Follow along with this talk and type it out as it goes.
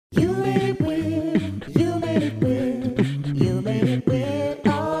made it weird. You made it weird. You made it weird.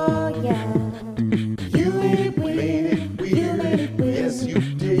 Oh yeah. You made it weird. You made it weird. Yes, you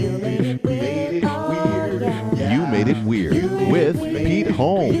did. You made it weird. Oh yeah. You Made It Weird with Pete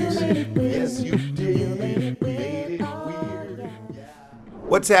Holmes. Yes, you did. You made it weird.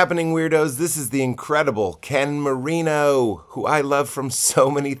 What's happening, weirdos? This is the incredible Ken Marino, who I love from so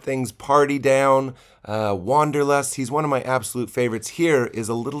many things. Party Down, Wanderlust. He's one of my absolute favorites. Here is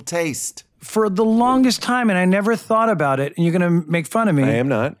a little taste. For the longest time, and I never thought about it, and you're going to make fun of me. I am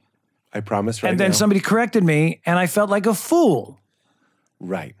not. I promise right now. And then somebody corrected me, and I felt like a fool.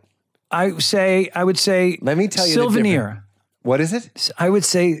 Right. I would say, Let me tell you the souvenir. difference. What is it? I would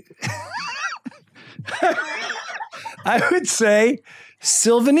say,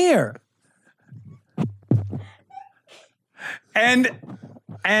 souvenir. And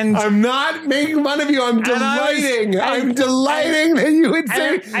I'm not making fun of you. I'm delighting. I'm delighting that you would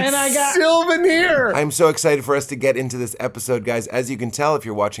say souvenir. I'm so excited for us to get into this episode, guys. As you can tell, if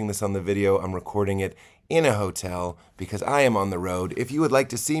you're watching this on the video, I'm recording it in a hotel because I am on the road. If you would like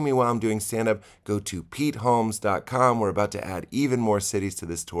to see me while I'm doing stand-up, go to PeteHolmes.com. We're about to add even more cities to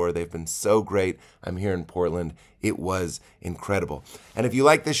this tour. They've been so great. I'm here in Portland. It was incredible. And if you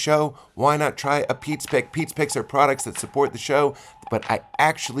like this show, why not try a Pete's Pick? Pete's Picks are products that support the show, but I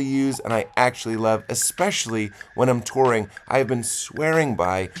actually use and I actually love, especially when I'm touring. I have been swearing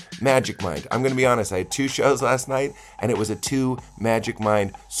by Magic Mind. I'm going to be honest, I had 2 shows last night, and it was a 2 Magic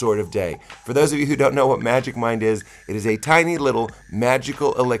Mind sort of day. For those of you who don't know what Magic Mind is, it is a tiny little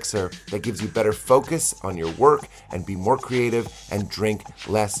magical elixir that gives you better focus on your work and be more creative and drink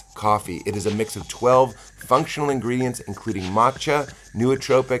less coffee. It is a mix of 12 functional ingredients, including matcha,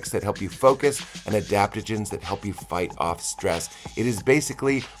 nootropics that help you focus, and adaptogens that help you fight off stress. It is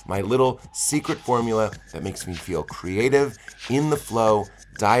basically my little secret formula that makes me feel creative, in the flow,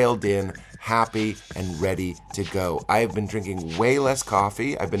 dialed in, happy, and ready to go. I have been drinking way less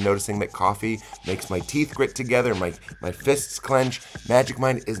coffee. I've been noticing that coffee makes my teeth grit together, my fists clench. Magic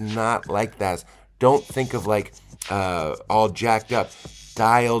Mind is not like that. Don't think of like all jacked up.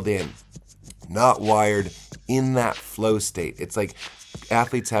 Dialed in, not wired, in that flow state. It's like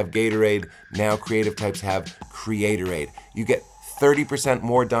athletes have Gatorade, now creative types have Creatorade. You get 30%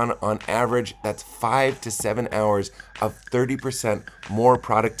 more done on average. That's 5 to 7 hours of 30% more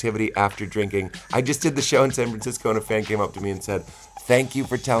productivity after drinking. I just did the show in San Francisco and a fan came up to me and said, "Thank you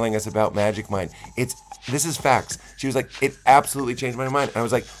for telling us about Magic Mind. This is facts." She was like, "It absolutely changed my mind." And I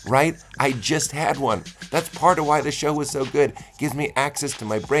was like, right? I just had one. That's part of why the show was so good. Gives me access to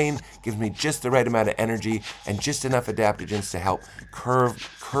my brain, gives me just the right amount of energy and just enough adaptogens to help curb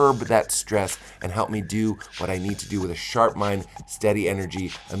that stress and help me do what I need to do with a sharp mind, steady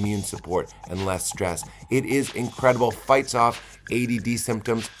energy, immune support, and less stress. It is incredible. Fights off ADD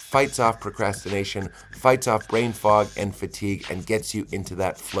symptoms, fights off procrastination, fights off brain fog and fatigue, and gets you into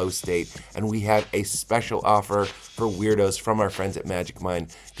that flow state. And we have a special offer for weirdos from our friends at Magic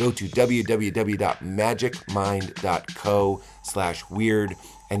Mind. Go to www.magicmind.co/weird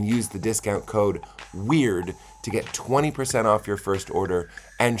and use the discount code WEIRD to get 20% off your first order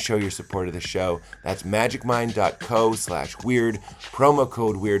and show your support of the show. That's magicmind.co/weird, promo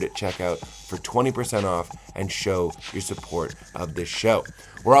code WEIRD at checkout for 20% off and show your support of this show.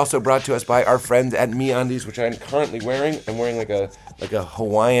 We're also brought to us by our friends at MeUndies, which I'm currently wearing. I'm wearing like a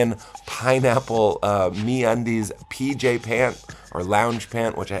Hawaiian pineapple MeUndies PJ pant or lounge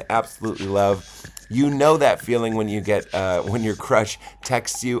pant, which I absolutely love. You know that feeling when you get when your crush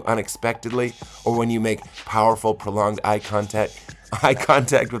texts you unexpectedly, or when you make powerful, prolonged eye contact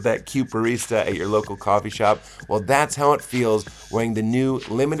with that cute barista at your local coffee shop. Well, that's how it feels wearing the new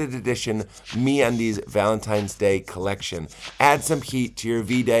limited edition MeUndies Valentine's Day collection. Add some heat to your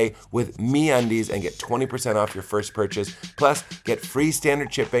V-Day with MeUndies and get 20% off your first purchase. Plus, get free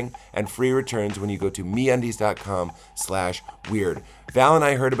standard shipping and free returns when you go to MeUndies.com/weird. Val and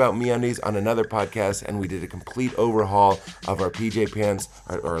I heard about MeUndies on another podcast, and we did a complete overhaul of our PJ pants,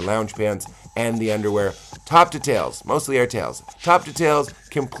 our lounge pants, and the underwear. Top to tails, mostly our tails. Top to tails,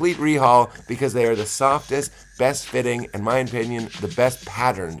 complete rehaul because they are the softest, best fitting, in my opinion, the best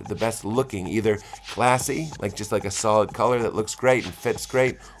patterned, the best looking, either classy, like just like a solid color that looks great and fits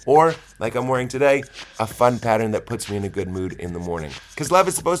great, or like I'm wearing today, a fun pattern that puts me in a good mood in the morning. Because love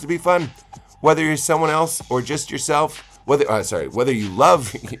is supposed to be fun. Whether you're someone else or just yourself, whether you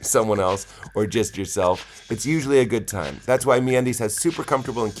love someone else or just yourself, it's usually a good time. That's why MeUndies has super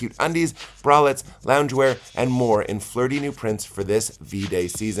comfortable and cute undies, bralettes, loungewear, and more in flirty new prints for this V-Day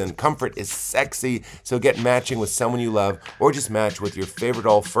season. Comfort is sexy, so get matching with someone you love or just match with your favorite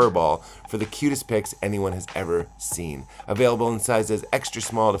all fur ball for the cutest pics anyone has ever seen. Available in sizes extra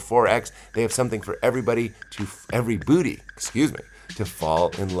small to 4X, they have something for everybody to every booty, to fall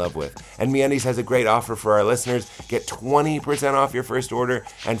in love with. And MeUndies has a great offer for our listeners. Get 20% off your first order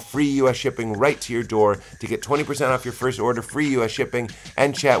and free U.S. shipping right to your door. To get 20% off your first order, free U.S. shipping,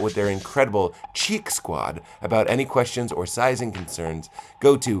 and chat with their incredible Cheek Squad about any questions or sizing concerns,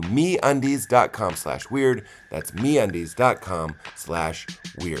 go to MeUndies.com/weird. That's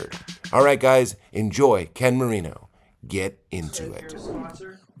MeUndies.com/weird. All right, guys, enjoy Ken Marino. Get into it.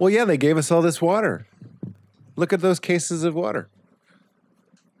 Well, yeah, they gave us all this water. Look at those cases of water.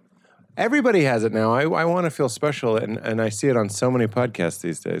 Everybody has it now. I want to feel special, and I see it on so many podcasts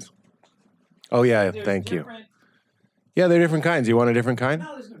these days. Oh, yeah, thank you. Yeah, they're different kinds. You want a different kind?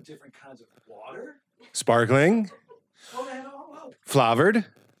 No, there's no different kinds of water. Sparkling? Oh. Flavored?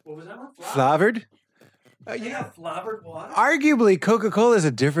 What was that one? Flavored? Yeah, flavored water? Arguably, Coca-Cola is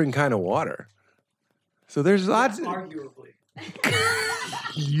a different kind of water. So there's lots... Arguably.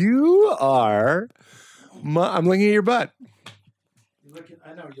 You are... I'm looking at your butt.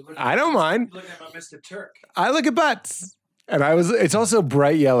 I know, you're looking I don't mind. You're looking at my Mr. Turk. I look at butts. And it's also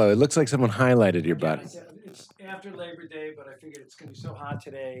bright yellow. It looks like someone highlighted your butt. It's after Labor Day, but I figured it's going to be so hot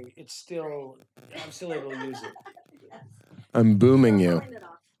today. I'm still able to use it. I'm booming you.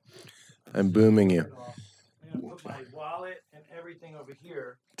 I'm booming you. I'm going to put my wallet and everything over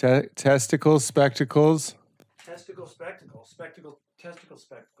here. Testicles, spectacles. Testicle spectacle.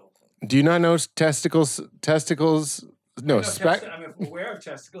 Do you not know testicles? No, I'm aware of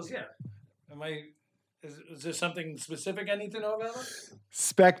testicles, yeah. Is there something specific I need to know about them?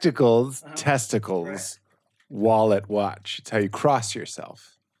 Spectacles, testicles, wallet, watch. It's how you cross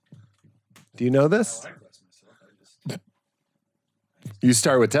yourself. Do you know this? I cross myself. You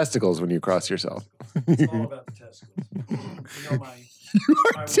start with testicles when you cross yourself. It's all about the testicles. You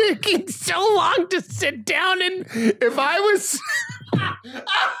are taking so long to sit down, and if I was...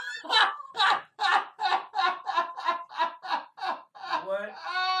 What?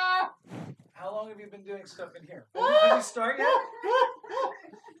 How long have you been doing stuff in here? Did we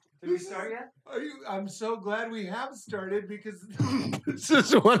start yet? I'm so glad we have started because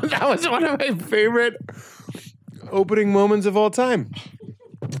that was one of my favorite opening moments of all time.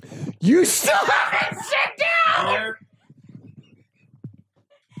 You still haven't sat down!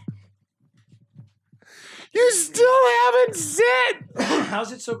 You still haven't sit!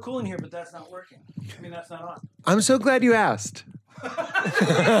 How's it so cool in here, but that's not working? I mean, that's not on. I'm so glad you asked.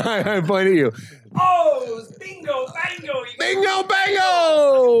 I point at you. Oh, bingo, bango. Bingo,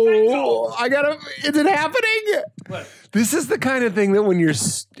 bango! Is it happening? What? This is the kind of thing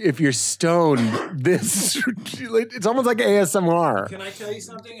that if you're stoned, it's almost like ASMR. Can I tell you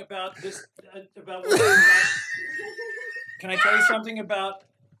something about this? Can I tell you something about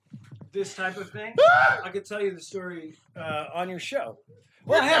this type of thing? I could tell you the story on your show.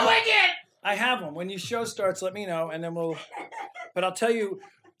 Well, I have one. When your show starts, let me know, and then we'll. But I'll tell you,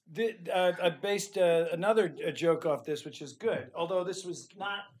 I based another joke off this, which is good. Although this was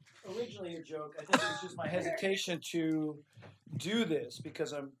not originally a joke, I think it was just my hesitation to do this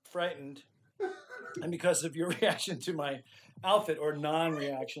because I'm frightened, and because of your reaction to my outfit or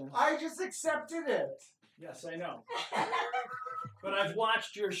non-reaction. I just accepted it. Yes, I know. But I've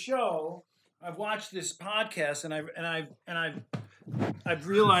watched your show. I've watched this podcast, and I've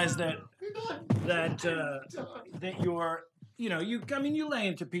realized that you're, you lay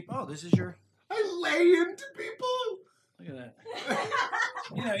into people. Oh, this is your. I lay into people. Look at that.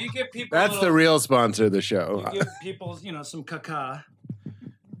 You give people. That's the real sponsor of the show. You give people, some caca.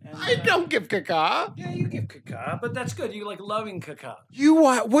 And, I don't give caca. Yeah, you give caca, but that's good. You like loving caca.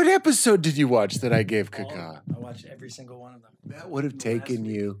 What episode did you watch that I gave caca? I watched every single one of them. That would have taken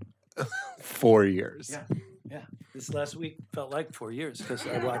you 4 years. Yeah. This last week felt like 4 years because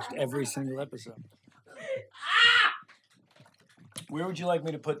I watched every single episode. Where would you like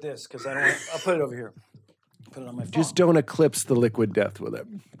me to put this? Because I'll put it over here. Put it on my phone. Just don't eclipse the liquid death with it.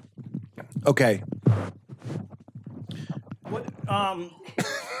 Okay. What?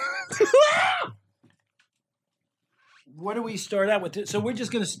 What do we start out with? So we're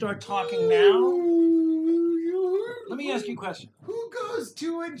just going to start talking now. Let me ask you a question. Who goes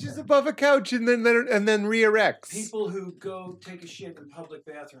 2 inches above a couch and then re-erects? People who go take a shit in public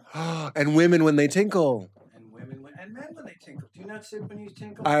bathrooms. And women when they tinkle. And men when they tinkle. Do you not sit when you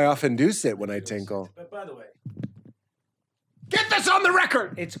tinkle? I often do sit when I tinkle. But by the way, Get this on the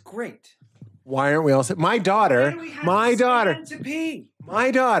record. It's great. Why aren't we all? My daughter. To pee.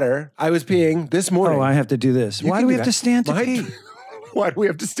 My daughter. I was peeing this morning. Oh, I have to do this. Why do we have to stand to pee? Why do we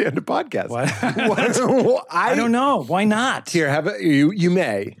have to stand to podcast? What? I don't know. Why not? Here, have it. You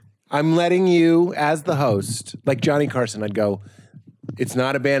may. I'm letting you, as the host, like Johnny Carson. I'd go. It's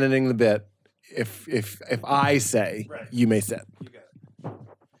not abandoning the bit. If I say, you may sit. You got it.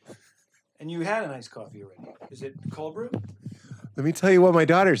 And you had a nice coffee already. Is it cold brew? Let me tell you what my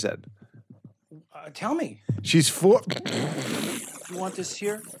daughter said. Tell me. She's 4. You want this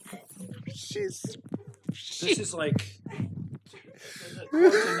here? This is like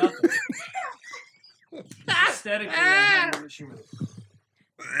close to nothing. Aesthetically, I have no issue with it.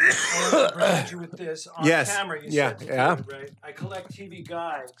 I presented you with this on camera. You said right? I collect TV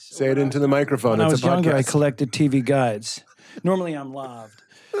guides. Say it into the microphone. When I was younger, I collected TV guides. Normally, I'm loved.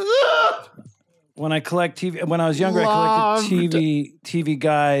 When I was younger, I collected TV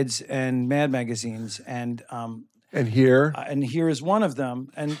guides and Mad magazines, and here is one of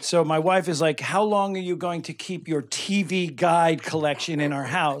them. And so my wife is like, "How long are you going to keep your TV guide collection in our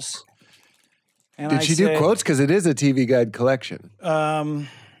house?" And Did she do quotes? Because it is a TV guide collection. Yeah,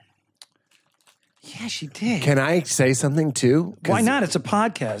 she did. Can I say something too? Why not? It's a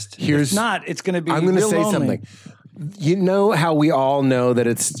podcast. If not, it's going to be. I'm going to say something. You know how we all know that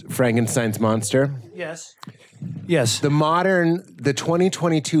it's Frankenstein's monster? Yes. Yes. The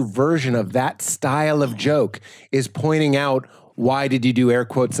 2022 version of that style of joke is pointing out, why did you do air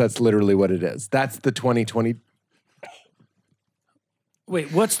quotes? That's literally what it is. That's the 2020.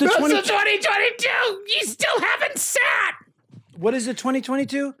 Wait, what's the 2022? You still haven't sat. What is the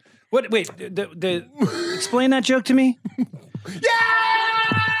 2022? What? Wait, explain that joke to me. Yeah!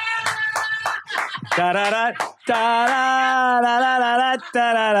 Da da da da da da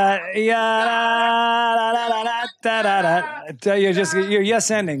da da da. You're yes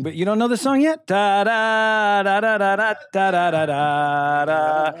ending, but you don't know the song yet. Da da da da da da da da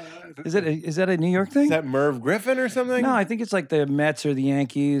da. Is that a New York thing? Is that Merv Griffin or something? No, I think it's like the Mets or the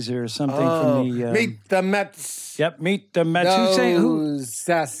Yankees or something from the. Meet the Mets. Yep, meet the Mets. Those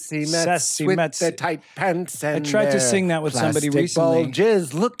sassy Mets with the tight pants and I tried to sing that with somebody recently.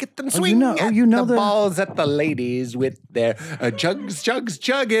 Bulges. Look at them swing you know the balls at the ladies with their chugs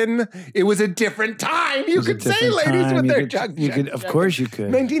chugging. It was a different time. You could say ladies with their chugs. Of course you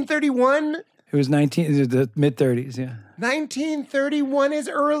could. 1931? It was the mid-30s, yeah. 1931 is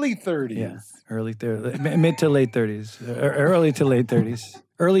early 30s. Yeah, early 30s. Mid to late 30s. Early to late 30s.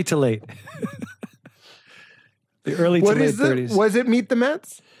 Early to late. The early to late 30s. Was it Meet the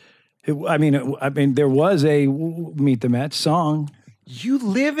Mets? I mean, there was a Meet the Mets song. You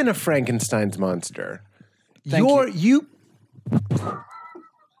live in a Frankenstein's monster. You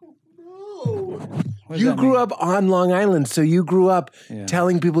grew up on Long Island, so you grew up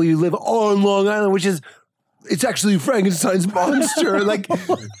telling people you live on Long Island, which is, it's actually Frankenstein's monster. Like,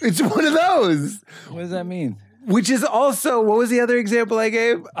 it's one of those. What does that mean? Which is also, what was the other example I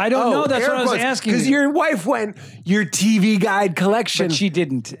gave? I don't know. That's what I was asking. Because your wife went, your TV guide collection. But she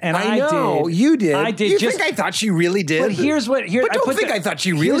didn't. And I know, did. you did. I did. You think I thought she really did? But here's what. But don't think I thought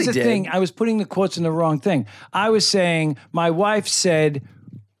she really did. Here's the thing. I was putting the quotes in the wrong thing. I was saying, my wife said.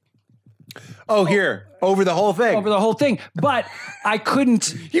 Over the whole thing. Over the whole thing. But I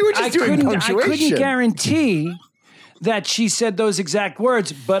couldn't. You were just doing punctuation. I couldn't guarantee that she said those exact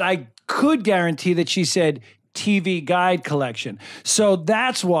words, but I could guarantee that she said TV guide collection. So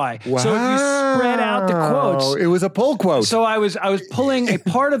that's why. Wow. So if you spread out the quotes. It was a pull quote. So I was pulling a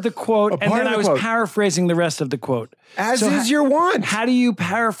part of the quote and then I was paraphrasing the rest of the quote. As is your want. How do you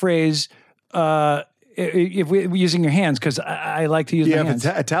paraphrase if we're using your hands? Because I like to use my hands.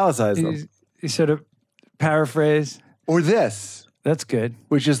 You have to italicize them. You sort of paraphrase. Or this. That's good.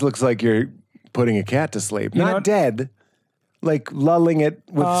 Which just looks like you're putting a cat to sleep. Not dead. Like lulling it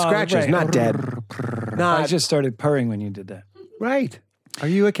with scratches. Right. Not dead. I just started purring when you did that. Right. Are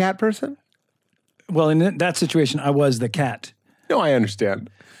you a cat person? Well, in that situation, I was the cat. No, I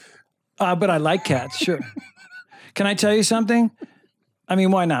understand. But I like cats, sure. Can I tell you something? I mean,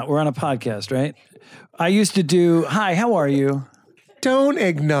 why not? We're on a podcast, right? I used to do, hi, how are you? Don't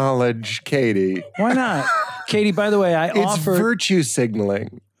acknowledge Katie. Why not? Katie, by the way, It's virtue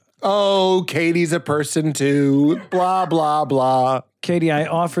signaling. Oh, Katie's a person too. Blah, blah, blah. Katie, I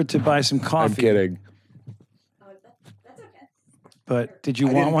offered to buy some coffee. I'm kidding. Oh, that's okay. But did you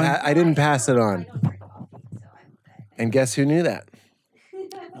want one? I didn't pass it on. I don't drink coffee, so I'm okay. And guess who knew that?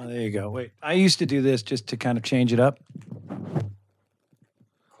 Oh, there you go. Wait, I used to do this just to kind of change it up.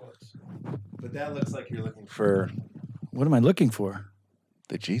 But that looks like you're looking for What am I looking for?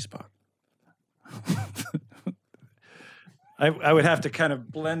 the G-spot. I would have to kind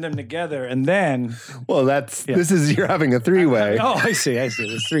of blend them together, and then. Well, you're having a three-way. Oh, I see.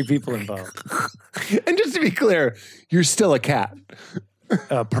 There's 3 people involved. And just to be clear, you're still a cat.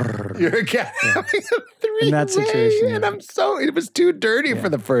 You're a cat having a three-way. In that situation, and it was too dirty for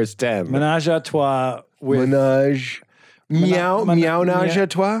the first 10. Menage à trois with Menage. Meow-nage à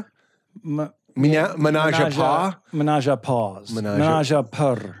trois? Menage à pas? Menage à pause. Menage à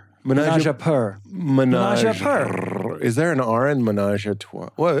purr. Menage à purr. Menage à purr. Is there an R in menage à trois?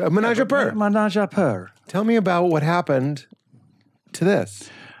 What? Menage à purr. Menage à purr. Tell me about what happened to this.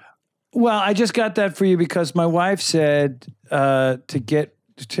 Well, I just got that for you because my wife said ask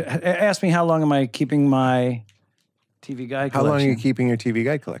me how long am I keeping my TV guide collection. How long are you keeping your TV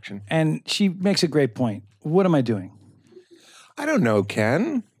guide collection? And she makes a great point. What am I doing? I don't know,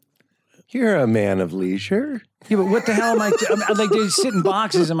 Ken. You're a man of leisure. Yeah, but what the hell am I like, they sit in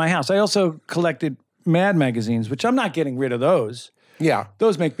boxes in my house. I also collected Mad magazines, which I'm not getting rid of those. Yeah.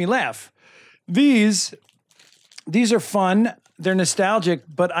 Those make me laugh. These are fun. They're nostalgic,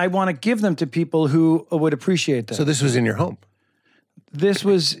 but I want to give them to people who would appreciate them. So this was in your home? This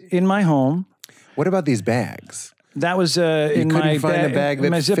was in my home. What about these bags? That was in my bag that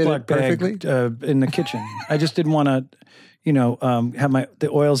my fitted Ziploc perfectly? bag in the kitchen. I just didn't want to, have the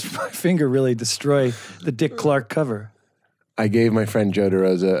oils from my finger really destroy the Dick Clark cover. I gave my friend Joe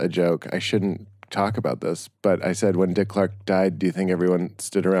DeRosa a joke. I shouldn't talk about this, but I said, when Dick Clark died, do you think everyone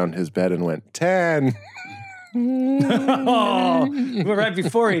stood around his bed and went, 10? Oh, well, right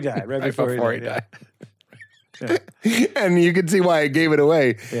before he died. Right before he died. Yeah. And you can see why I gave it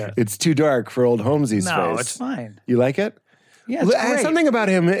away. Yeah. It's too dark for old Holmesy's face. No, it's fine. You like it? Yeah, it's great. Something about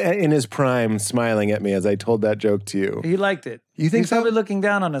him in his prime smiling at me as I told that joke to you. He liked it. You think He's so? probably looking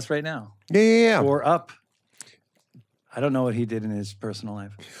down on us right now. Yeah. Or up. I don't know what he did in his personal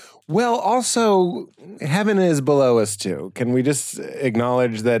life. Well, also, heaven is below us too. Can we just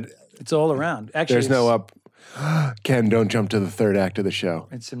acknowledge that it's all around? Actually, there's no up. Ken, don't jump to the third act of the show.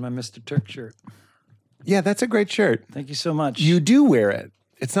 It's in my Mr. Turk shirt. Yeah, that's a great shirt. Thank you so much. You do wear it.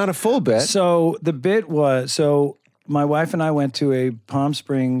 It's not a full bit. So the bit was, my wife and I went to a Palm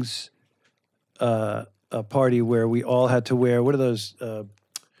Springs a party where we all had to wear, what are those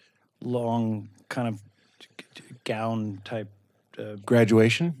long kind of gown type?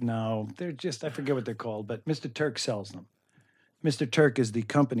 Graduation? No, they're just, I forget what they're called, but Mr. Turk sells them. Mr. Turk is the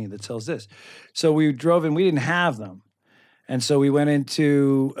company that sells this. So we drove in, we didn't have them. And so we went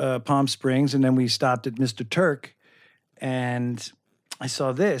into Palm Springs and then we stopped at Mr. Turk and I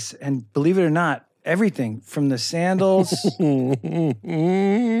saw this. And believe it or not, everything from the sandals down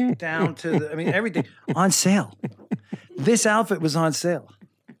to everything on sale. This outfit was on sale.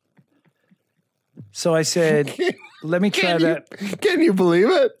 So I said, let me try that. Can you believe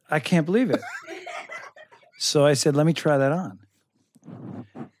it? I can't believe it. So I said, let me try that on.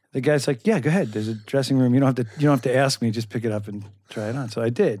 The guy's like, yeah, go ahead. There's a dressing room. You don't have to ask me. Just pick it up and try it on. So I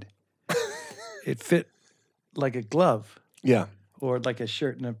did. It fit like a glove. Yeah. Or like a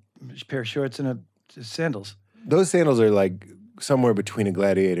shirt and a pair of shorts and sandals. Those sandals are like somewhere between a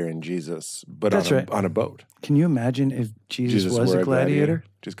gladiator and Jesus, but on a boat. Can you imagine if Jesus was a gladiator?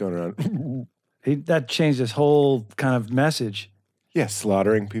 Just going around. That changed his whole kind of message. Yeah,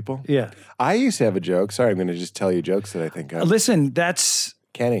 slaughtering people. Yeah. I used to have a joke. Sorry, I'm going to just tell you jokes that I think of. Listen, that's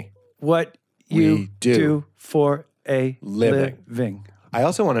Kenny. What you do for a living. I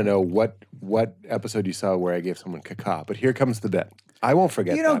also want to know what episode you saw where I gave someone caca, but here comes the bit. I won't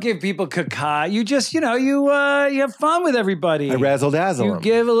forget. You don't give people caca. You just, you have fun with everybody. I razzle dazzle. You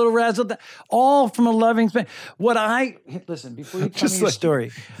give a little razzle dazzle, all from a loving span. Listen, before you tell me your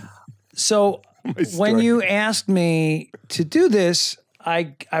story. So when you asked me to do this,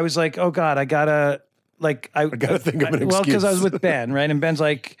 I was like, oh God, I gotta think of an excuse. Well, because I was with Ben, right? And Ben's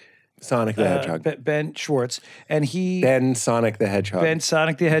like Sonic the Hedgehog. Ben Schwartz, and Ben Sonic the Hedgehog. Ben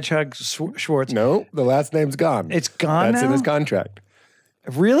Sonic the Hedgehog Schwartz. No, the last name's gone. It's gone. That's now? in his contract.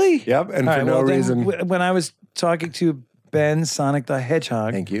 Really? Yep, and for no reason. When I was talking to Ben Sonic the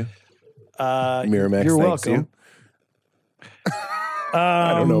Hedgehog, thank you. Miramax, you're thanks welcome. You.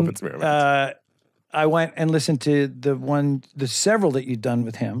 I don't know if it's Miramax. I went and listened to the several that you'd done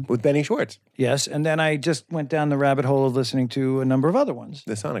with him. With Benny Schwartz. Yes, and then I just went down the rabbit hole of listening to a number of other ones.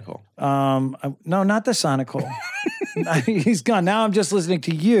 The Sonic hole. No, not the Sonic hole. He's gone. Now I'm just listening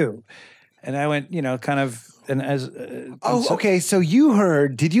to you. And I went, kind of, and as... okay, so you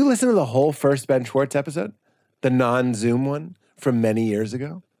heard, did you listen to the whole first Ben Schwartz episode? The non-Zoom one from many years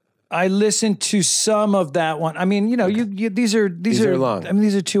ago? I listened to some of that one. I mean, these are long. I mean,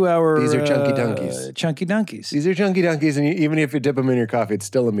 these are 2 hour. These are chunky donkeys. Chunky donkeys. These are chunky donkeys, and even if you dip them in your coffee, it's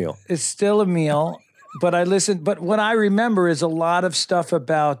still a meal. It's still a meal. But I listened. But what I remember is a lot of stuff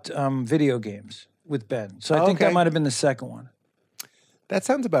about video games with Ben. So I think that Okay. might have been the second one. That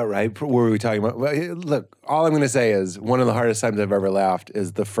sounds about right. What were we talking about? Well, look, all I'm going to say is one of the hardest times I've ever laughed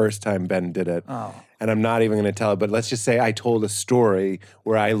is the first time Ben did it. Oh. And I'm not even going to tell it, but let's just say I told a story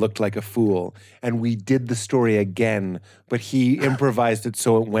where I looked like a fool, and we did the story again, but he improvised it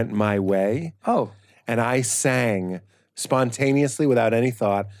so it went my way. Oh. And I sang spontaneously without any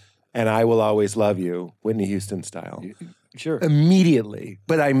thought, and I Will Always Love You, Whitney Houston style. Sure. Immediately,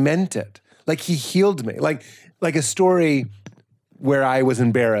 but I meant it. Like he healed me. Like a story where I was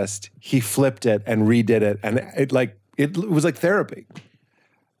embarrassed, he flipped it and redid it, and it was like therapy.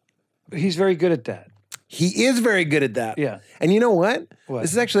 He's very good at that. He is very good at that. Yeah. And you know what? What?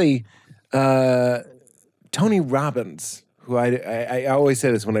 This is actually Tony Robbins, who I always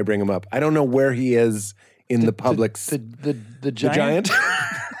say this when I bring him up. I don't know where he is in the public's The the giant? giant.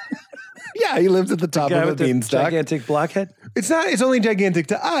 Yeah, he lives at the top Guy of a with the beanstalk. gigantic blockhead? It's not. It's only gigantic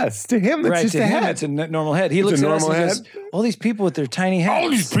to us. To him, it's Right, just to a him, head. it's a normal head. He It's a looks at us and normal goes, head. all these people with their tiny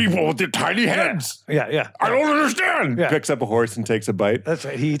heads. people with their tiny heads. Yeah. I don't understand. Yeah. Picks up a horse and takes a bite. That's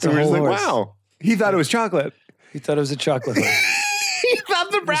right. He eats And a we're whole just like, horse. wow. He thought it was chocolate. He thought it was a chocolate horse. He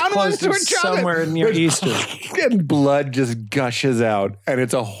thought the brown close ones to were chocolate. somewhere near Easter. And blood just gushes out, and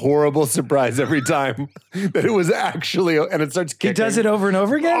it's a horrible surprise every time that it was actually. And it starts. He Kicking. does it over and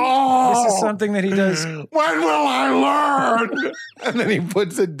over again? Oh! This is something that he does. When will I learn? And then he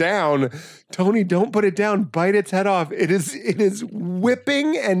puts it down. Tony, don't put it down. Bite its head off. It is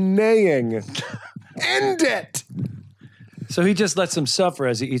whipping and neighing. End it. So he just lets them suffer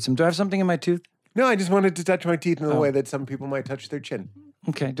as he eats them. Do I have something in my tooth? No, I just wanted to touch my teeth in the way that some people might touch their chin.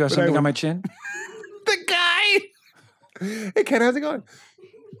 Okay. Do I have But something I- on my chin? The guy. Hey, Ken, how's it going?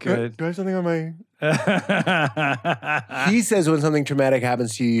 Good. Do I have something on my... He says when something traumatic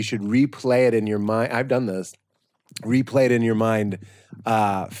happens to you, you should replay it in your mind. I've done this. Replay it in your mind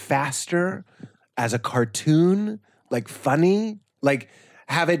faster, as a cartoon, like funny, like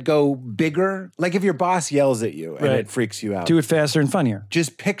have it go bigger. Like if your boss yells at you and Right. it freaks you out. Do it faster and funnier.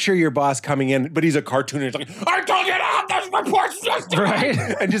 Just picture your boss coming in, but he's a cartoon. And he's like, I told you to have those reports yesterday.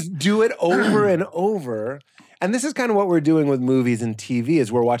 Right? And just do it over and over. And this is kind of what we're doing with movies and TV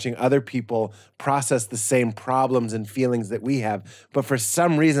is we're watching other people process the same problems and feelings that we have. But for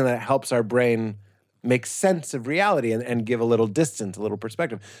some reason that helps our brain make sense of reality and give a little distance, a little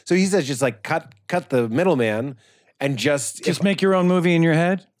perspective. So he says just like cut the middleman and Just make your own movie in your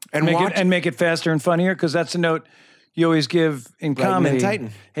head And watch- make it faster and funnier, because that's a note you always give in Lighten and comedy.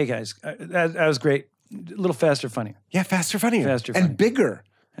 tighten. Hey guys, that was great. A little faster, funnier, Yeah, faster, funnier. Faster, and funnier. bigger.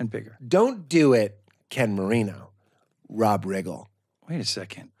 and bigger. Don't do it, Ken Marino, Rob Riggle. Wait a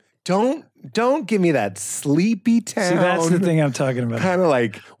second. Don't give me that sleepy town. See, that's the thing I'm talking about. Kind of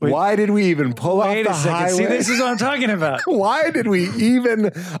like, why did we even pull Wait off a the second. highway? See, this is what I'm talking about. Why did we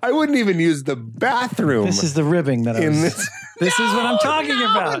even? I wouldn't even use the bathroom. This is the ribbing that I in was. this. This is what I'm talking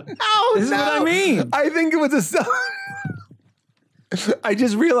about. No, This is what I mean. I think it was I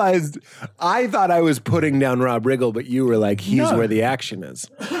just realized I thought I was putting down Rob Riggle, but you were like, he's No. where the action is.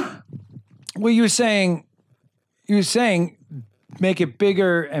 Well, you were saying, make it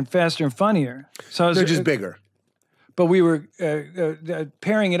bigger and faster and funnier. So I was They're just bigger. But we were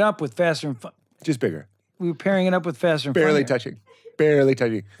pairing it up with faster and Just bigger. we were pairing it up with faster and Barely funnier. touching. Barely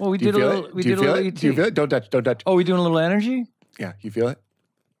touching. Well, we Do you did a feel little- it? we Do you did a feel little it? Do you ET. feel it? Don't touch. Don't touch. Oh, we doing a little energy? Yeah, you feel it?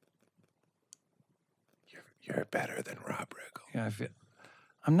 You're better than Rob Riggle. Yeah, I feel.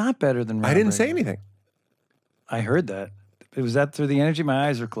 I'm not better than. I Rob didn't say Riggle. anything. I heard that. Was that through the energy? My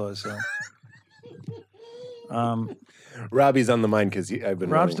eyes are closed. So. Robbie's on the mind because I've been.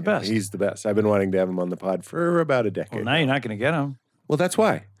 Rob's wanting- the best. He's the best. I've been wanting to have him on the pod for about a decade. Well, now you're not going to get him. Well, that's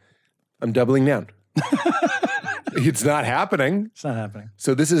why. I'm doubling down. It's not happening. It's not happening.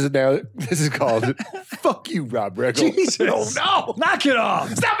 So this is called "Fuck You, Rob Riggle." Jesus. Oh no! Knock it off.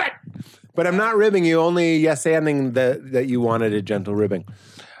 Stop it! But I'm not ribbing you. Only yes-anding that you wanted a gentle ribbing.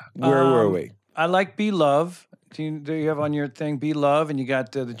 Where were we? I like Be Love. Do you have on your thing Be Love, and you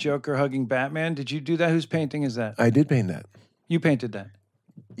got the Joker hugging Batman? Did you do that? Whose painting is that? I did paint that. You painted that.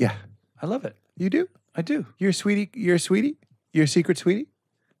 Yeah, I love it. you do. I do. You're a sweetie. You're a sweetie. You're a secret sweetie.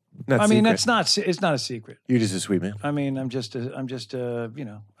 Not I mean, secret. it's not a secret. You're just a sweet man. I mean, I'm just a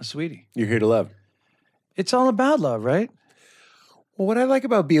a sweetie. You're here to love. It's all about love, right? Well, what I like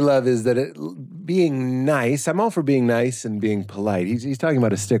about Be Love is that being nice. I'm all for being nice and being polite. He's talking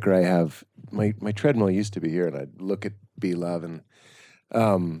about a sticker I have. My treadmill used to be here, and I'd look at Be Love, and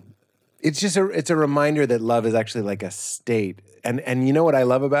it's a reminder that love is actually like a state. And you know what I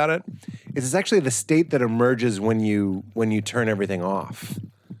love about it? It's actually the state that emerges when you turn everything off.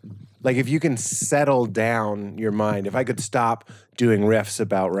 Like if you can settle down your mind, if I could stop doing riffs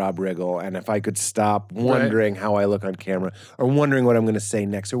about Rob Riggle, and if I could stop wondering how I look on camera or wondering what I'm going to say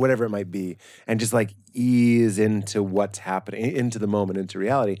next or whatever it might be, and just like ease into what's happening, into the moment, into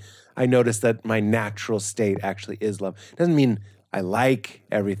reality, I notice that my natural state actually is love. It doesn't mean I like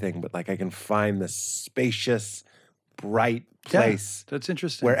everything, but like I can find this spacious, bright place that's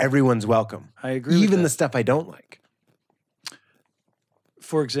interesting. where everyone's welcome. I agree with Even that. the stuff I don't like.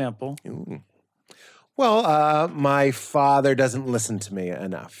 For example, Well, my father doesn't listen to me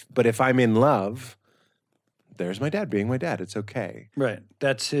enough. But if I'm in love, there's my dad being my dad. It's okay. right?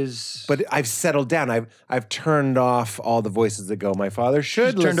 That's his. But I've settled down. I've turned off all the voices that go, my father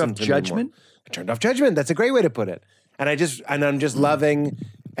should You turned listen off to me more." judgment? I turned off judgment. That's a great way to put it. And I'm just loving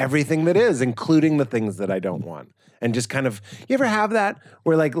everything that is, including the things that I don't want. And just kind of, you ever have that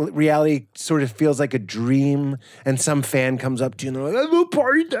where like reality sort of feels like a dream and some fan comes up to you and they're like, I'm a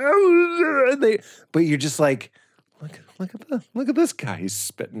party down. But you're just like, look at this guy, he's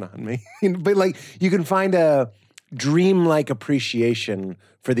spitting on me. But like you can find a dream-like appreciation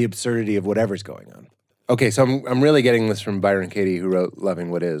for the absurdity of whatever's going on. Okay, so I'm really getting this from Byron Katie, who wrote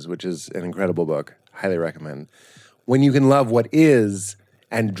Loving What Is, which is an incredible book. Highly recommend. When you can love what is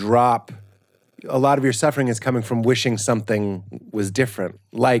and drop, a lot of your suffering is coming from wishing something was different.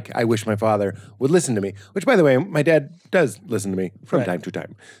 Like, I wish my father would listen to me, which, by the way, my dad does listen to me from time to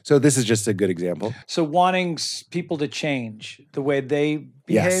time. So this is just a good example. So wanting people to change the way they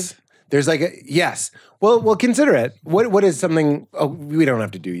behave. Yes. There's like a, yes. Well, consider it. What is something, oh, we don't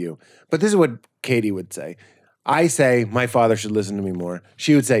have to do you. But this is what Katie would say. I say, my father should listen to me more.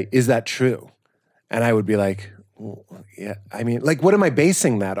 She would say, is that true? And I would be like, well, yeah. I mean, like, what am I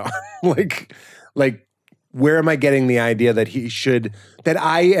basing that on? like, where am I getting the idea that that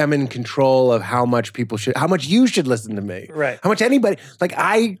I am in control of how much you should listen to me? Right. How much anybody, like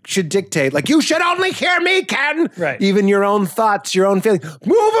I should dictate, like you should only hear me, Ken. Right. Even your own thoughts, your own feelings.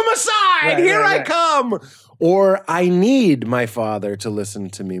 Move them aside. Right, Here right, I right. come. Or I need my father to listen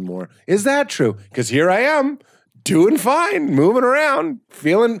to me more. Is that true? Because here I am. Doing fine, moving around,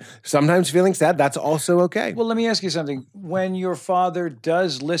 sometimes feeling sad. That's also okay. Well, let me ask you something. When your father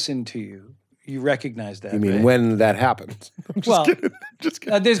does listen to you, you recognize that. You mean right? when that happens? I'm just kidding. Just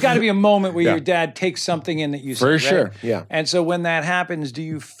kidding. There's got to be a moment where Yeah. your dad takes something in that you say, For right? sure, yeah. And so when that happens, do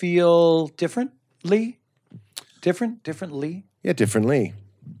you feel differently? Differently? Yeah, differently.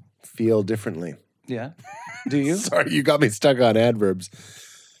 Feel differently. Yeah. Do you? Sorry, you got me stuck on adverbs.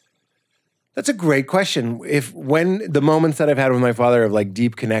 That's a great question. When the moments that I've had with my father of like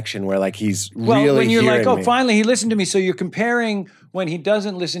deep connection where like he's Well, really when you're like, hearing oh, me. finally he listened to me. So you're comparing when he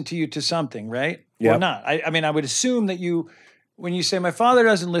doesn't listen to you to something, right? Yeah. Or not. I mean, I would assume that when you say my father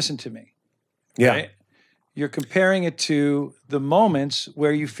doesn't listen to me, Yeah. right? You're comparing it to the moments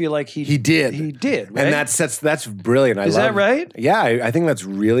where you feel like he did. He did, right? And that's brilliant. Is that right? Yeah, I think that's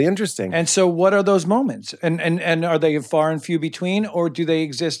really interesting. And so what are those moments? And are they far and few between, or do they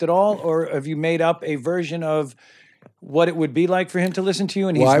exist at all? Or have you made up a version of what it would be like for him to listen to you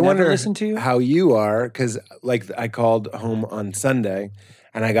and he's I never wonder listened to you? how you are, because like I called home on Sunday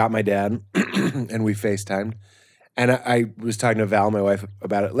and I got my dad and we FaceTimed. And I was talking to Val, my wife,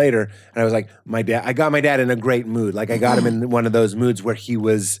 about it later. And I was like, I got my dad in a great mood. Like I got him in one of those moods where he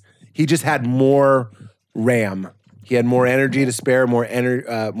just had more RAM. He had more energy to spare,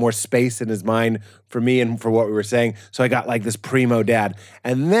 more space in his mind for me and for what we were saying. So I got like this primo dad.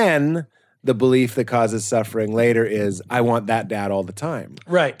 And then the belief that causes suffering later is I want that dad all the time.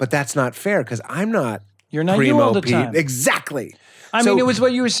 Right. But that's not fair because I'm not You're not you primo all the Pete. time. Exactly. I So- mean, it was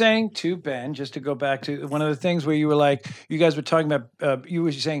what you were saying to Ben, just to go back to one of the things where you were like, you guys were talking about, you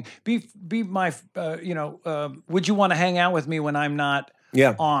were saying, be my, would you want to hang out with me when I'm not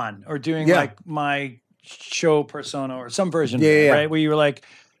Yeah. on or doing Yeah. like my show persona or some version of Yeah, that, yeah. right? Where you were like,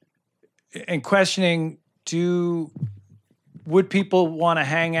 and questioning, would people want to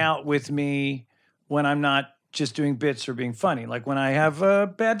hang out with me when I'm not just doing bits or being funny? Like when I have a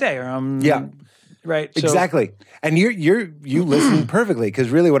bad day or I'm, Yeah. right? So, Exactly. And you listen perfectly because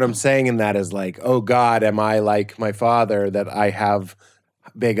really what I'm saying in that is like, oh God, am I like my father that I have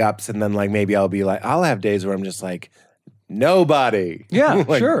big ups and then like maybe I'll have days where I'm just like nobody. Yeah,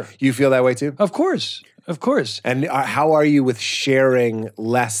 Like, sure. You feel that way too? Of course. And how are you with sharing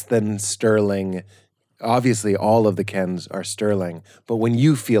less than sterling? Obviously, all of the Kens are sterling, but when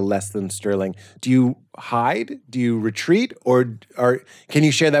you feel less than sterling, do you hide? Do you retreat? Or can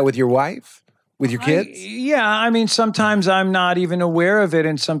you share that with your wife? With your kids? I mean, sometimes I'm not even aware of it,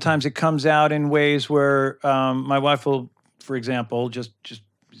 and sometimes it comes out in ways where my wife will, for example, just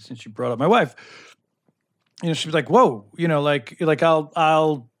since you brought up my wife, she'll be like, "Whoa," like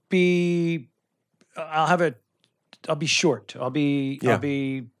I'll be short.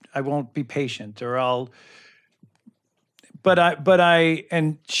 I won't be patient, or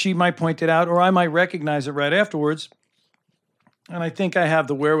and she might point it out, or I might recognize it right afterwards. And I think I have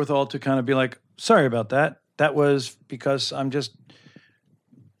the wherewithal to kind of be like, sorry about that. That was because I'm just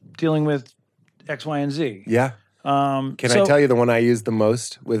dealing with X, Y, and Z. Yeah. Can I tell you the one I use the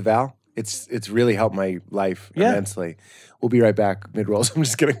most with Val? It's really helped my life immensely. We'll be right back mid-rolls. I'm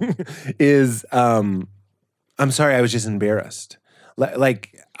just kidding. I'm sorry, I was just embarrassed.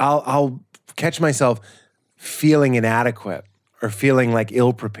 Like I'll catch myself feeling inadequate or feeling like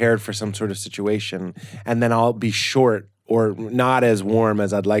ill-prepared for some sort of situation, and then I'll be short or not as warm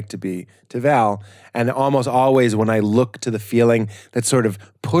as I'd like to be to Val. And almost always when I look to the feeling that sort of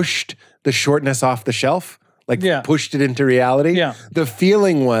pushed the shortness off the shelf, like pushed it into reality, the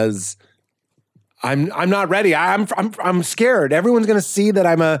feeling was, I'm not ready. I'm scared. Everyone's gonna see that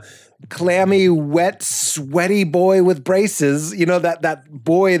I'm a clammy, wet, sweaty boy with braces. You know, that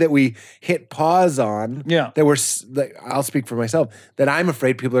boy that we hit pause on. Yeah. I'll speak for myself. That I'm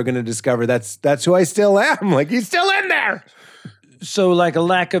afraid people are going to discover that's who I still am. Like, he's still in there. So like a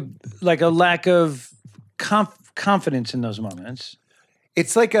lack of confidence in those moments.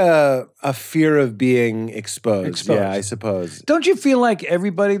 It's like a fear of being exposed. Yeah, I suppose. Don't you feel like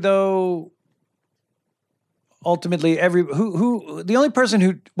everybody though? Ultimately, the only person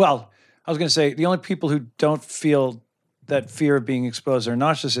who, I was going to say the only people who don't feel that fear of being exposed are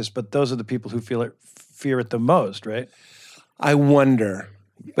narcissists, but those are the people who fear it the most, right? I wonder.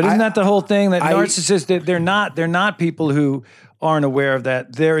 But isn't that the whole thing, that narcissists, they're not people who aren't aware of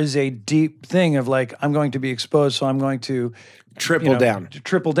that. There is a deep thing of like, I'm going to be exposed, so I'm going to triple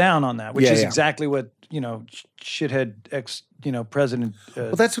down on that, which is exactly what, shithead president.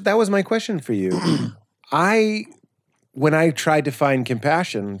 Well, that was my question for you. When I tried to find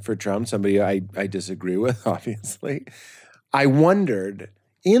compassion for Trump, somebody I disagree with, obviously, I wondered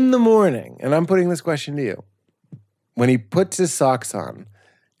in the morning, and I'm putting this question to you, when he puts his socks on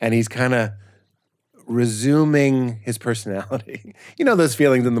and he's kind of resuming his personality, those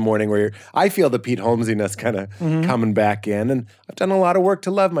feelings in the morning where I feel the Pete Holmesiness kind of coming back in, and I've done a lot of work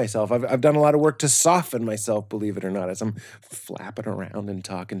to love myself. I've done a lot of work to soften myself, believe it or not, as I'm flapping around and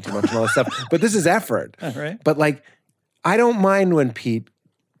talking too much and all that stuff. But this is effort. Right. But like, I don't mind when Pete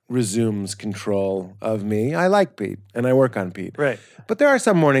resumes control of me. I like Pete and I work on Pete. Right. But there are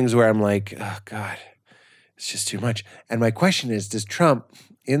some mornings where I'm like, oh God, it's just too much. And my question is, does Trump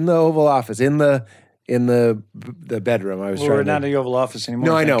in the Oval Office, in the bedroom, we're not in the Oval Office anymore.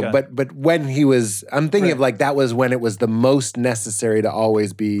 No, I know, but when he was, I'm thinking of like, that was when it was the most necessary to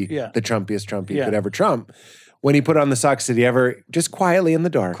always be the Trumpiest Trump he could ever Trump. When he put on the socks, did he ever just quietly in the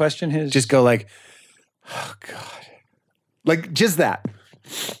dark just go like, oh God. Like, just that.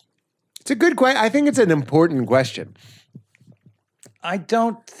 It's a good question. I think it's an important question. I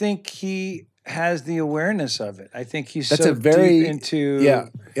don't think he has the awareness of it. I think he's deep into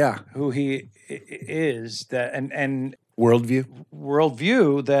who he is, that and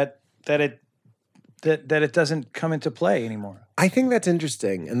worldview that it doesn't come into play anymore. I think that's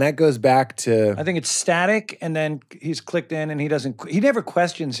interesting, and that goes back to, I think it's static, and then he's clicked in, and he never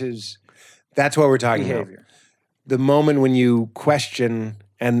questions his. That's what we're talking behavior. About. The moment when you question,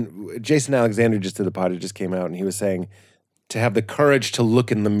 and Jason Alexander just did the pod, it just came out, and he was saying to have the courage to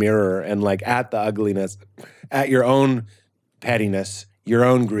look in the mirror and like at the ugliness, at your own pettiness, your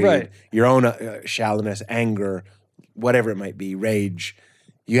own greed, your own shallowness, anger, whatever it might be, rage.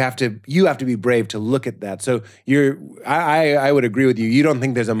 You have to be brave to look at that. So I would agree with you. You don't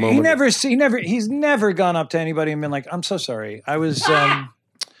think there's a moment. He's never gone up to anybody and been like, I'm so sorry. I was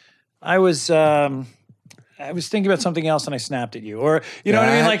thinking about something else and I snapped at you, or what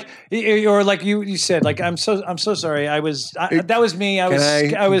I mean, like, or like you said, like, I'm so sorry. That was me.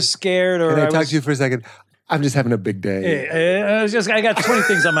 I was scared. Or can I talk to you for a second? I'm just having a big day. I got 20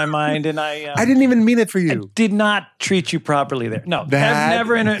 things on my mind, and I didn't even mean it for you. I did not treat you properly there. No,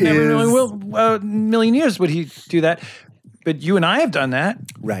 never in a million years would he do that. But you and I have done that,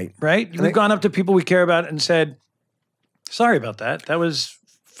 right? We've gone up to people we care about and said, "Sorry about that. That was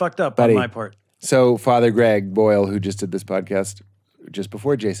fucked up on my part." So Father Greg Boyle, who just did this podcast just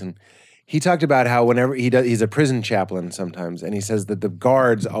before Jason, he talked about how whenever he's a prison chaplain sometimes, and he says that the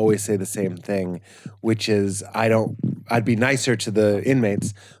guards always say the same thing, which is, I'd be nicer to the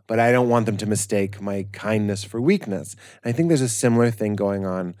inmates, but I don't want them to mistake my kindness for weakness. And I think there's a similar thing going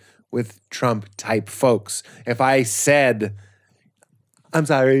on with Trump-type folks. If I said, I'm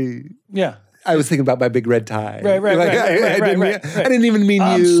sorry. Yeah. I was thinking about my big red tie. Right. I didn't even mean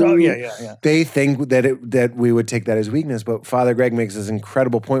you. So yeah. They think that we would take that as weakness, but Father Greg makes this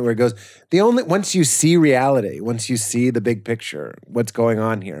incredible point where he goes, once you see reality, once you see the big picture, what's going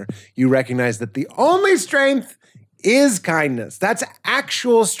on here, you recognize that the only strength is kindness. That's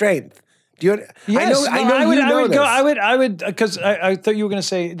actual strength. Do you? Yes, I would because I thought you were going to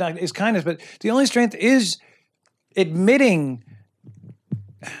say is kindness, but the only strength is admitting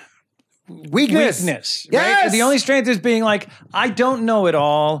weakness. Yes. Right? The only strength is being like, I don't know it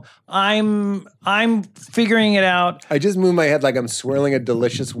all. I'm figuring it out. I just moved my head like I'm swirling a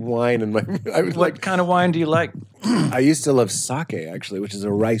delicious wine in my. I was What kind of wine do you like? I used to love sake actually, which is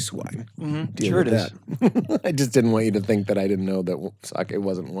a rice wine. Mm-hmm. Sure it is. I just didn't want you to think that I didn't know that sake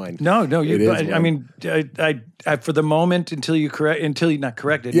wasn't wine. No, It is I wine. mean, I for the moment until you're not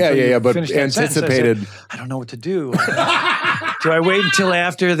corrected. But finished that sentence, anticipated. I said, I don't know what to do. Do I wait until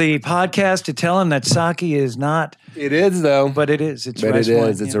after the podcast to tell him that sake is not? It is though. But it is. It's But rice it wine.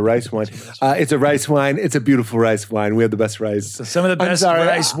 is. It's a rice wine. It's a rice wine. It's a beautiful rice wine. We have the best rice. Some of the I'm best sorry.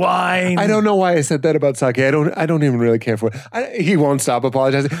 rice wine. I don't know why I said that about sake. I don't even really care for it. He won't stop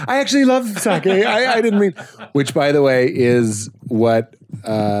apologizing. I actually love sake. I didn't mean. Which, by the way, is what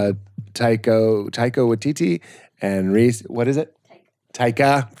Taika Waititi and Reese. What is it?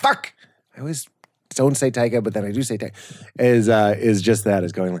 Taika. Fuck. I always don't say Taika, but then I do say Taika. Is just that.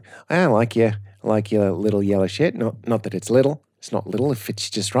 Is going like, I like you. I like your little yellow shit. Not that it's little. It's not little. It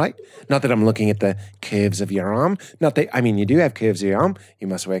fits just right. Not that I'm looking at the curves of your arm. Not that, I mean, you do have curves of your arm. You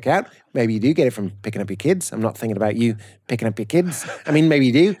must work out. Maybe you do get it from picking up your kids. I'm not thinking about you picking up your kids. I mean, maybe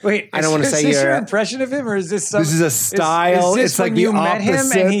you do. Wait, I don't want to say is this you're. your impression of him, or is this some? This is a style. Is this It's like when the you met him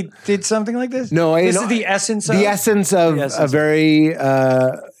opposite. and he did something like this? No, this is the essence of the essence of a very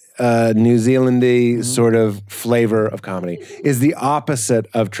New Zealandy sort of flavor of comedy is the opposite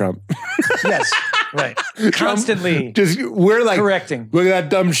of Trump. Yes, right. Constantly, We're like correcting. Look at that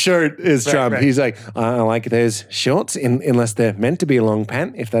dumb shirt. Is Trump? right. He's like, I like those shorts, unless they're meant to be a long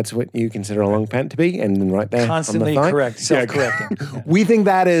pant, if that's what you consider a long pant to be, and then right there, Constantly on the thigh. correct, self-correcting. We think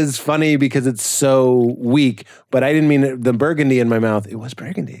that is funny because it's so weak, but I didn't mean it, the burgundy in my mouth. It was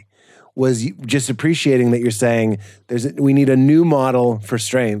burgundy. Was just appreciating that you're saying we need a new model for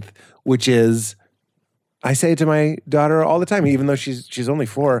strength, which is, I say it to my daughter all the time, even though she's only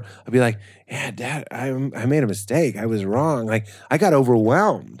 4. I'll be like, yeah, Dad, I made a mistake. I was wrong. Like, I got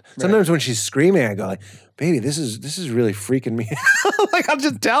overwhelmed. Right. Sometimes when she's screaming, I go like, baby, this is really freaking me out. Like, I'll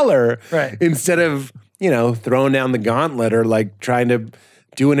just tell her. Right. Instead of, throwing down the gauntlet or like trying to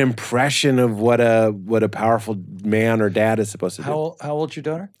do an impression of what a powerful man or dad is supposed to do. How old's your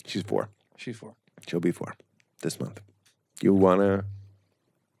daughter? She's 4. She's 4. She'll be 4 this month. You want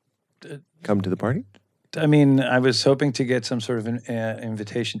to come to the party? I mean, I was hoping to get some sort of an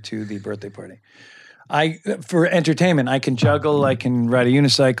invitation to the birthday party. For entertainment, I can juggle, I can ride a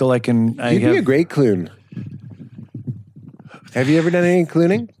unicycle, You'd be a great clown. Have you ever done any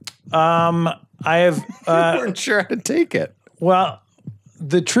clowning? I have. You weren't sure how to take it. Well,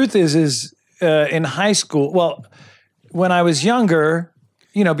 the truth is in high school. When I was younger,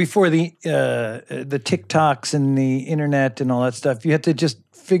 before the TikToks and the internet and all that stuff, you had to just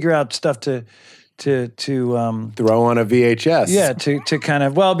figure out stuff to throw on a VHS. Yeah, to kind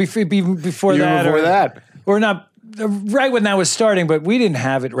of before that, or not right when that was starting, but we didn't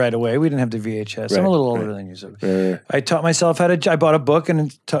have it right away. We didn't have the VHS. I'm a little older than you, so I taught myself how to. I bought a book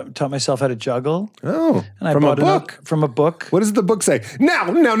and taught myself how to juggle. Oh, and I bought a book. From a book. What does the book say? No,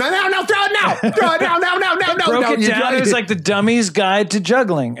 throw it now, throw it now, no. Broke it down. It was like the Dummy's Guide to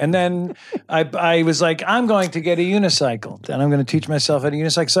Juggling, and then I was like, I'm going to get a unicycle, and I'm going to teach myself how to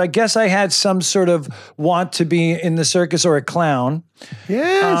unicycle. So I guess I had some sort of want to be in the circus or a clown.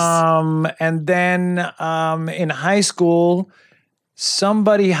 Yes. And then in high school,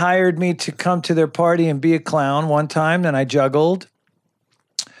 somebody hired me to come to their party and be a clown one time. Then I juggled.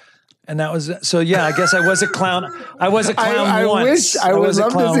 And that was, so yeah, I guess I was a clown. I was a clown once. I would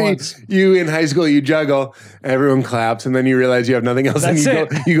love to see you in high school, you juggle, everyone claps, and then you realize you have nothing else, and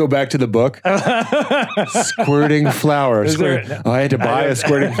you go back to the book. Squirting flower. I had to buy a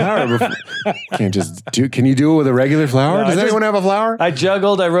squirting flower before. Can you do it with a regular flower? Does anyone have a flower? I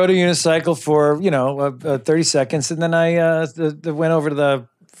juggled, I rode a unicycle for, 30 seconds, and then I went over to the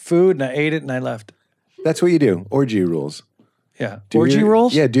food, and I ate it, and I left. That's what you do. Orgy rules. Yeah. Orgy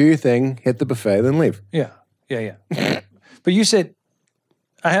rules? Yeah, do your thing, hit the buffet, then leave. Yeah. But you said,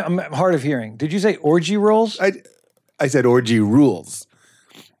 I'm hard of hearing. Did you say orgy rolls? I said orgy rules.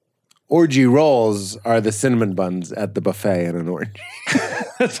 Orgy rolls are the cinnamon buns at the buffet in an orgy.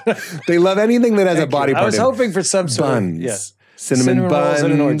 They love anything that has a body part. I was hoping for some sort buns. of, yes. Cinnamon buns. rolls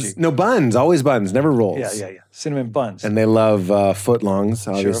at an orgy. No, buns. Always buns. Never rolls. Yeah. Cinnamon buns. And they love footlongs,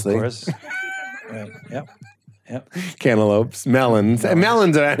 obviously. Sure, of course. Right. Yep. Cantaloupes, melons. And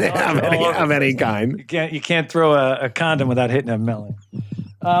melons are of any kind. You can't throw a condom without hitting a melon.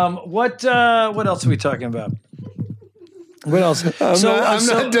 What else are we talking about? What else? I'm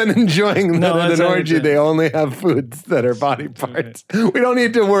not done enjoying that at an orgy. They only have foods that are body parts. We don't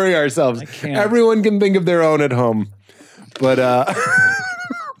need to worry ourselves. Everyone can think of their own at home. But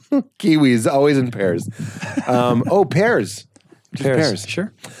kiwis, always in pairs. Pears. Just pears.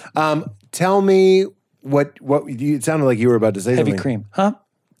 Sure. Tell me what it sounded like you were about to say Heavy something. cream. Huh?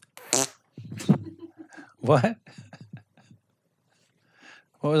 What?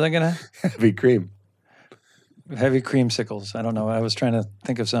 What was I gonna? Heavy cream. Heavy creamsicles. I don't know. I was trying to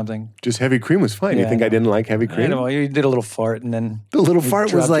think of something. Just heavy cream was fine. Yeah, you think I didn't like heavy cream? I know. You did a little fart and then The little fart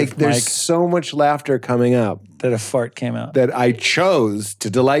was dropped like, your there's mic. so much laughter coming up that a fart came out. that I chose to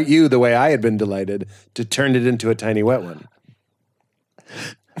delight you the way I had been delighted to turn it into a tiny wet one.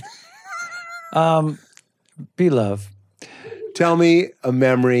 Be love. Tell me a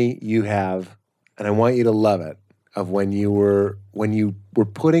memory you have, and I want you to love it, of when you were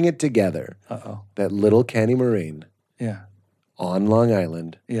putting it together. That little Kenny Marine Yeah. on Long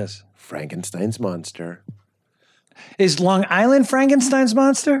Island, Yes. Frankenstein's monster. Is Long Island Frankenstein's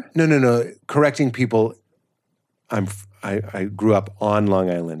monster? No. Correcting people. I grew up on Long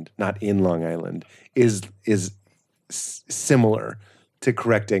Island, not in Long Island. Is similar to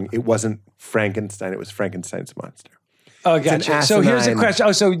correcting. It wasn't Frankenstein. It was Frankenstein's monster. Oh, It's an gotcha. So here's the asinine- question.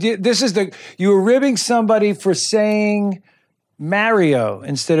 Oh, so this is you were ribbing somebody for saying Mario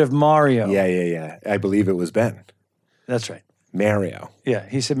instead of Mario. Yeah. I believe it was Ben. That's right. Mario. Yeah,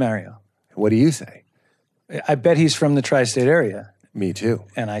 he said Mario. What do you say? I bet he's from the tri-state area, Me too.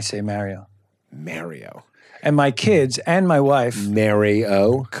 and I say Mario. Mario. And my kids and my wife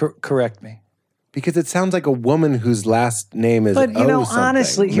Mario. correct me. Because it sounds like a woman whose last name is But, O something.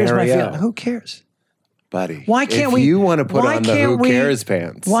 honestly, here's my Mario. feeling. Who cares? Buddy. Why can't if we? you want to put why on the can't who we- cares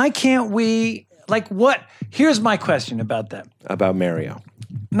pants Why can't we, what? Here's my question about that. about Mario.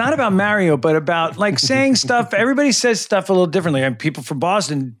 Not about Mario, but about saying stuff. Everybody says stuff a little differently. And people from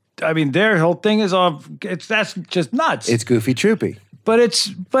Boston, I mean, their whole thing is that's just nuts. It's goofy troopy. But it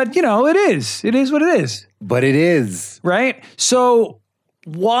is. It is what it is. But it is. Right? So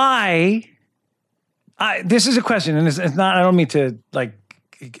why, this is a question, and it's not, I don't mean to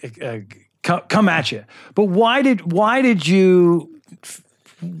come at you, but why did you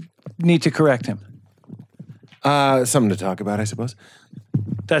need to correct him? Something to talk about, I suppose.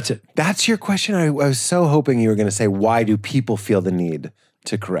 That's it. That's your question? I was so hoping you were going to say, why do people feel the need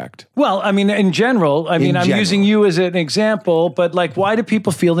to correct? Well, I mean, in general, I'm general. using you as an example, but why do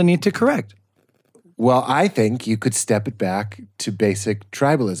people feel the need to correct? Well, I think you could step it back to basic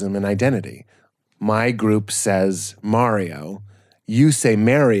tribalism and identity. My group says Mario. You say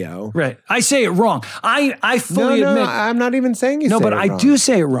Mario. Right. I say it wrong. I fully admit. I'm not even saying you No, say but it I wrong. do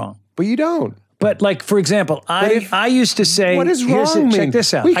say it wrong. But you don't. But for example, I used to say, What is here's wrong? it, check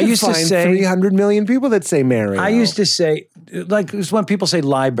this out. We I could used to find say, 300 million people that say Mario. I used to say, it's when people say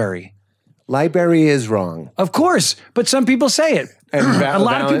library. Library is wrong. Of course, but some people say it. And A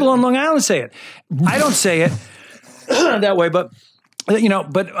lot of people on Long Island say it. I don't say it that way, but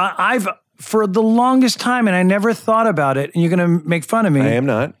I've for the longest time, and I never thought about it. And you're going to make fun of me. I am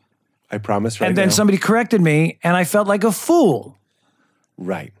not. I promise right And then now. somebody corrected me, and I felt like a fool.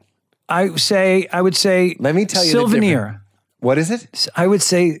 Right. I would say, Let me tell you the souvenir. What is it? I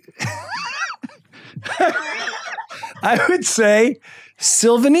would say,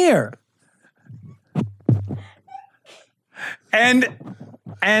 souvenir. And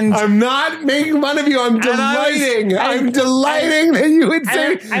I'm not making fun of you. I'm delighting. I'm delighting that you would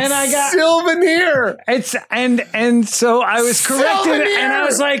say and I got- souvenir. it's and so I was corrected, Souvenir! and I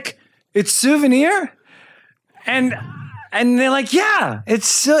was like, "It's souvenir," and they're like, "Yeah, it's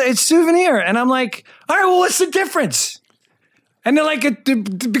souvenir," and I'm like, "All right, well, what's the difference?" And they're like,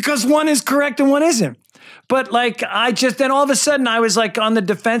 "Because one is correct and one isn't." But then all of a sudden I was on the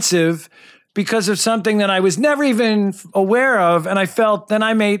defensive because of something that I was never even aware of, and I felt then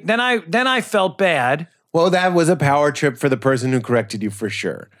I felt bad. Well, that was a power trip for the person who corrected you for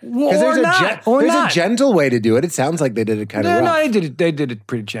sure. Well, Because or there's not. a gentle way to do it. It sounds like they did it kind of rough. No, they did it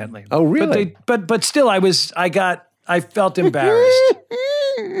pretty gently. Oh, really? But still, I felt embarrassed.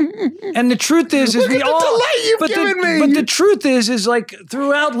 And the truth is Look we at the all. delight you've but given me. But the truth is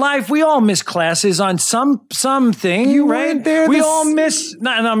throughout life we all miss classes on something. You right? weren't there We this- all miss.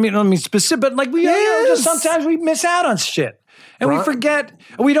 I don't mean specific, but we just sometimes we miss out on shit, and we forget.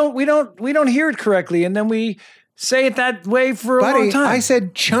 We don't hear it correctly, and then we say it that way for a long Buddy, time. I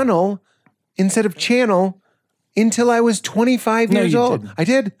said channel instead of channel until I was 25 years you old. didn't. I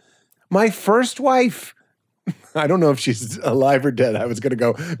did. My first wife. I don't know if she's alive or dead. I was going to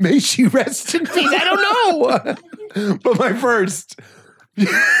go, may she rest in peace. I don't know. But my first.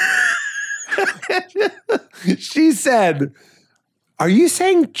 She said, are you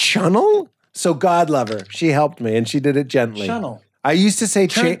saying channel? So God love her. She helped me and she did it gently. Channel. I used to say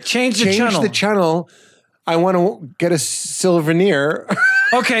Change the channel. the channel. I want to get a souvenir.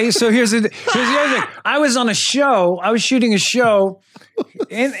 Okay, so here's the other thing. I was on a show. I was shooting a show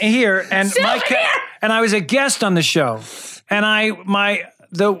in here, and and I was a guest on the show, and I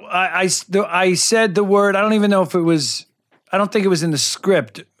said the word. I don't even know if it was. I don't think it was in the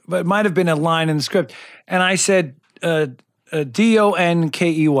script, but it might have been a line in the script. And I said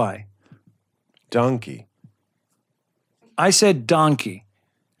DONKEY. Donkey. I said donkey.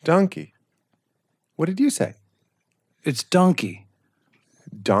 Donkey. What did you say? It's donkey.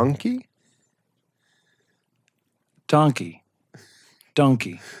 Donkey? Donkey.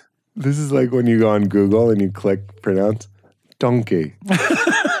 Donkey. This is like when you go on Google and you click pronounce. Donkey.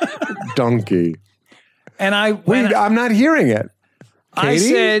 Donkey. And Wait, I'm not hearing it. I Katie?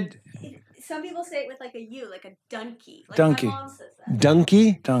 said Some people say it with like a U, like a donkey. Like Donkey. my mom says that.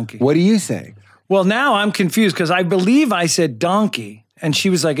 Donkey? donkey. What do you say? Well, now I'm confused because I believe I said donkey, and she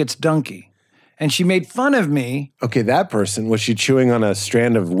was like, it's donkey. And she made fun of me, Okay, that person, was she chewing on a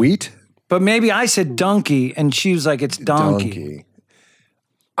strand of wheat? but maybe I said donkey, and she was like, it's donkey.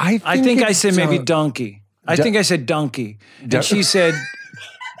 I think I it's said maybe don- donkey. I think I said donkey. And she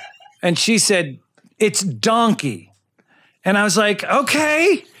said, it's donkey. And I was like,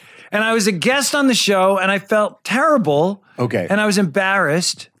 okay. And I was a guest on the show and I felt terrible. Okay. And I was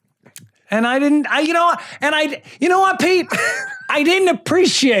embarrassed. And you know what, Pete? I didn't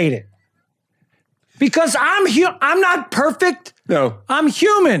appreciate it. Because I'm not perfect. No. I'm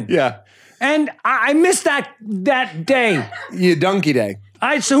human. Yeah. And I missed that day. You donkey day.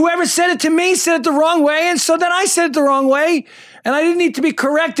 So whoever said it to me said it the wrong way, and so then I said it the wrong way, and I didn't need to be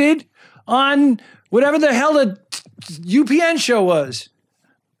corrected on whatever the hell the UPN show was.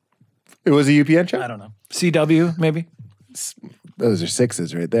 It was a UPN show? I don't know. CW, maybe? Those are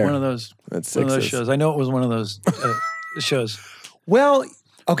sixes right there. One of those. That's One of those sixes. shows. I know it was one of those shows. Well,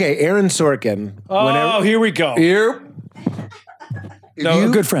 okay, Aaron Sorkin. Oh, here we go. Here. No,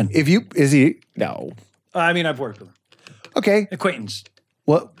 a good friend. Is he? No. I mean, I've worked with him. Okay. Acquaintance.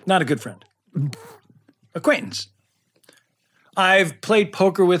 What? Not a good friend. Acquaintance. I've played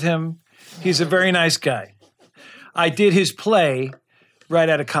poker with him. He's a very nice guy. I did his play right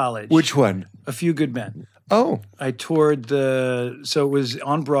out of college. Which one? A Few Good Men. Oh. I toured so it was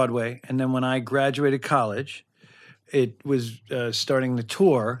on Broadway. And then when I graduated college, it was starting the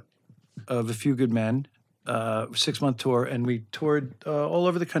tour of A Few Good Men, 6-month tour. And we toured all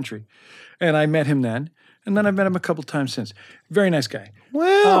over the country. And I met him then. And then I've met him a couple times since. Very nice guy.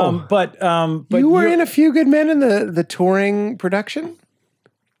 Wow. But you were in A Few Good Men in the touring production?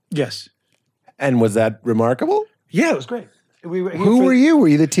 Yes. And was that remarkable? Yeah, it was great. Who Who were you? Were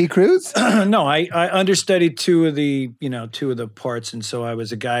you the T. Cruz? No, I understudied two of the parts, and so I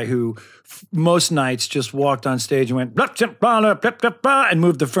was a guy who most nights just walked on stage and went blah, blah, blah, blah, blah, blah, and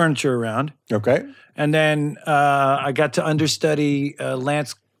moved the furniture around. Okay. And then I got to understudy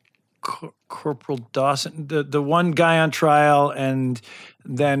Lance Corporal Dawson, the one guy on trial, and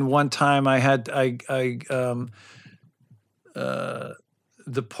then one time I had the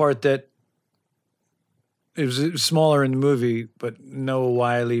part that it was smaller in the movie, but Noah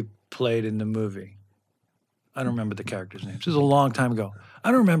Wiley played in the movie. I don't remember the characters' names. This was a long time ago. I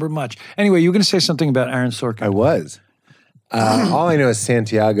don't remember much. Anyway, you were going to say something about Aaron Sorkin. I was. All I know is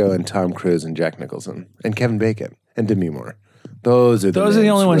Santiago and Tom Cruise and Jack Nicholson and Kevin Bacon and Demi Moore. Those are the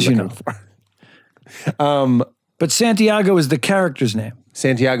only ones you know. For. But Santiago is the character's name.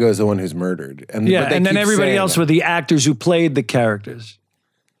 Santiago is the one who's murdered. And And then everybody else were the actors who played the characters.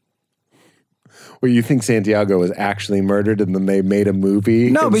 Well, you think Santiago was actually murdered and then they made a movie?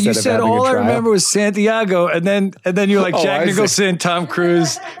 No, but you instead of said having a all I trial? remember was Santiago, and then you're like Oh, Jack I see. Nicholson, Tom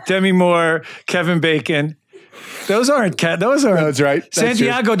Cruise, Demi Moore, Kevin Bacon. Those aren't. That's right. That's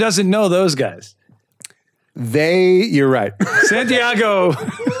Santiago doesn't know those guys. You're right. Santiago.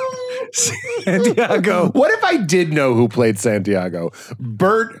 What if I did know who played Santiago?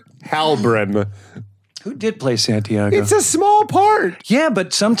 Bert Halbrin. Who did play Santiago? It's a small part. Yeah,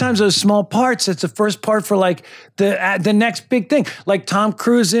 but sometimes those small parts, it's the first part for like the next big thing. Like Tom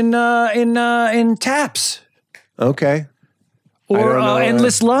Cruise in Taps. Okay. Or I don't know,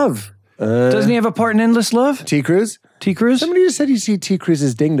 Endless Love. Doesn't he have a part in Endless Love? T. Cruz? T. Cruz? Somebody just said you see T.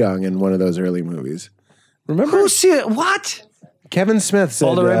 Cruz's Ding Dong in one of those early movies. Remember? Who see it? What? Kevin Smith said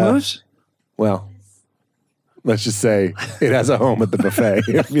All the right moves? Well, let's just say it has a home at the buffet,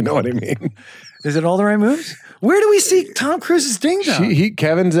 if you know what I mean. Is it All the Right Moves? Where do we see Tom Cruise's ding dong?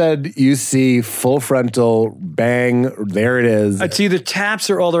 Kevin said, you see full frontal, bang, there it is. I'd see the taps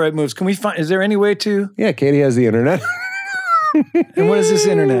or All the Right Moves. Can we find, is there any way to? Yeah, Katie has the internet. And what is this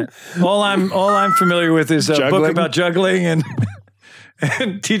internet? All I'm familiar with is a book Juggling? about juggling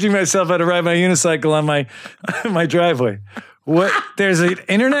and teaching myself how to ride my unicycle on my driveway. What? There's an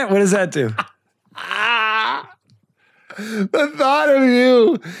internet? What does that do? The thought of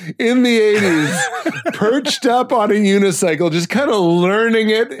you in the 80s, perched up on a unicycle, just kind of learning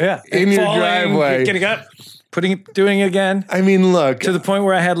it in your driveway. Getting up, doing it again. I mean, look. To the point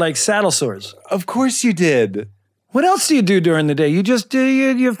where I had like saddle sores. Of course you did. What else do you do during the day? You just do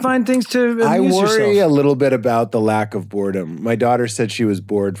you find things to amuse I worry yourself. a little bit about the lack of boredom. My daughter said she was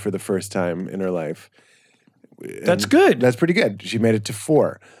bored for the first time in her life. That's good. That's pretty good. She made it to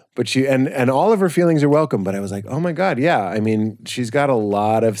 4. But she and all of her feelings are welcome. But I was like, oh my God, yeah. I mean, she's got a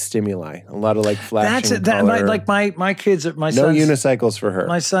lot of stimuli, a lot of like flashing color. My kids, my no son's, unicycles for her.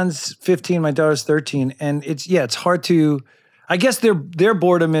 My son's 15, my daughter's 13, and it's hard to. I guess their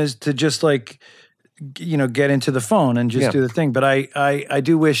boredom is to just like, get into the phone and just do the thing. But I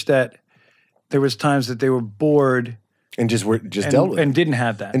do wish that there was times that they were bored. And dealt with it. And didn't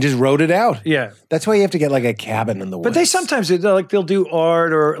have that. And just wrote it out. Yeah. That's why you have to get like a cabin in the woods. But they sometimes they'll do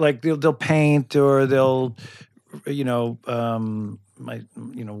art or like they'll paint or they'll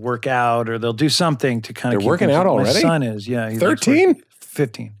work out or they'll do something to kind of They're working out already? My son is, yeah. He's 13?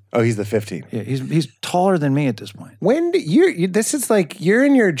 15. Oh, he's the 15. Yeah, he's taller than me at this point. When this is like you're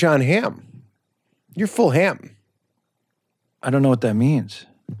in your John Hamm. You're full ham. I don't know what that means.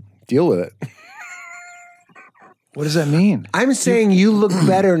 Deal with it. What does that mean? I'm saying you look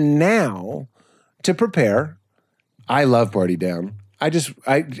better now to prepare. I love Party Down. I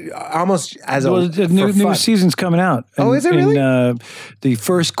almost as the new season's coming out. Oh, is it really? In the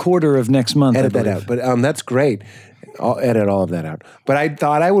first quarter of next month. Edit that out. But that's great. I'll edit all of that out. But I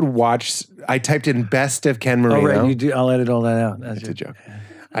thought I would watch. I typed in best of Ken Marino. Oh, right. You do. I'll edit all that out. That's a joke.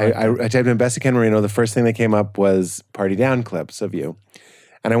 I typed in best of Ken Marino. The first thing that came up was Party Down clips of you,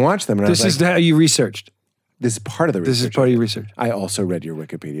 and I watched them. And this is how you researched. This is part of the research. This is part of your research. I also read your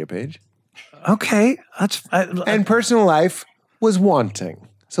Wikipedia page. Okay. And personal life was wanting.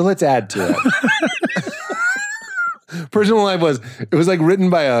 So let's add to it. Personal life was like written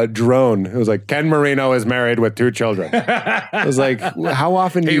by a drone. It was like, Ken Marino is married with 2 children. It was like, how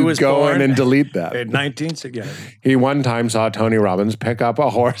often do you go in and delete that? In 1960. Yeah. He one time saw Tony Robbins pick up a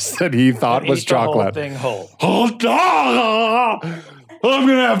horse that he thought was chocolate. The whole thing whole. Hold on! I'm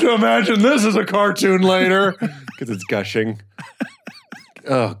going to have to imagine this is a cartoon later because it's gushing.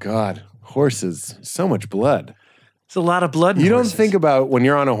 Oh, God. Horses. So much blood. It's a lot of blood in You horses. don't think about when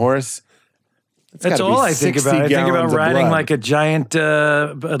you're on a horse. That's all I think about. I think about riding like a giant,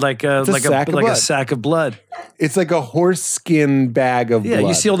 like a sack of blood. It's like a horse skin bag of blood. Yeah,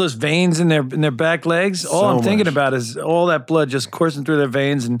 you see all those veins in their back legs? All I'm thinking about is all that blood just coursing through their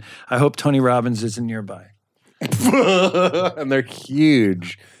veins, and I hope Tony Robbins isn't nearby. And they're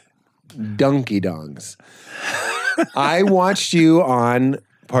huge donkey dongs. I watched you on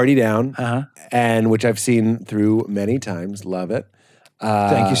Party Down, and which I've seen through many times. Love it.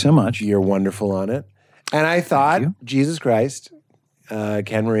 Thank you so much. You're wonderful on it. And I thought, Jesus Christ,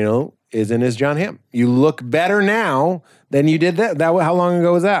 Ken Marino is in his John Hamm. You look better now than you did that. How long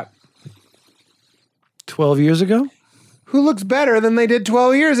ago was that? 12 years ago? Who looks better than they did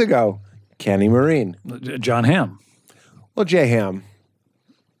 12 years ago? Kenny Marine. John Hamm. Well, J Hamm.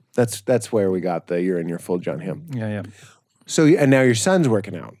 That's where we got you're in your full John Hamm. Yeah. So, and now your son's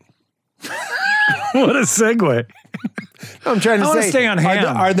working out. What a segue. I'm trying to say. I want to stay on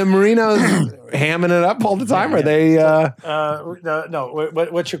ham. Are the Marinos hamming it up all the time? Are they? No.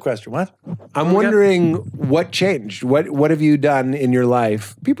 What's your question? What? I'm wondering what changed. What have you done in your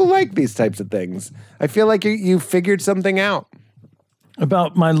life? People like these types of things. I feel like you figured something out.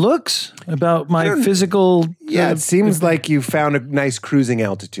 About my looks? About my physical? Yeah, it seems like you found a nice cruising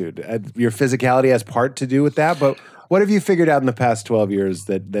altitude. Your physicality has part to do with that, but what have you figured out in the past 12 years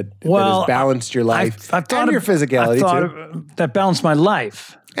that has balanced your life and your physicality too? That balanced my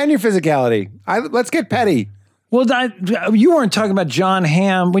life. And your physicality. Let's get petty. Well, you weren't talking about John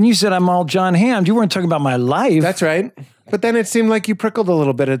Hamm. When you said I'm all John Hamm, you weren't talking about my life. That's right. But then it seemed like you prickled a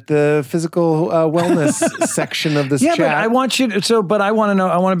little bit at the physical wellness section of this chat. Yeah, but I want you to, but I want to know,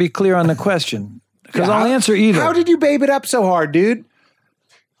 I want to be clear on the question. Because I'll answer either. How did you babe it up so hard, dude?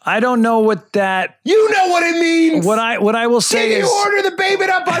 I don't know what that. You know what it means. What I will say Did is, you order the baby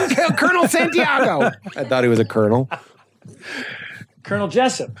up on Colonel Santiago? I thought he was a colonel. Colonel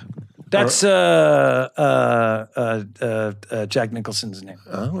Jessup. That's Jack Nicholson's name.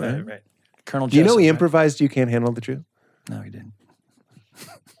 Oh, right. Right. Colonel Do you Jessup. know he right? improvised You Can't Handle the Truth? No, he didn't.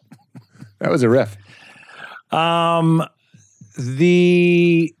 That was a riff.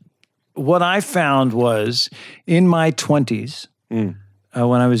 What I found was in my 20s, when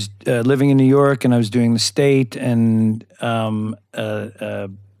I was living in New York and I was doing the state, and there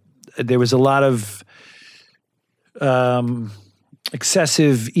was a lot of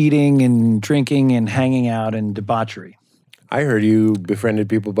excessive eating and drinking and hanging out and debauchery. I heard you befriended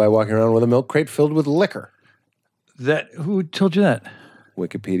people by walking around with a milk crate filled with liquor. Who told you that?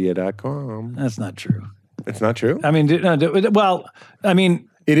 Wikipedia.com. That's not true. It's not true? I mean, It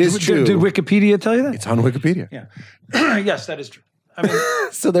is true. Did Wikipedia tell you that? It's on Wikipedia. Yeah. Yes, that is true. I mean,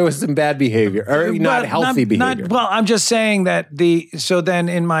 So there was some bad behavior, or not healthy behavior. Well, I'm just saying that so then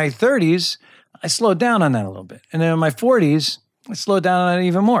in my 30s, I slowed down on that a little bit. And then in my 40s, I slowed down on it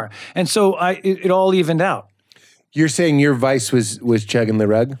even more. And so it all evened out. You're saying your vice was chugging the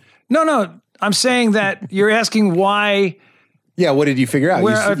rug? No. I'm saying that you're asking why. Yeah, what did you figure out?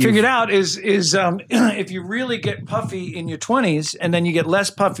 Where I figured out is if you really get puffy in your 20s, and then you get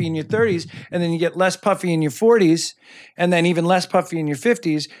less puffy in your 30s, and then you get less puffy in your 40s, and then even less puffy in your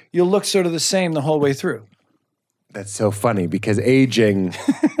 50s, you'll look sort of the same the whole way through. That's so funny because aging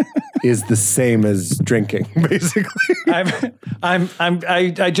is the same as drinking, basically. I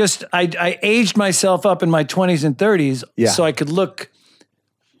aged myself up in my 20s and 30s so I could look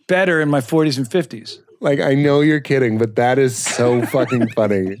better in my 40s and 50s. Like, I know you're kidding, but that is so fucking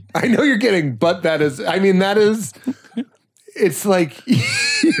funny. I know you're kidding, but it's like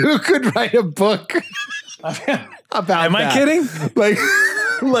you could write a book about Am I kidding? Like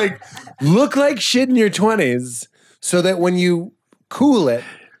look like shit in your 20s so that when you cool it,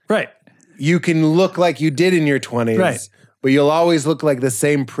 right, you can look like you did in your 20s, right, but you'll always look like the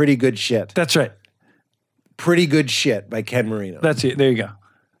same pretty good shit. That's right. Pretty Good Shit by Ken Marino. That's it. There you go.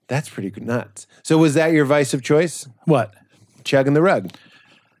 That's pretty good. Nuts. So was that your vice of choice? What? Chugging the rug.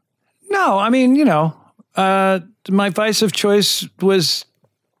 No, I mean, my vice of choice was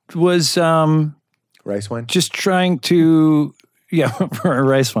rice wine. just trying to,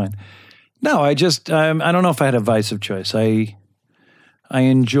 rice wine. No, I don't know if I had a vice of choice. I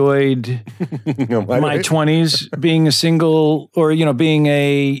enjoyed my 20s being a single, or being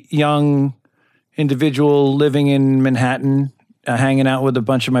a young individual living in Manhattan. Hanging out with a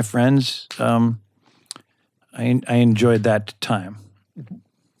bunch of my friends. I enjoyed that time.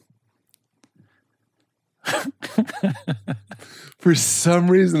 For some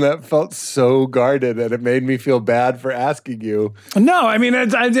reason, that felt so guarded, and it made me feel bad for asking you. No, I mean,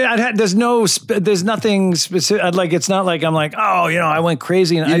 there's nothing specific. Like, it's not like I'm like, I went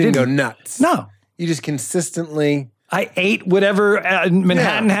crazy. And You I didn't go nuts. No. You just consistently... I ate whatever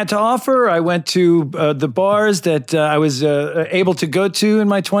Manhattan had to offer. I went to the bars that I was able to go to in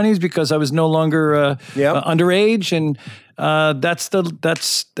my 20s because I was no longer underage, and that's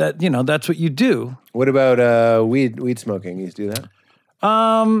what you do. What about weed smoking? You used to do that?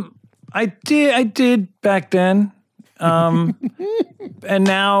 I did back then, and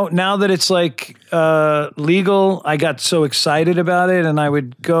now that it's like legal, I got so excited about it, and I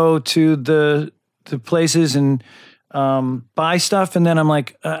would go to the places and buy stuff, and then I'm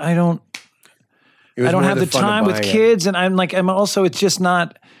like, I don't have the time with kids, and I'm also, it's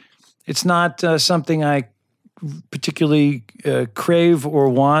not something I particularly crave or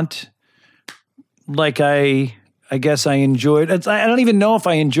want. Like I guess I enjoyed. I don't even know if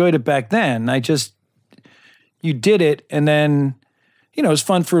I enjoyed it back then. You did it, and then it was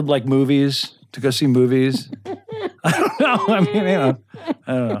fun for like movies, to go see movies. I don't know. I mean, I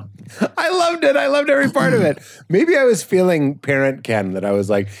don't know. I loved it. I loved every part of it. Maybe I was feeling parent Ken, that I was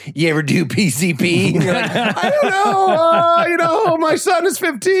like, you ever do PCP? And you're like, I don't know. My son is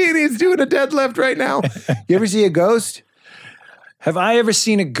 15. He's doing a deadlift right now. You ever see a ghost? Have I ever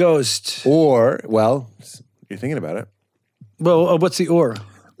seen a ghost? Or, well, you're thinking about it. Well, what's the or?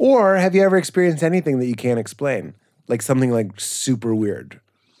 Or have you ever experienced anything that you can't explain? Like something like super weird,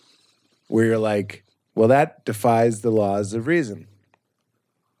 where you're like, well, that defies the laws of reason.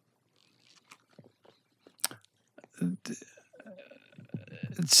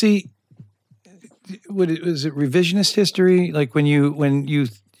 See, is it revisionist history? Like when you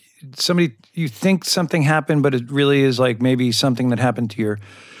think something happened, but it really is like maybe something that happened to your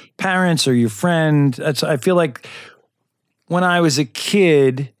parents or your friend. I feel like when I was a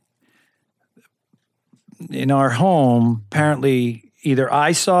kid in our home, apparently, either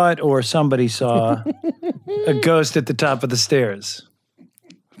I saw it or somebody saw a ghost at the top of the stairs.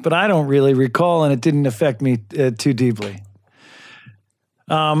 But I don't really recall, and it didn't affect me too deeply.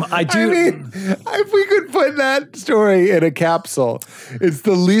 I do. I mean, if we could put that story in a capsule, it's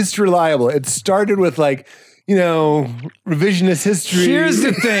the least reliable. It started with like, you know, revisionist history. Here's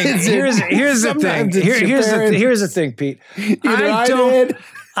the thing. Here's the thing. Here's the thing, Pete.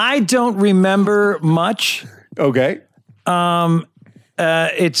 I don't remember much. Okay.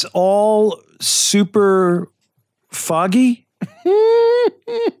 It's all super foggy.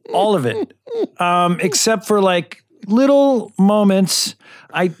 All of it. Except for like little moments.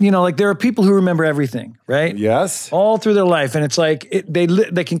 Like there are people who remember everything, right? Yes. All through their life. And it's like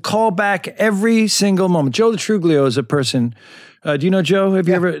they can call back every single moment. Joe Truglio is a person. Do you know Joe? Have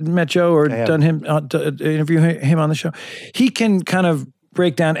you ever met Joe or done him, interview him on the show? He can kind of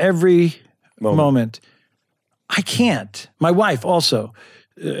break down every moment. I can't. My wife also.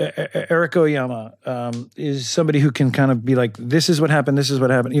 Eric Oyama is somebody who can kind of be like, this is what happened, this is what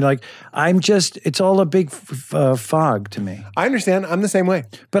happened. It's all a big fog to me. I understand. I'm the same way.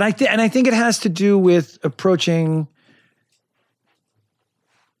 But I think it has to do with approaching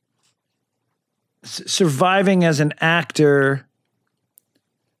surviving as an actor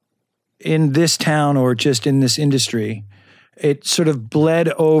in this town or just in this industry. It sort of bled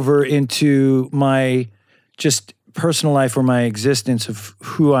over into my just personal life or my existence of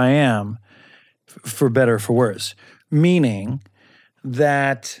who I am, for better or for worse. Meaning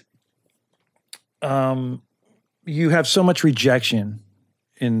that you have so much rejection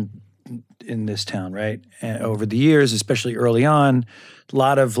in this town, right? And over the years, especially early on, a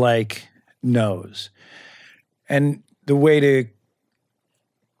lot of like no's. And the way to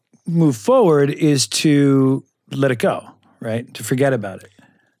move forward is to let it go, right? To forget about it.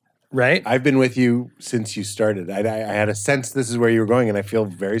 Right? I've been with you since you started. I had a sense this is where you were going, and I feel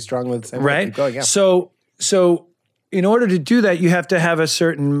very strongly the same way. Right? Keep going, yeah. So in order to do that, you have to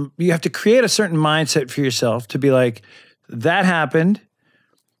create a certain mindset for yourself to be like, that happened,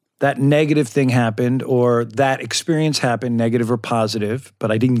 that negative thing happened, or that experience happened, negative or positive, but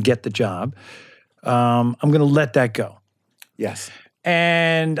I didn't get the job. I'm going to let that go. Yes.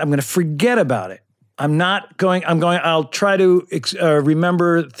 And I'm going to forget about it. I'll try to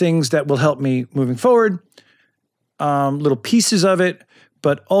remember things that will help me moving forward, little pieces of it,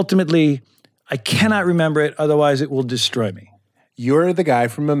 but ultimately I cannot remember it. Otherwise it will destroy me. You're the guy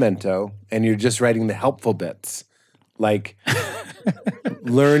from Memento and you're just writing the helpful bits, like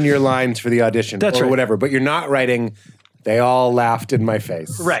learn your lines for the audition or whatever, but you're not writing, they all laughed in my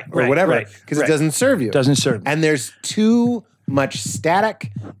face. Right. Or whatever, because it doesn't serve you. Doesn't serve. And there's too much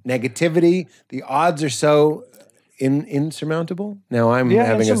static, negativity. The odds are so insurmountable. Now I'm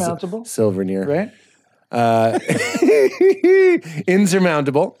having a silver near. Right?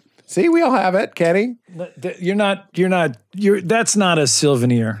 Insurmountable. See, we all have it, Kenny. That's not a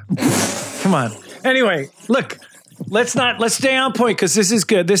souvenir. Come on. Anyway, look, let's stay on point because this is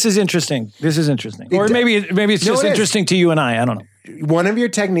good. This is interesting. Or maybe it's just interesting to you and I don't know. One of your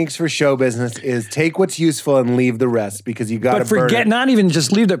techniques for show business is take what's useful and leave the rest because you got to forget, not even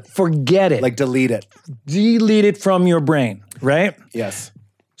just leave it, forget it. Like delete it. Delete it from your brain, right? Yes.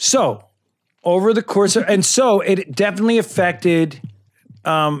 So over the course of, and so it definitely affected,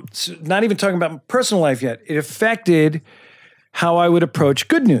 not even talking about my personal life yet, it affected how I would approach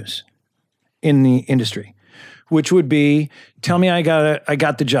good news in the industry, which would be, tell me I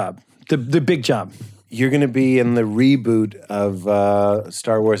got the job, the big job. You're going to be in the reboot of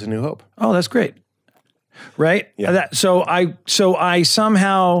Star Wars: A New Hope. Oh, that's great, right? Yeah. So I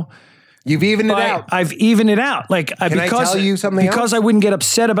somehow you've evened it out. I've evened it out. Like Can I tell you something else? Because I wouldn't get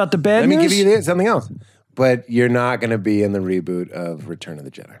upset about the bad news. Let me give you something else. But you're not going to be in the reboot of Return of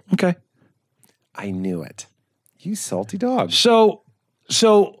the Jedi. Okay. I knew it. You salty dog. So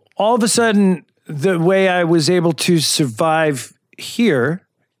all of a sudden, the way I was able to survive here,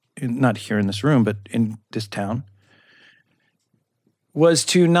 not here in this room, but in this town, was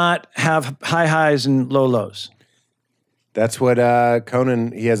to not have high highs and low lows. That's what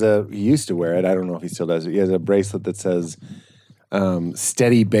Conan, he used to wear it. I don't know if he still does it. He has a bracelet that says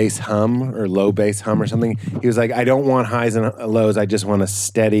steady bass hum or low bass hum or something. He was like, I don't want highs and lows. I just want a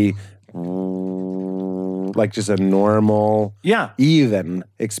steady, like just a normal, even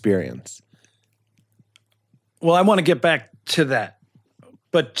experience. Well, I want to get back to that.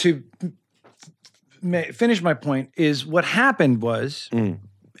 But to finish my point is what happened was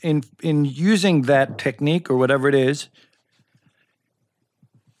in using that technique or whatever it is,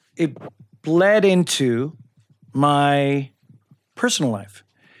 it bled into my personal life.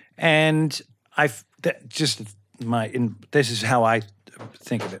 And this is how I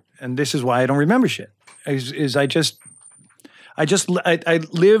think of it, and this is why I don't remember shit. I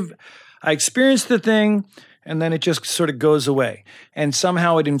experienced the thing, and then it just sort of goes away. And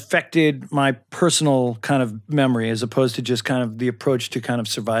somehow it infected my personal kind of memory as opposed to just kind of the approach to kind of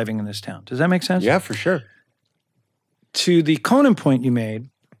surviving in this town. Does that make sense? Yeah, for sure. To the Conan point you made.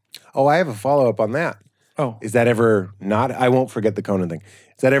 Oh, I have a follow-up on that. Oh. Is that ever not, I won't forget the Conan thing.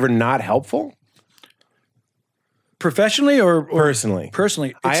 Is that ever not helpful? Professionally or personally?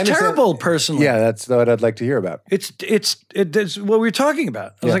 Personally. I It's understand- terrible personally. Yeah, that's what I'd like to hear about. It's what we were talking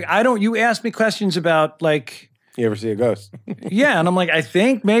about. I was like, you asked me questions about like, You ever see a ghost? yeah. And I'm like, I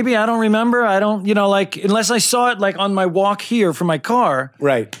think maybe I don't remember. I don't, like unless I saw it like on my walk here from my car.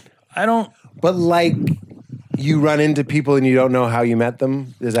 Right. I don't. But like you run into people and you don't know how you met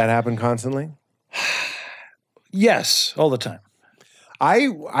them. Does that happen constantly? Yes, all the time. I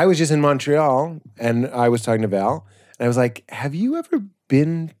was just in Montreal and I was talking to Val and I was like, have you ever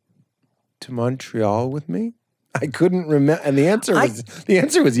been to Montreal with me? I couldn't remember. And the answer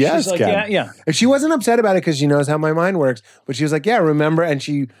was yes, She's like, Ken. yeah. And she wasn't upset about it because she knows how my mind works. But she was like, yeah, remember. And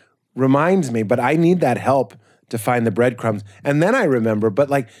she reminds me, but I need that help to find the breadcrumbs. And then I remember, but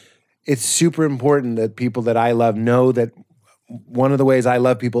like, it's super important that people that I love know that one of the ways I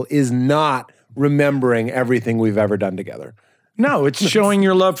love people is not remembering everything we've ever done together. No, it's showing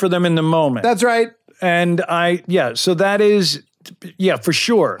your love for them in the moment. That's right. And so that is, for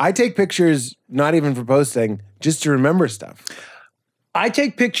sure. I take pictures, not even for posting, just to remember stuff. I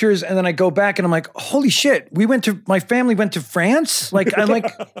take pictures and then I go back and I'm like, holy shit, my family went to France? Like, I'm like,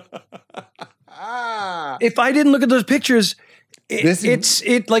 if I didn't look at those pictures,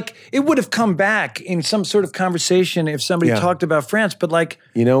 it would have come back in some sort of conversation if somebody talked about France, but like,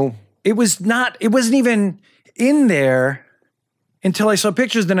 it wasn't even in there until I saw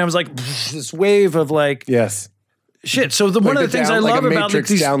pictures. Then I was like, this wave of like, yes, shit. So one of the things I love about like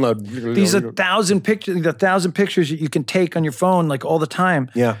these 1,000 pictures, the 1,000 pictures that you can take on your phone like all the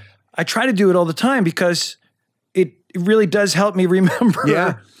time. Yeah, I try to do it all the time because it really does help me remember.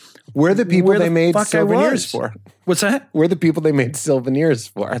 Yeah, we're the people they made souvenirs for. What's that? We're the people they made souvenirs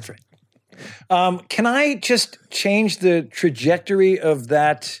for. That's right. Can I just change the trajectory of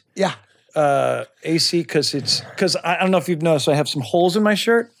that? Yeah. AC because I don't know if you've noticed I have some holes in my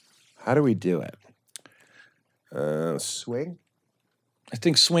shirt. How do we do it? Swing? I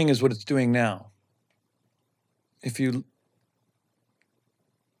think swing is what it's doing now. If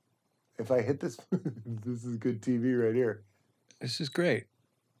I hit this, this is good TV right here. This is great.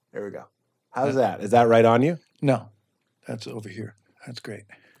 There we go. How's that? Is that right on you? No, that's over here. That's great.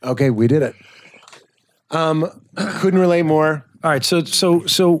 Okay, we did it. Couldn't relate more. All right, so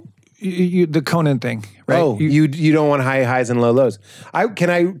the Conan thing, right? Oh, you don't want high highs and low lows.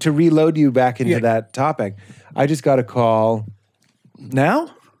 To reload you back into that topic. I just got a call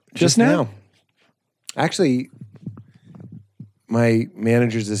now. Just now. Actually, my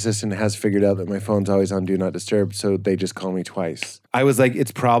manager's assistant has figured out that my phone's always on Do Not Disturb, so they just call me twice. I was like,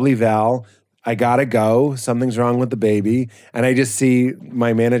 it's probably Val. I gotta go. Something's wrong with the baby. And I just see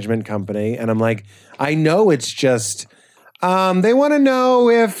my management company, and I'm like, I know it's just... they want to know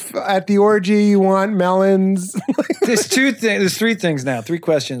if at the orgy you want melons. There's three things now. 3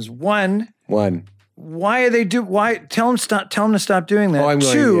 questions. One. Why are they tell them to stop doing that. Oh, I'm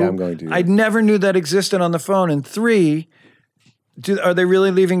Two, going to. I never knew that existed on the phone. And 3, are they really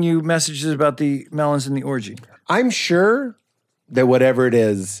leaving you messages about the melons in the orgy? I'm sure that whatever it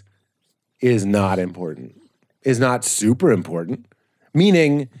is not important. Is not super important.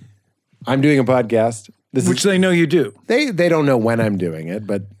 Meaning, I'm doing a podcast. Which they know you do. They don't know when I'm doing it,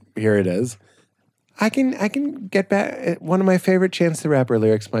 but here it is. I can get back. One of my favorite Chance the Rapper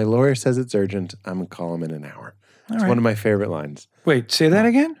lyrics. My lawyer says it's urgent. I'm gonna call him in an hour. It's one of my favorite lines. Wait, say that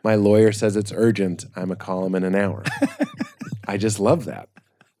again? My lawyer says it's urgent. I'm gonna call him in an hour. I just love that.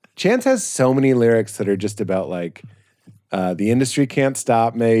 Chance has so many lyrics that are just about like, the industry can't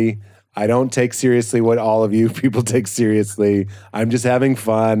stop me. I don't take seriously what all of you people take seriously. I'm just having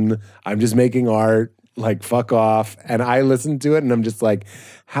fun. I'm just making art. Like, fuck off. And I listen to it and I'm just like,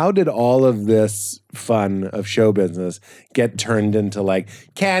 how did all of this fun of show business get turned into like,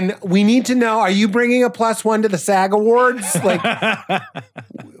 Ken, we need to know, are you bringing a +1 to the SAG Awards? Like,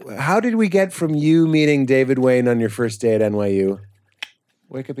 how did we get from you meeting David Wayne on your first day at NYU,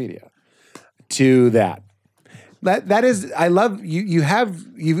 Wikipedia, to that? That is, I love, you've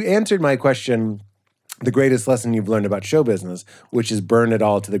answered my question. The greatest lesson you've learned about show business, which is burn it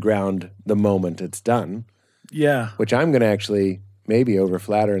all to the ground the moment it's done. Yeah. Which I'm going to actually maybe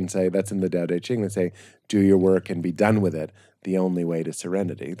overflatter and say that's in the Tao Te Ching. They say, do your work and be done with it. The only way to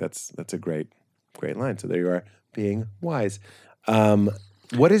serenity. That's a great line. So there you are. being wise.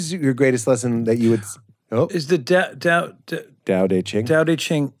 What is your greatest lesson that you would? Oh, Is the Tao Te Ching. Tao Te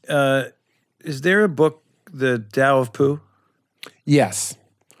Ching? Is there a book, The Tao of Pooh? Yes.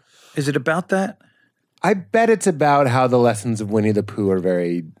 Is it about that? I bet it's about how the lessons of Winnie the Pooh are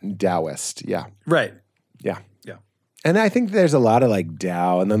very Taoist. Yeah. Right. Yeah. Yeah. And I think there's a lot of like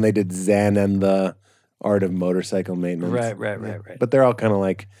Tao, and then they did Zen and the art of motorcycle maintenance. Right. But they're all kind of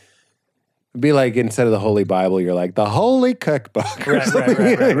like, it'd be like instead of the Holy Bible, you're like the Holy Cookbook.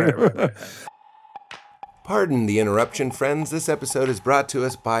 Right. Pardon the interruption, friends. This episode is brought to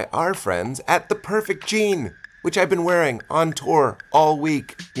us by our friends at The Perfect Jean, which I've been wearing on tour all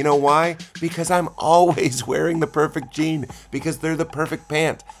week. You know why? Because I'm always wearing the perfect jean, because they're the perfect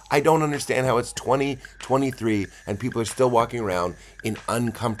pant. I don't understand how it's 2023 and people are still walking around in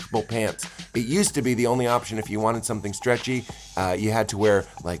uncomfortable pants. It used to be the only option if you wanted something stretchy. You had to wear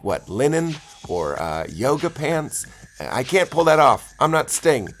linen or yoga pants. I can't pull that off. I'm not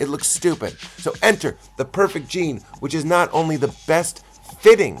Sting. It looks stupid. So enter the perfect jean, which is not only the best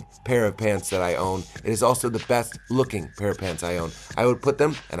fitting pair of pants that I own, it is also the best looking pair of pants I own. I would put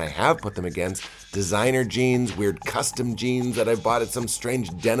them, and I have put them against, designer jeans, weird custom jeans that I bought at some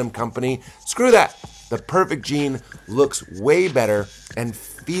strange denim company. Screw that. The perfect jean looks way better and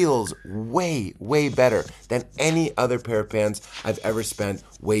feels way, way better than any other pair of pants I've ever spent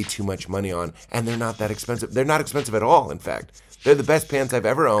way too much money on. And they're not that expensive. They're not expensive at all, in fact. They're the best pants I've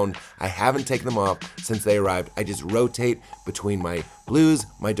ever owned. I haven't taken them off since they arrived. I just rotate between my blues,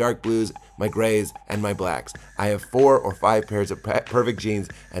 my dark blues, my grays, and my blacks. I have 4 or 5 pairs of perfect jeans,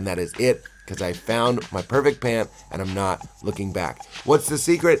 and that is it, because I found my perfect pant, and I'm not looking back. What's the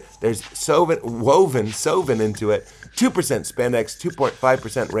secret? There's woven into it. 2% spandex,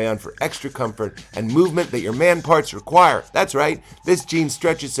 2.5% rayon for extra comfort and movement that your man parts require. That's right, this jean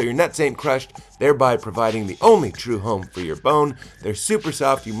stretches so your nuts ain't crushed, thereby providing the only true home for your bone. They're super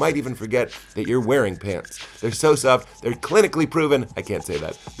soft, you might even forget that you're wearing pants. They're so soft, they're clinically proven, I can't say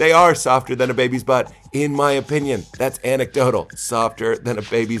that, they are softer than a baby's butt, in my opinion. That's anecdotal, softer than a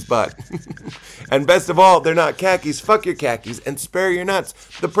baby's butt. And best of all, they're not khakis. Fuck your khakis and spare your nuts.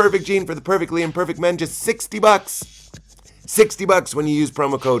 The perfect jean for the perfectly imperfect men, just $60. $60 when you use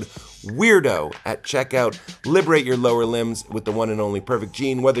promo code WEIRDO at checkout. Liberate your lower limbs with the one and only perfect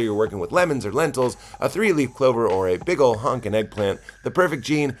jean. Whether you're working with lemons or lentils, a 3-leaf clover, or a big ol' honkin' eggplant, the perfect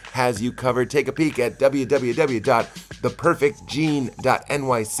jean has you covered. Take a peek at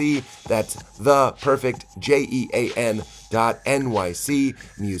www.theperfectjean.nyc. That's theperfectjean.nyc,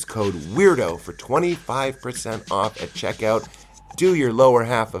 and use code WEIRDO for 25% off at checkout. Do your lower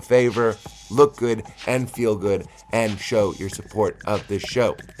half a favor, look good and feel good, and show your support of this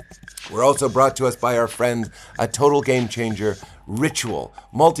show. We're also brought to us by our friends, a total game changer, Ritual,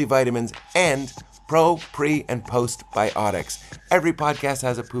 multivitamins, and pro, pre, and postbiotics. Every podcast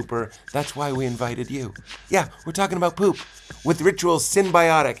has a pooper. That's why we invited you. Yeah, we're talking about poop. With Ritual's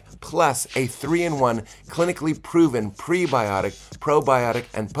Synbiotic Plus, a 3-in-1 clinically proven prebiotic, probiotic,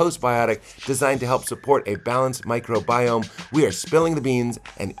 and postbiotic designed to help support a balanced microbiome, we are spilling the beans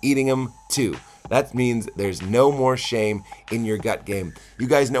and eating them too. That means there's no more shame in your gut game. You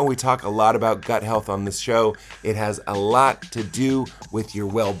guys know we talk a lot about gut health on this show. It has a lot to do with your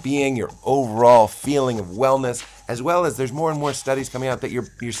well-being, your overall feeling of wellness, as well as there's more and more studies coming out that your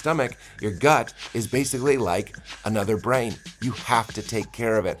stomach, your gut, is basically like another brain. You have to take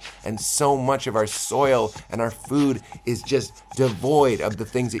care of it. And so much of our soil and our food is just devoid of the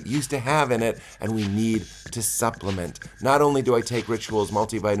things it used to have in it, and we need to supplement. Not only do I take Ritual's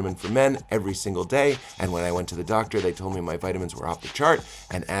multivitamin for men every single day, and when I went to the doctor, they told me my vitamins were off the chart,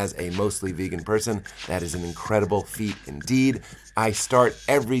 and as a mostly vegan person, that is an incredible feat indeed. I start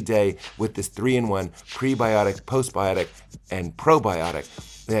every day with this 3-in-1 prebiotic, postbiotic, and probiotic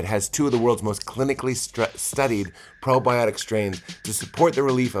that has 2 of the world's most clinically studied probiotic strains to support the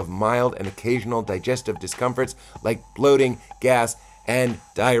relief of mild and occasional digestive discomforts like bloating, gas, and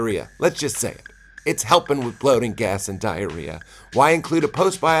diarrhea. Let's just say it. It's helping with bloating, gas, and diarrhea. Why include a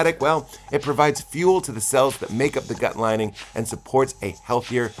postbiotic? Well, it provides fuel to the cells that make up the gut lining and supports a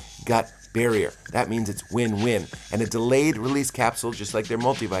healthier gut barrier. That means it's win-win. And a delayed release capsule, just like their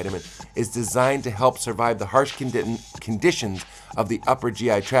multivitamin, is designed to help survive the harsh conditions of the upper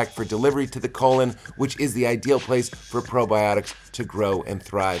GI tract for delivery to the colon, which is the ideal place for probiotics to grow and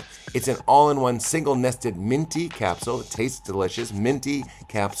thrive. It's an all-in-one single-nested minty capsule. It tastes delicious, minty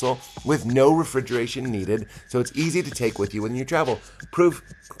capsule with no refrigeration needed, so it's easy to take with you when you travel. Proof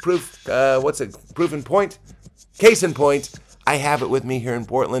in point? Case in point, I have it with me here in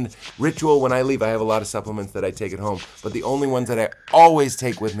Portland. Ritual, when I leave, I have a lot of supplements that I take at home, but the only ones that I always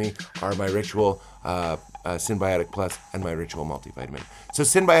take with me are my Ritual Symbiotic Plus, and my Ritual multivitamin. So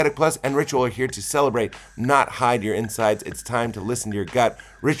Symbiotic Plus and Ritual are here to celebrate, not hide your insides. It's time to listen to your gut.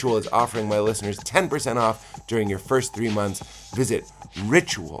 Ritual is offering my listeners 10% off during your first 3 months. Visit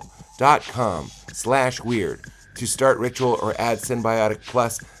ritual.com/weird to start Ritual or add Symbiotic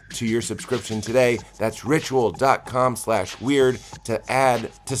Plus to your subscription today. That's ritual.com/weird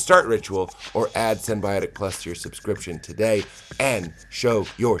to start Ritual or add Symbiotic Plus to your subscription today and show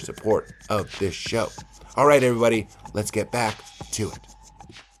your support of this show. All right, everybody, let's get back to it.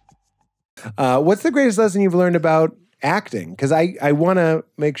 What's the greatest lesson you've learned about acting? Because I want to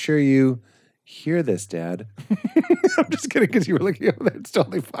make sure you hear this, Dad. I'm just kidding because you were looking over there. It's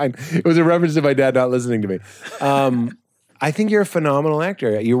totally fine. It was a reference to my dad not listening to me. I think you're a phenomenal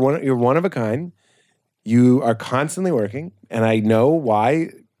actor. You're one of a kind. You are constantly working, and I know why.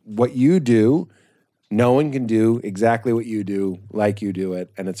 What you do, no one can do exactly what you do like you do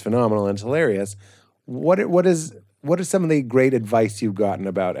it, and it's phenomenal and it's hilarious. What is some of the great advice you've gotten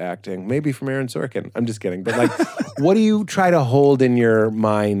about acting? Maybe from Aaron Sorkin. I'm just kidding. But like, what do you try to hold in your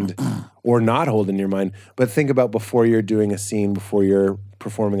mind or not hold in your mind, but think about before you're doing a scene, before you're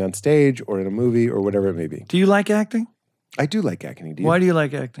performing on stage or in a movie or whatever it may be? Do you like acting? I do like acting. Do you? Why do you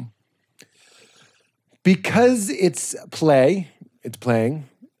like acting? Because it's play, it's playing,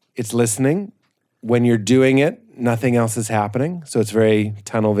 it's listening. When you're doing it, nothing else is happening. So it's very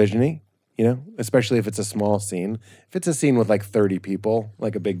tunnel vision-y. You know, especially if it's a small scene. If it's a scene with like 30 people,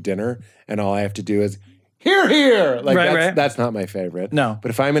 like a big dinner, and all I have to do is here. Like that's not my favorite. No. But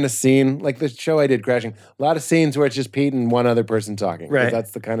if I'm in a scene, like the show I did, Crashing, a lot of scenes where it's just Pete and one other person talking. Right.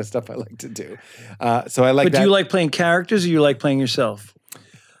 That's the kind of stuff I like to do. So I like that. But do you like playing characters or you like playing yourself?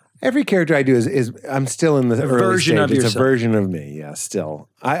 Every character I do is I'm still in the early version stage. of It's yourself. a version of me, yeah, still.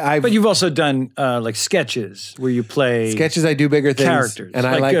 But you've also done like sketches where you play Sketches, I do bigger things. characters. And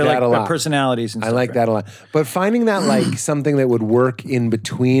I like that a lot. Personalities and I stuff. like that a lot. But finding that like something that would work in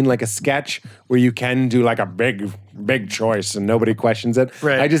between, like a sketch where you can do like a big choice and nobody questions it.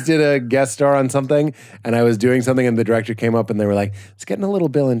 Right. I just did a guest star on something and I was doing something and the director came up and they were like, it's getting a little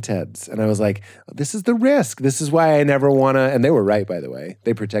Bill and Ted's. And I was like, this is the risk. This is why I never want to, and they were right, by the way.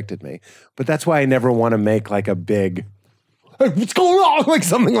 They protected me. But that's why I never want to make like a big, hey, what's going on? Like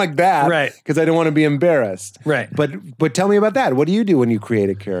something like that. Right. Because I don't want to be embarrassed. Right. But tell me about that. What do you do when you create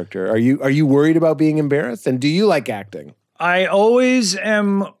a character? Are you worried about being embarrassed? And do you like acting? I always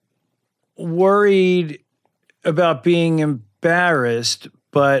am worried about being embarrassed,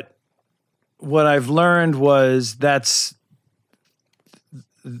 but what I've learned was that's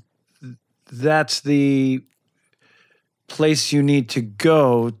the place you need to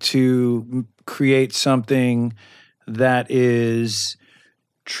go to create something that is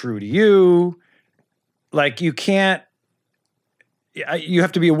true to you. Like you can't, you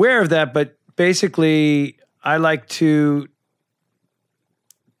have to be aware of that, but basically I like to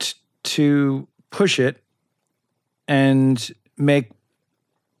push it and make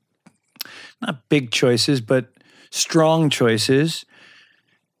not big choices, but strong choices.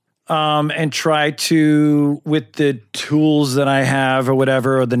 And try to, with the tools that I have or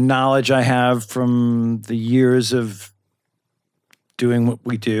whatever, or the knowledge I have from the years of doing what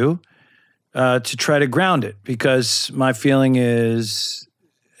we do, to try to ground it. Because my feeling is,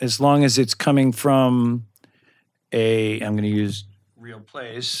 as long as it's coming from I'm going to use real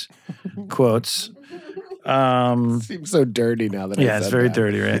place, quotes. Seems so dirty now that I Yeah, said it's very that.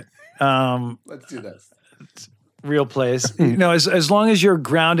 dirty, right? Let's do this. Real place. You know, as long as you're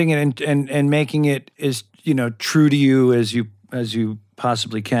grounding it and making it as, you know, true to you as you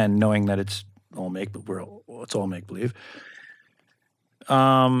possibly can, knowing that it's all it's all make believe.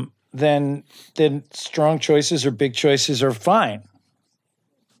 Then strong choices or big choices are fine.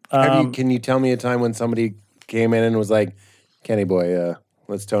 Can you tell me a time when somebody came in and was like, Kenny boy,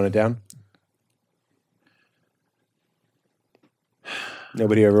 let's tone it down?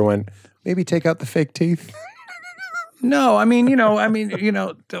 Nobody ever went, maybe take out the fake teeth? No,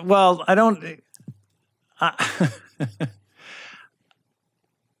 well, I don't.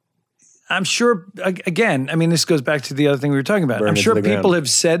 I'm sure, again, I mean, this goes back to the other thing we were talking about. Burn I'm it sure to the people ground. have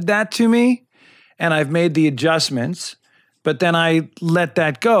said that to me and I've made the adjustments, but then I let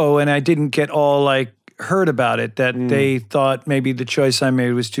that go and I didn't get all like hurt about it that they thought maybe the choice I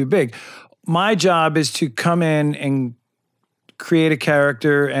made was too big. My job is to come in and create a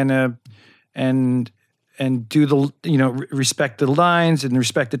character and do the, you know, respect the lines and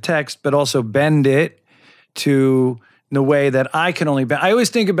respect the text, but also bend it to the way that I can only bend. I always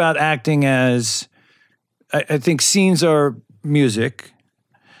think about acting as, I think scenes are music.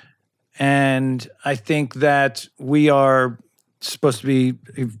 And I think that we are supposed to be,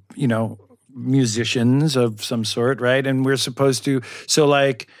 you know, musicians of some sort, right? And we're supposed to, so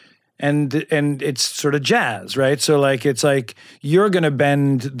like, and it's sort of jazz, right? So like, it's like you're going to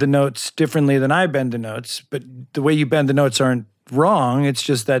bend the notes differently than I bend the notes, but the way you bend the notes aren't wrong. It's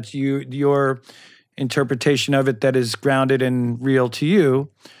just that your interpretation of it that is grounded and real to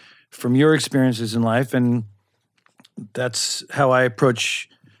you from your experiences in life. And that's how I approach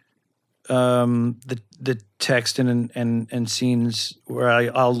the text and scenes, where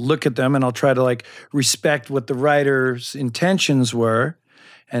I'll look at them and I'll try to like respect what the writer's intentions were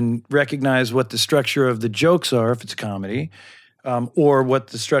and recognize what the structure of the jokes are if it's a comedy, or what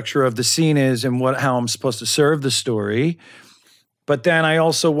the structure of the scene is and how I'm supposed to serve the story. But then I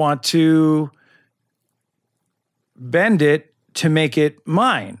also want to bend it to make it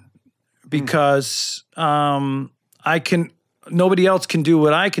mine, because nobody else can do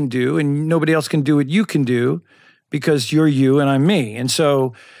what I can do, and nobody else can do what you can do, because you're you and I'm me. And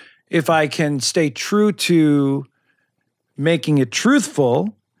so if I can stay true to making it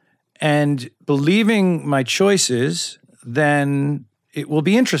truthful and believing my choices, then it will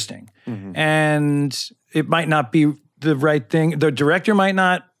be interesting. And it might not be the right thing. The director might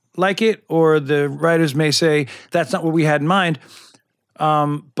not like it, or the writers may say, that's not what we had in mind.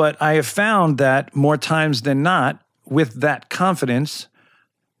 But I have found that more times than not, with that confidence,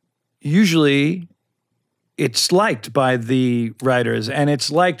 usually it's liked by the writers and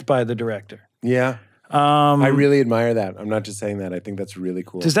it's liked by the director. Yeah. I really admire that. I'm not just saying that. I think that's really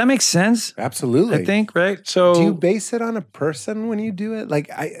cool. Does that make sense? Absolutely. I think, right? So do you base it on a person when you do it?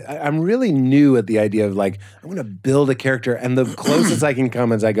 Like, I'm really new at the idea of like, I'm going to build a character, and the closest I can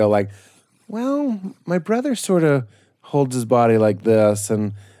come is I go like, well, my brother sort of holds his body like this,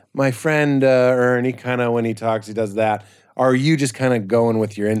 and my friend Ernie kind of, when he talks, he does that. Are you just kind of going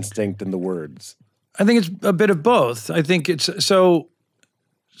with your instinct and the words? I think it's a bit of both. I think it's so.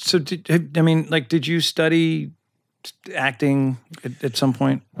 Did you study acting at some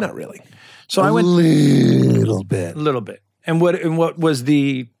point? Not really. So a I went little bit. a little bit. And what was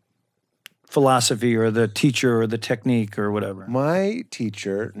the philosophy or the teacher or the technique or whatever? My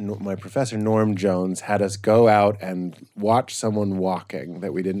teacher, my professor Norm Jones, had us go out and watch someone walking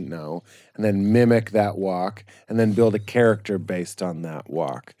that we didn't know, and then mimic that walk, and then build a character based on that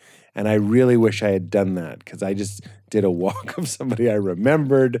walk. And I really wish I had done that, because I just did a walk of somebody I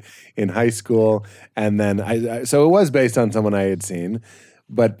remembered in high school. And then so it was based on someone I had seen,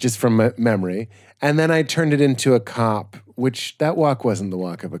 but just from memory. And then I turned it into a cop, which that walk wasn't the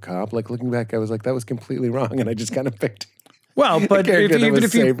walk of a cop. Like, looking back, I was like, that was completely wrong. And I just kind of picked. Well, but even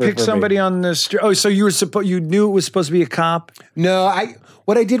if you pick somebody on the street, so you knew it was supposed to be a cop? No,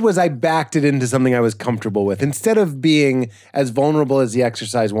 what I did was I backed it into something I was comfortable with, instead of being as vulnerable as the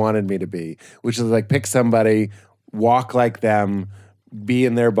exercise wanted me to be, which is like pick somebody, walk like them, be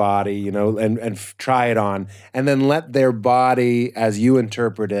in their body, and try it on, and then let their body, as you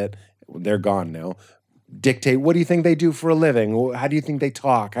interpret it, they're gone now, dictate, what do you think they do for a living? How do you think they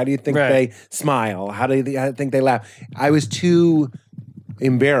talk? How do you think they smile? How do you think they laugh? I was too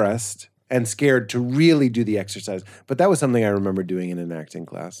embarrassed and scared to really do the exercise. But that was something I remember doing in an acting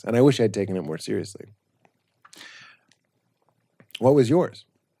class, and I wish I'd taken it more seriously. What was yours?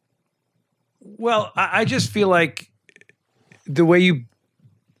 Well, I just feel like the way you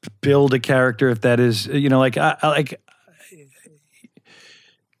build a character, if that is,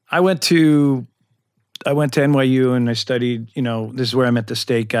 I went to NYU and I studied, this is where I met the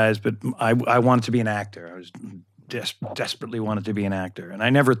state guys, but I wanted to be an actor. I was desperately wanted to be an actor. And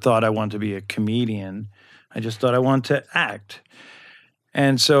I never thought I wanted to be a comedian. I just thought I wanted to act.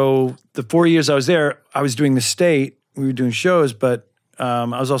 And so the 4 years I was there, I was doing the state, we were doing shows, but I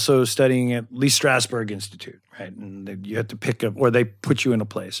was also studying at Lee Strasberg Institute, right? And you had to pick up, or they put you in a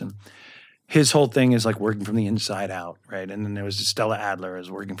place. And his whole thing is like working from the inside out, right? And then there was Stella Adler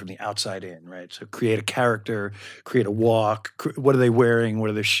as working from the outside in, right? So create a character, create a walk. What are they wearing? What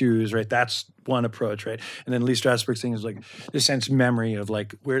are their shoes, right? That's one approach, right? And then Lee Strasberg's thing is like the sense memory of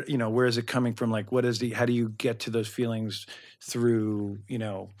like where is it coming from? Like how do you get to those feelings through,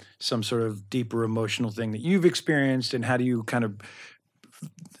 some sort of deeper emotional thing that you've experienced, and how do you kind of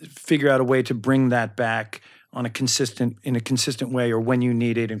figure out a way to bring that back in a consistent way, or when you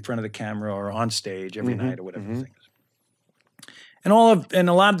need it in front of the camera or on stage every night or whatever the thing is.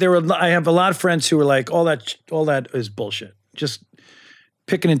 I have a lot of friends who are like, all that is bullshit. Just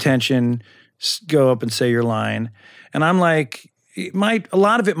pick an intention, go up and say your line. And I'm like, a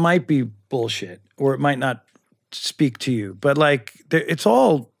lot of it might be bullshit, or it might not speak to you, but like I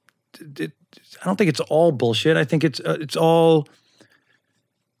don't think it's all bullshit. I think it's all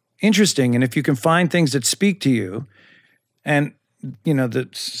interesting. And if you can find things that speak to you, and you know,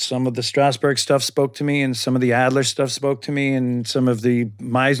 some of the Strasberg stuff spoke to me, and some of the Adler stuff spoke to me, and some of the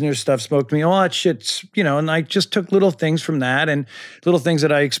Meisner stuff spoke to me. All that shit's, you know, and I just took little things from that and little things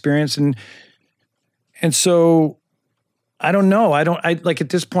that I experienced. And so I don't know. I like at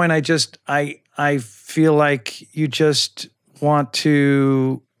this point, I feel like you just want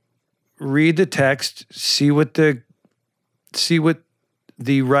to read the text, see what the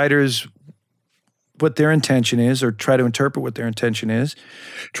writers, what their intention is, or try to interpret what their intention is,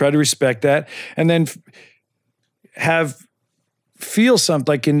 try to respect that, and then feel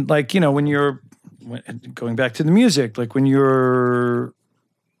something like, you know, when you're going back to the music, like when you're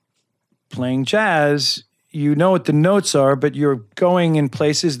playing jazz, you know what the notes are, but you're going in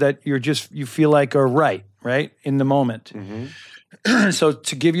places that you feel like are right in the moment. So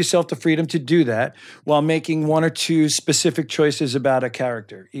to give yourself the freedom to do that while making one or two specific choices about a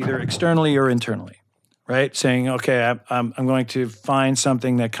character, either externally or internally, right? Saying, okay, I'm going to find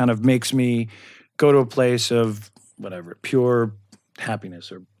something that kind of makes me go to a place of whatever, pure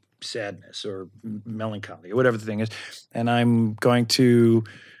happiness or sadness or melancholy or whatever the thing is. And I'm going to,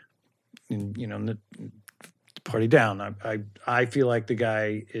 you know, party down. I feel like the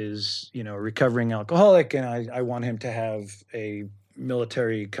guy is, you know, a recovering alcoholic, and I want him to have a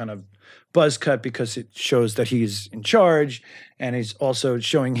military kind of buzz cut because it shows that he's in charge, and he's also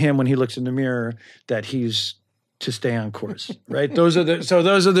showing him when he looks in the mirror that he's to stay on course, right? Those are the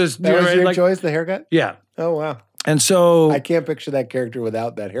That was your choice, the haircut? Yeah. Oh, wow. And so I can't picture that character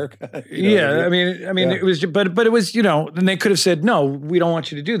without that haircut. You know what I mean, Yeah. it was, but it was, you know, and they could have said, no, we don't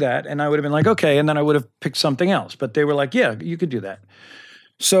want you to do that. And I would have been like, okay. And then I would have picked something else, but they were like, yeah, you could do that.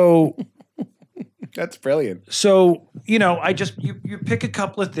 So That's brilliant. So, you know, you pick a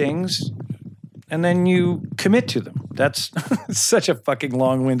couple of things and then you commit to them. That's such a fucking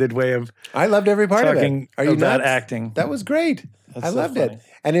long-winded way of I loved every part of it. talking Are you about nuts? acting. That was great. That's I so loved funny. it.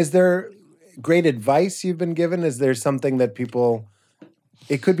 And is there great advice you've been given? Is there something that people,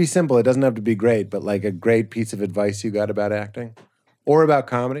 it could be simple, it doesn't have to be great, but like a great piece of advice you got about acting or about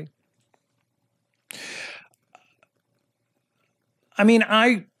comedy? I mean,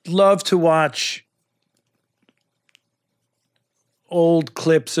 I love to watch old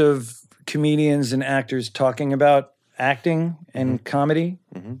clips of comedians and actors talking about acting and comedy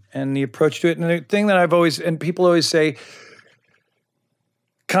and the approach to it. And the thing that I've always, and people always say,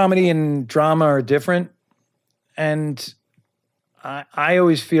 comedy and drama are different. And I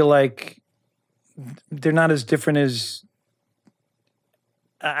always feel like they're not as different as,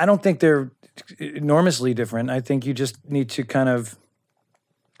 I don't think they're enormously different. I think you just need to kind of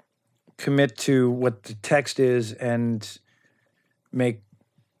commit to what the text is and make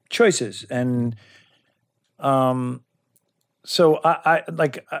choices. And so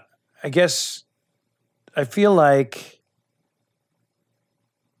I guess I feel like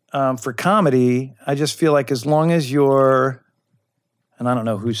for comedy, I just feel like as long as you're, and I don't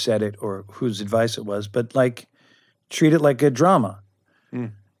know who said it or whose advice it was, but like treat it like a drama.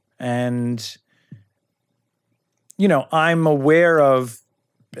 And, you know, I'm aware of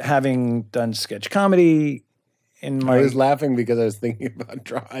having done sketch comedy in my... I was laughing because I was thinking about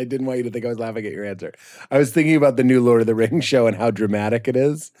drama. I didn't want you to think I was laughing at your answer. I was thinking about the new Lord of the Rings show and how dramatic it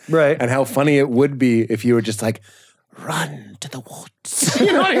is. Right. And how funny it would be if you were just like, run to the woods.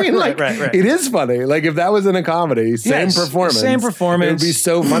 You know what I mean? Like, right. It is funny. Like if that was in a comedy, same Yes, performance. same performance. It would be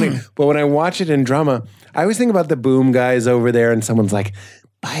so funny. But when I watch it in drama, I always think about the boom guys over there and someone's like,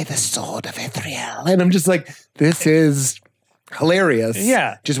 by the sword of Ithriel. And I'm just like, this is hilarious.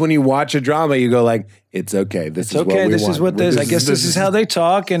 Yeah. Just when you watch a drama, you go like, it's okay. This is what we This want. is what this. I guess this is how they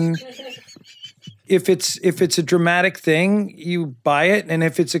talk. And if it's a dramatic thing, you buy it. And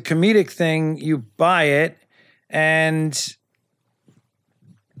if it's a comedic thing, you buy it. And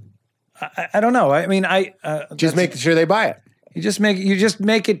I don't know. I mean, just make sure they buy it. You just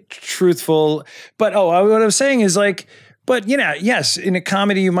make it truthful. But what I was saying is like, but you know, yes, in a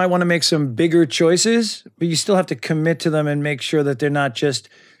comedy you might want to make some bigger choices, but you still have to commit to them and make sure that they're not just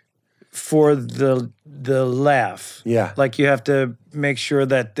for the laugh. Yeah. Like you have to make sure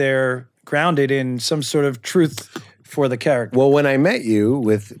that they're grounded in some sort of truth for the character. Well, when I met you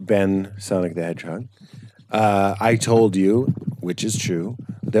with Ben Sonic the Hedgehog, I told you, which is true,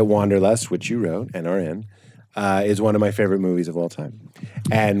 that Wanderlust, which you wrote and are in, is one of my favorite movies of all time.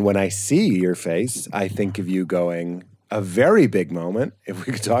 And when I see your face, I think of you going, a very big moment, if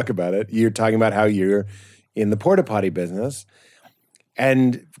we could talk about it. You're talking about how you're in the porta potty business.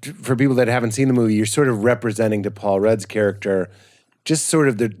 And for people that haven't seen the movie, you're sort of representing to Paul Rudd's character just sort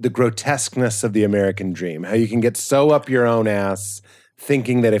of the grotesqueness of the American dream, how you can get so up your own ass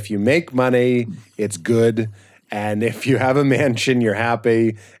thinking that if you make money, it's good. And if you have a mansion, you're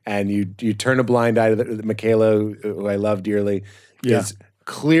happy, and you turn a blind eye to Michaela, who I love dearly, is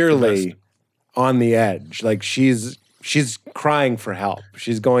clearly on the edge. Like she's crying for help.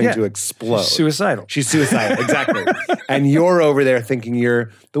 She's going to explode. She's suicidal. She's suicidal, exactly. And you're over there thinking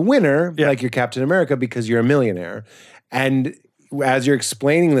you're the winner, like you're Captain America, because you're a millionaire. And as you're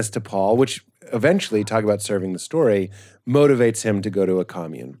explaining this to Paul, which eventually, talk about serving the story, motivates him to go to a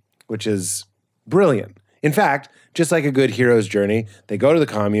commune, which is brilliant. In fact, just like a good hero's journey, they go to the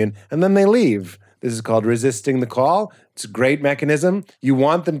commune and then they leave. This is called resisting the call. It's a great mechanism. You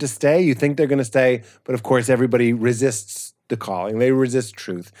want them to stay. You think they're going to stay. But of course, everybody resists the calling. They resist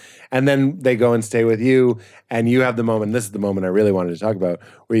truth. And then they go and stay with you. And you have the moment. This is the moment I really wanted to talk about,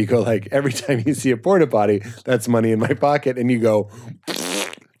 where you go like, every time you see a porta potty, that's money in my pocket. And you go,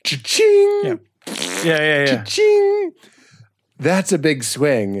 cha-ching. Yeah. Cha-ching. That's a big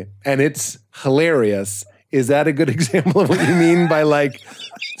swing. And it's hilarious. Is that a good example of what you mean by like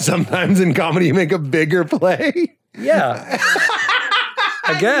sometimes in comedy you make a bigger play? Yeah.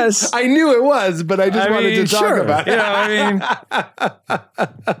 I guess. I knew it was, but I just wanted to talk about it.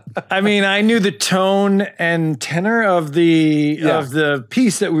 I mean, I knew the tone and tenor of the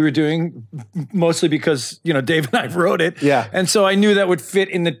piece that we were doing, mostly because, Dave and I wrote it. Yeah. And so I knew that would fit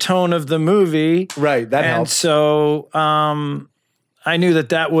in the tone of the movie. Right, that and helps. So I knew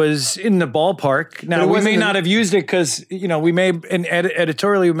that was in the ballpark. Now, we may not have used it because, we may,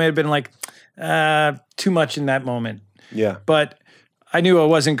 editorially, we may have been like, too much in that moment. Yeah. But I knew I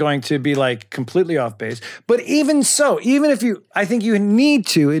wasn't going to be like completely off base. But even so, I think you need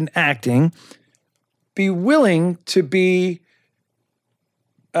to, in acting, be willing to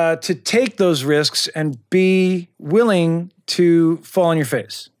to take those risks and be willing to fall on your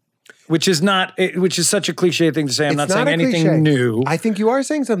face. Which is such a cliche thing to say. I'm not saying anything new. I think you are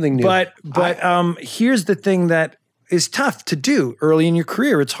saying something new. But here's the thing that is tough to do early in your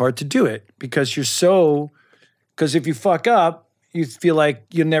career. It's hard to do it because because if you fuck up, you feel like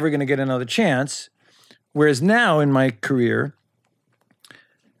you're never going to get another chance. Whereas now in my career,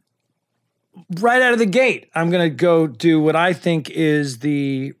 right out of the gate, I'm going to go do what I think is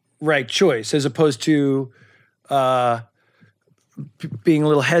the right choice, as opposed to being a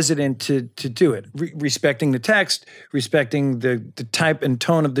little hesitant to do it, respecting the text, respecting the type and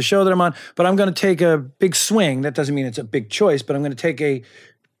tone of the show that I'm on. But I'm going to take a big swing. That doesn't mean it's a big choice, but I'm going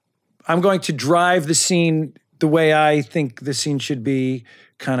to drive the scene the way I think the scene should be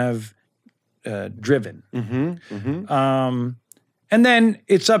kind of driven. And then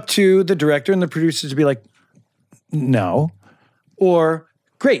it's up to the director and the producers to be like, no, or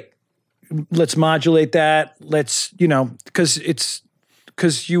great. Let's modulate that. Let's, because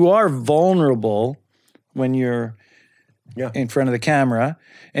you are vulnerable when you're in front of the camera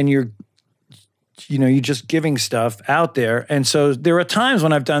and you're just giving stuff out there. And so there are times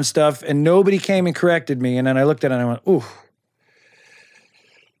when I've done stuff and nobody came and corrected me. And then I looked at it and I went, ooh,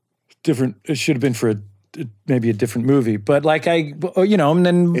 different. It should have been for maybe a different movie. But and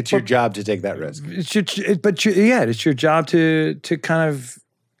then. It's your job to take that risk. It's your job to kind of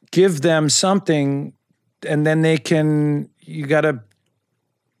give them something, and then you got to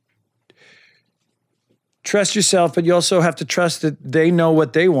trust yourself, but you also have to trust that they know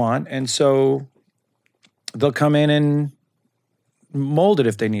what they want. And so they'll come in and mold it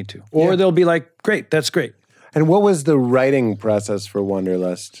if they need to. Or they'll be like, great, that's great. And what was the writing process for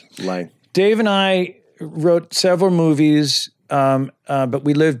Wanderlust like? Dave and I wrote several movies, but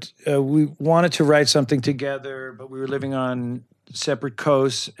we wanted to write something together, but we were living on separate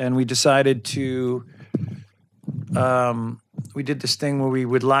coasts, and we decided to we did this thing where we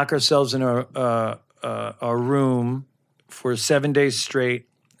would lock ourselves in our room for 7 days straight,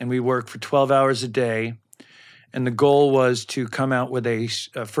 and we worked for 12 hours a day, and the goal was to come out with a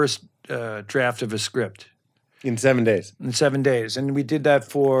first draft of a script in 7 days. And we did that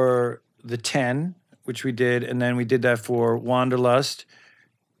for The 10, which we did, and then we did that for Wanderlust,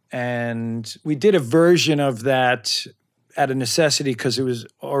 and we did a version of that out of necessity because it was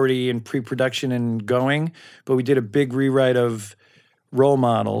already in pre-production and going, but we did a big rewrite of Role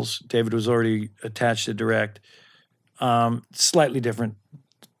Models. David was already attached to direct. Slightly different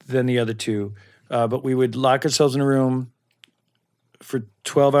than the other two. But we would lock ourselves in a room for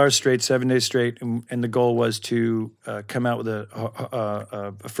 12 hours straight, 7 days straight, and the goal was to come out with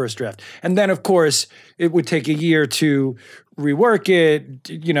a first draft. And then, of course, it would take a year to rework it,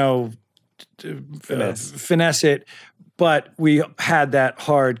 finesse it. But we had that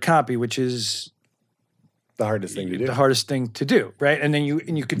hard copy, which is the hardest thing to do. The hardest thing to do, right? And then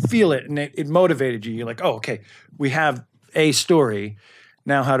you could feel it, and it motivated you. You're like, oh, okay, we have a story.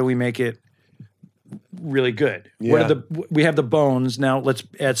 Now how do we make it really good. Yeah. We have the bones. Now let's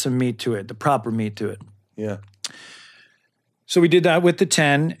add some meat to it, the proper meat to it. Yeah. So we did that with the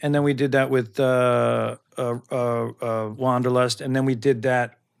 10, and then we did that with Wanderlust, and then we did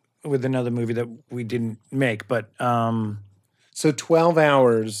that with another movie that we didn't make. But So 12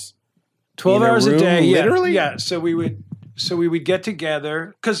 hours. 12 in a hours a room, day, yeah, literally? yeah. So we would get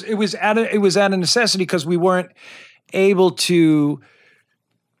together because it was out of necessity because we weren't able to.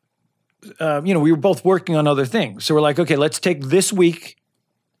 We were both working on other things, so we're like, okay, let's take this week,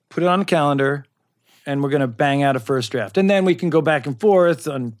 put it on the calendar, and we're going to bang out a first draft, and then we can go back and forth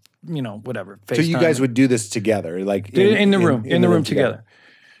on, whatever. So you FaceTime. guys would do this together, like in the room together.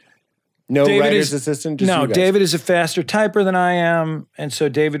 No David writer's is- assistant. Just No, you guys? David is a faster typer than I am, and so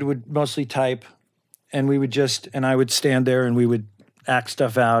David would mostly type, and I would stand there and we would act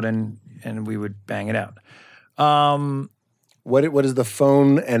stuff out, and we would bang it out. What is the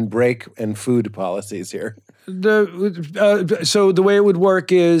phone and break and food policies here? So the way it would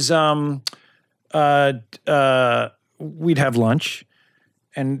work is we'd have lunch,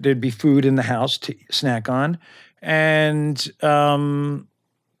 and there'd be food in the house to snack on, and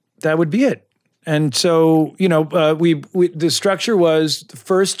that would be it. And so the structure was the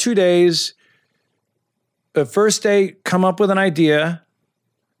first 2 days. The first day, come up with an idea,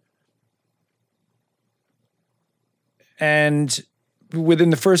 and within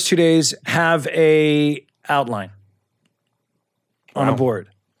the first 2 days, have a outline on a board.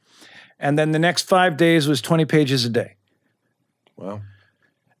 And then the next 5 days was 20 pages a day. Wow.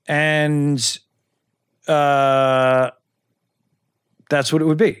 And that's what it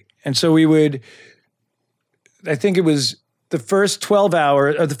would be. And so I think it was the first 12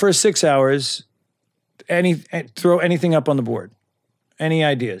 hours, or the first 6 hours, throw anything up on the board. Any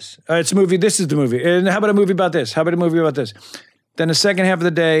ideas? It's a movie. This is the movie. And how about a movie about this? How about a movie about this? Then the second half of the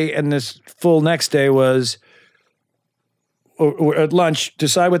day and this full next day was, or at lunch,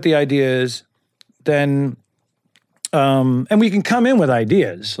 decide what the idea is. Then, and we can come in with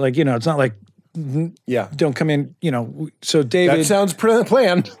ideas. Like, it's not like, Yeah. don't come in, so David. That sounds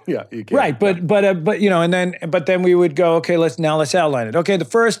planned. Yeah. You can. Right, but then we would go, okay, let's outline it. Okay, the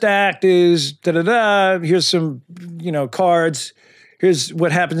first act is da-da-da, here's some, cards. Here's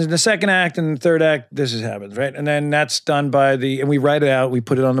what happens in the second act, and the third act, this happens, right? And then that's done and we write it out, we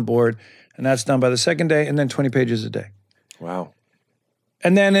put it on the board, and that's done by the second day, and then 20 pages a day. Wow.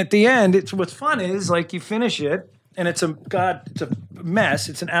 And then at the end, what's fun is, like, you finish it, and it's a mess.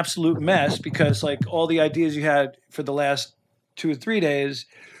 It's an absolute mess because, like, all the ideas you had for the last 2 or 3 days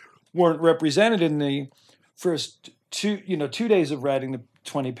weren't represented in the first 2 days of writing the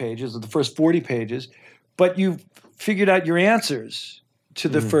 20 pages or the first 40 pages, but you figured out your answers to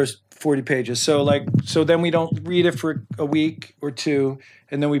the first 40 pages. So then we don't read it for a week or two,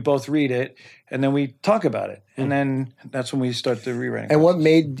 and then we both read it, and then we talk about it. And then that's when we start the rewriting. And what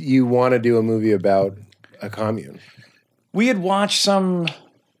made you want to do a movie about a commune? We had watched some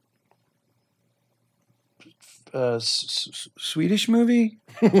Swedish movie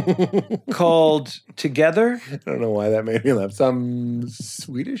called Together. I don't know why that made me laugh. Some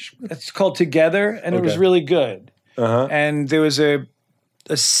Swedish? It's called Together, and it was Okay. really good. Uh-huh. And there was a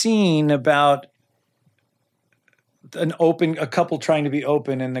scene about a couple trying to be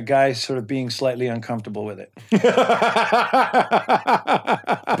open, and the guy sort of being slightly uncomfortable with it.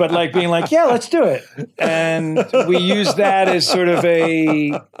 But like being like, yeah, let's do it. And we used that as sort of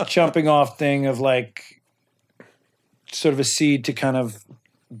a jumping off thing of like sort of a seed to kind of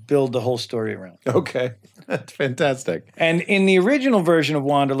build the whole story around. Okay. That's fantastic. And in the original version of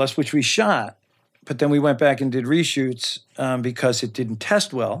Wanderlust, which we shot, but then we went back and did reshoots because it didn't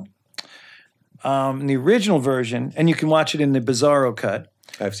test well. In the original version, and you can watch it in the Bizarro cut,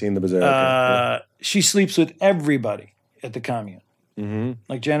 I've seen the Bizarro. she sleeps with everybody at the commune. Mm-hmm.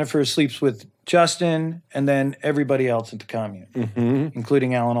 Like Jennifer sleeps with Justin and then everybody else at the commune,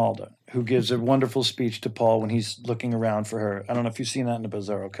 including Alan Alda, who gives a wonderful speech to Paul when he's looking around for her. I don't know if you've seen that in the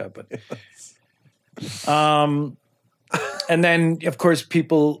Bizarro cut, but... and then, of course,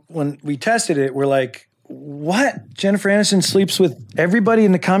 people, when we tested it, were like, what? Jennifer Aniston sleeps with everybody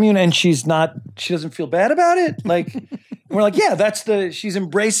in the commune and she doesn't feel bad about it? Like, we're like, yeah, she's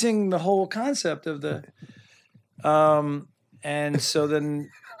embracing the whole concept of the, and so then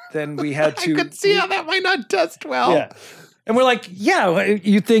we had to. I could see how that might not test well. Yeah. And we're like, yeah,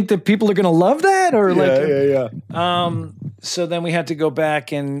 you think that people are going to love that? Or Yeah. so then we had to go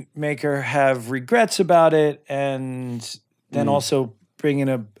back and make her have regrets about it, and then also bring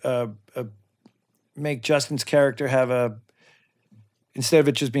in make Justin's character have instead of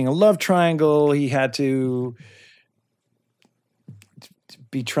it just being a love triangle, he had to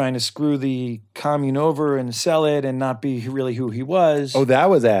be trying to screw the commune over and sell it and not be really who he was. Oh, that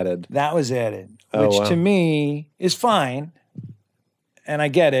was added. That was added, Oh, which wow. to me is fine, and I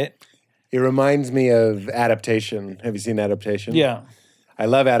get it. It reminds me of Adaptation. Have you seen Adaptation? Yeah. I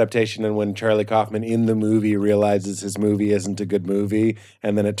love Adaptation, and when Charlie Kaufman in the movie realizes his movie isn't a good movie,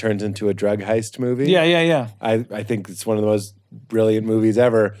 and then it turns into a drug heist movie. Yeah. I think it's one of the most brilliant movies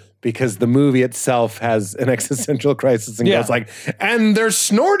ever because the movie itself has an existential crisis and goes like, and they're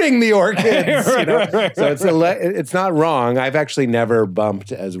snorting the orchids. Right. So it's not wrong. I've actually never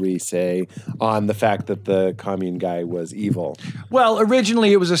bumped, as we say, on the fact that the commune guy was evil. Well,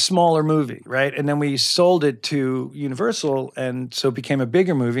 originally it was a smaller movie, right? And then we sold it to Universal, and so it became a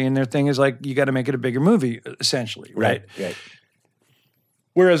bigger movie. And their thing is like, you got to make it a bigger movie, essentially, right? Right.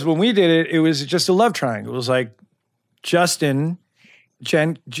 Whereas when we did it, it was just a love triangle. It was like Jen's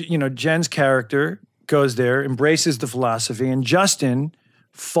character goes there, embraces the philosophy, and Justin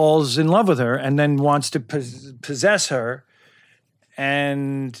falls in love with her and then wants to possess her.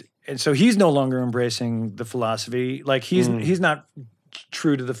 And so he's no longer embracing the philosophy. Like he's not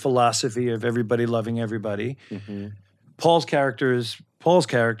true to the philosophy of everybody loving everybody. Mm-hmm. Paul's character is Paul's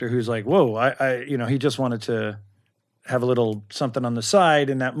character, who's like, whoa, he just wanted to have a little something on the side.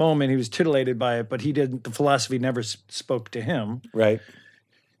 In that moment, he was titillated by it, but he didn't. The philosophy never spoke to him. Right.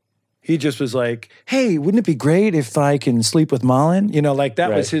 He just was like, hey, wouldn't it be great if I can sleep with Malin? Like that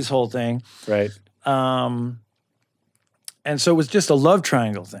was Right. his whole thing. Right. And so it was just a love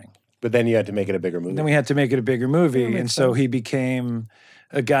triangle thing. But then you had to make it a bigger movie. Then we had to make it a bigger movie. makes And so sense. he became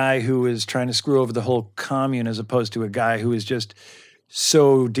a guy who was trying to screw over the whole commune as opposed to a guy who was just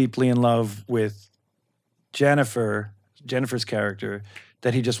so deeply in love with Jennifer's character,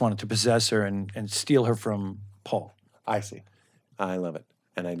 that he just wanted to possess her and steal her from Paul. I see. I love it.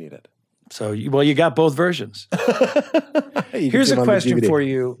 And I need it. So, you got both versions. You can Here's see a them on the question DVD. for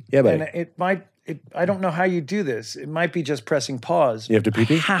you. Yeah, buddy. And I don't know how you do this. It might be just pressing pause. You have to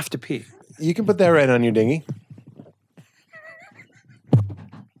pee-pee? I have to pee. You can put that right on your dinghy.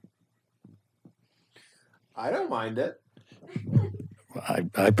 I don't mind it.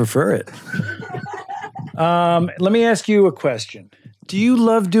 I prefer it. Let me ask you a question. Do you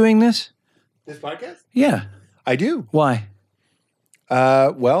love doing this? This podcast? Yeah. I do. Why?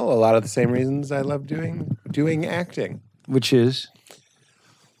 Well, a lot of the same reasons I love doing acting. Which is?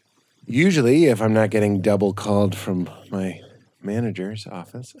 Usually, if I'm not getting double called from my manager's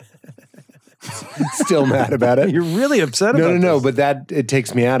office, still mad about it. You're really upset about No, this. but that it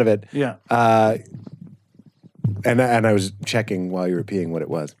takes me out of it. Yeah. And I was checking while you were peeing what it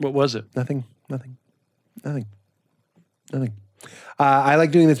was. What was it? Nothing. I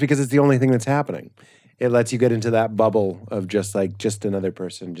like doing this because it's the only thing that's happening. It lets you get into that bubble of just another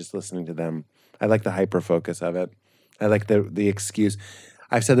person, just listening to them. I like the hyper focus of it. I like the excuse.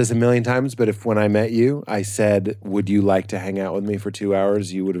 I've said this a million times, but if when I met you, I said, would you like to hang out with me for 2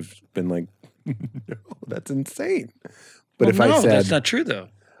 hours? You would have been like, no, that's insane. But if I said, that's not true though.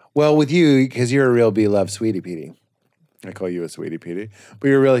 well, with you, because you're a real beloved sweetie Petey. I call you a sweetie Petey, but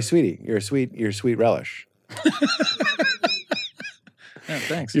you're really sweetie. You're a sweet relish. Yeah,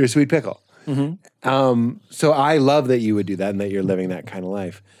 thanks. You're a sweet pickle. Mm-hmm. So I love that you would do that and that you're living that kind of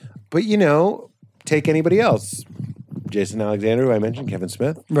life. But take anybody else. Jason Alexander, who I mentioned, Kevin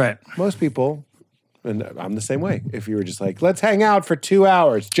Smith. Right. Most people, and I'm the same way. If you were just like, let's hang out for 2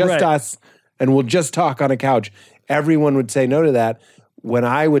 hours, just Right. us, and we'll just talk on a couch, everyone would say no to that. When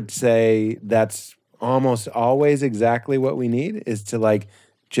I would say that's almost always exactly what we need is to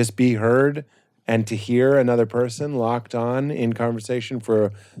just be heard and to hear another person locked on in conversation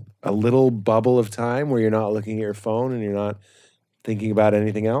for a little bubble of time where you're not looking at your phone and you're not thinking about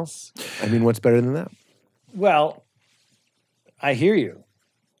anything else. I mean, what's better than that? Well, I hear you,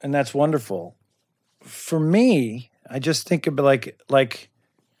 and that's wonderful. For me, I just think of like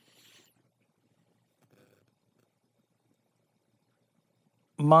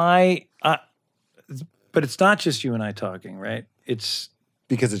but it's not just you and I talking, right? It's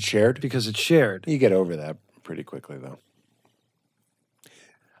Because it's shared? because it's shared. You get over that pretty quickly, though.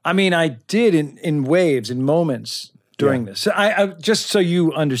 I mean, I did in waves, in moments during this. So I just so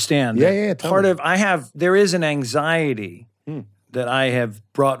you understand. Yeah, that yeah, tell Part me. of there is an anxiety that I have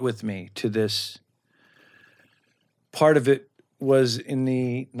brought with me to this. Part of it was in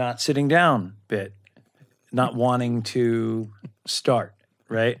the not sitting down bit, not wanting to start,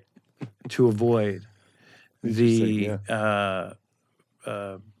 right? To avoid the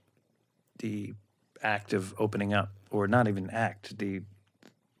the act of opening up, or not even act, getting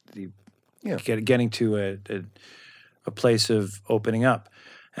to a place of opening up.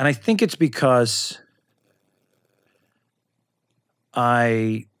 And I think it's because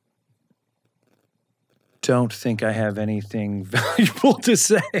I don't think I have anything valuable to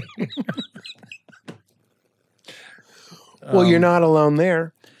say. Well, you're not alone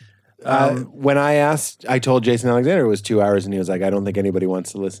there. When I told Jason Alexander it was 2 hours, and he was like, I don't think anybody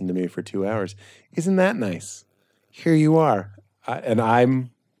wants to listen to me for 2 hours. Isn't that nice? Here you are. And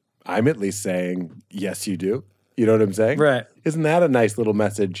I'm at least saying, yes, you do. You know what I'm saying? Right. Isn't that a nice little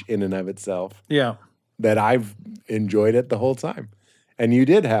message in and of itself? Yeah. That I've enjoyed it the whole time. And you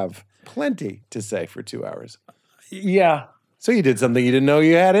did have plenty to say for 2 hours. Yeah. So you did something you didn't know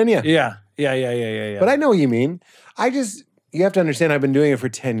you had in you. Yeah. Yeah. But I know what you mean. You have to understand I've been doing it for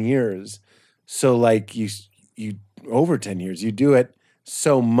 10 years. So like you over 10 years, you do it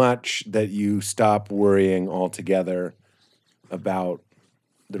so much that you stop worrying altogether about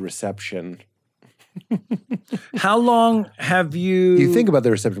the reception. How long have you... You think about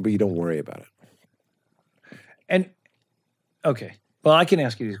the reception, but you don't worry about it. And, okay. Well, I can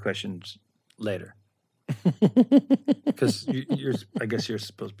ask you these questions later. Because I guess you're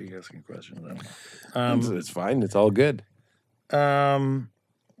supposed to be asking questions. It's fine. It's all good.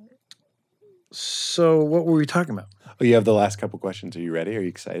 So what were we talking about? Oh, you have the last couple questions. Are you ready? Are you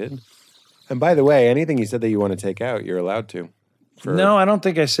excited? And by the way, anything you said that you want to take out, you're allowed to. No, I don't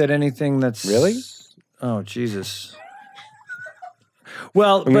think I said anything that's... Really? Oh, Jesus.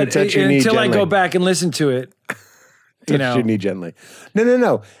 Well, I'm gonna but touch your knee until I gently. go back and listen to it, Touch your knee gently.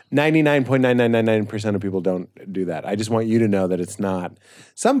 No. 99.9999% of people don't do that. I just want you to know that it's not.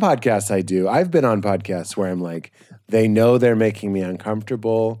 Some podcasts I do. I've been on podcasts where I'm like, they know they're making me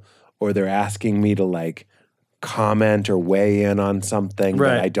uncomfortable, or they're asking me to like comment or weigh in on something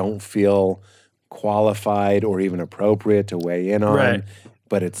Right. that I don't feel qualified or even appropriate to weigh in on. Right.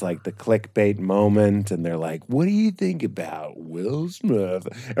 But it's like the clickbait moment, and they're like, what do you think about Will Smith?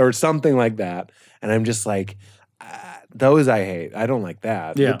 Or something like that. And I'm just like, those I hate. I don't like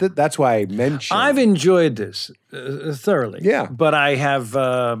that. Yeah. But that's why I mentioned. I've enjoyed this thoroughly. Yeah. But I have,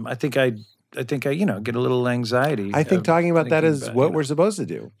 I think I, get a little anxiety. I think of talking about that thinking is about, what we're supposed to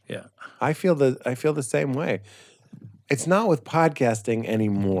do. Yeah. I feel the same way. It's not with podcasting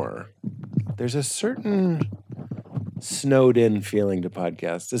anymore. There's a certain snowed in feeling to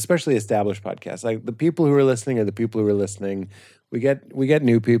podcasts, especially established podcasts. Like the people who are listening are the people who are listening. We get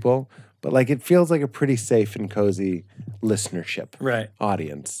new people, but like it feels like a pretty safe and cozy listenership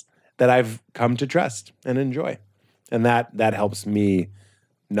audience that I've come to trust and enjoy. And that helps me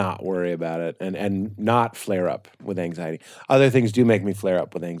not worry about it and not flare up with anxiety. Other things do make me flare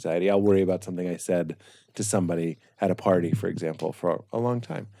up with anxiety. I'll worry about something I said to somebody at a party, for example, for a long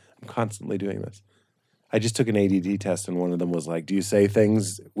time. I'm constantly doing this. I just took an ADD test, and one of them was like, do you say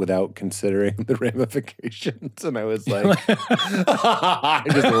things without considering the ramifications? And I was like, I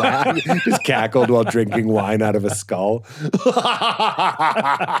just laughed, just cackled while drinking wine out of a skull.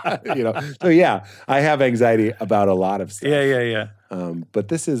 So yeah, I have anxiety about a lot of stuff. Yeah. But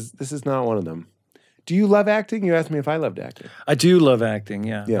this is not one of them. Do you love acting? You asked me if I loved acting. I do love acting.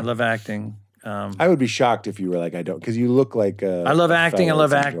 Yeah. Yeah. I love acting. I would be shocked if you were like, I don't, because you look like a I love acting. I fellow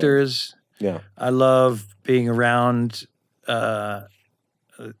love that's enjoying. actors. Yeah. I love being around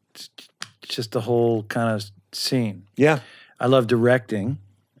just the whole kind of scene. Yeah. I love directing.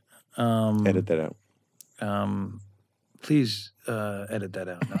 Edit that out. Please edit that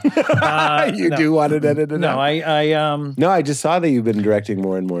out. No. You do want it edited No, out? No, I just saw that you've been directing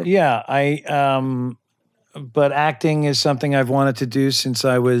more and more. Yeah, but acting is something I've wanted to do since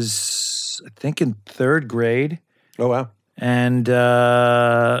I was, I think, in third grade. Oh, wow. And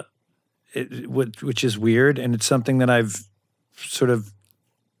which is weird, and it's something that I've sort of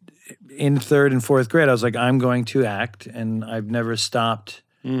in third and fourth grade. I was like, I'm going to act, and I've never stopped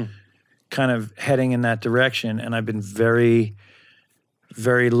kind of heading in that direction. And I've been very,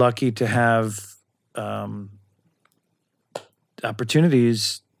 very lucky to have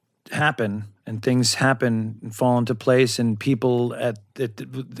opportunities happen and things happen and fall into place, and people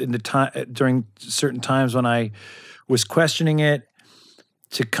during certain times when I was questioning it,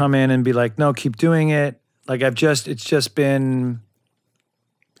 to come in and be like, no, keep doing it. Like it's just been.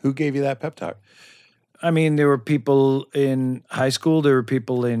 Who gave you that pep talk? I mean, there were people in high school, there were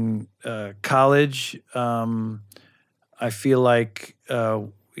people in college. I feel like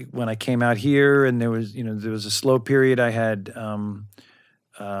when I came out here and there was a slow period, I had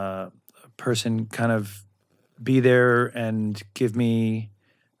a person kind of be there and give me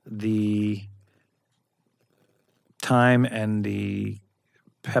the time and the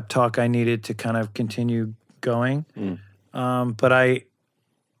pep talk I needed to kind of continue going. But I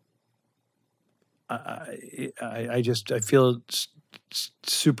feel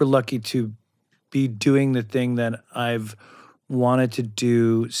super lucky to be doing the thing that I've wanted to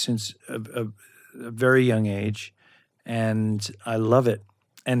do since a very young age, and I love it.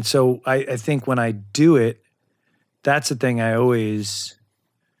 And so I think when I do it, that's the thing I always,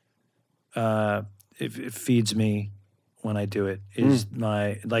 it feeds me when I do it, is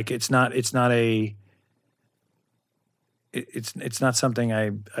it's not something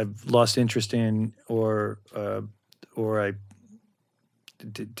I've lost interest in or I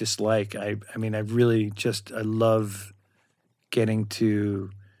dislike. I mean, I love getting to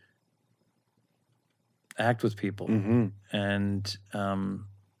act with people, and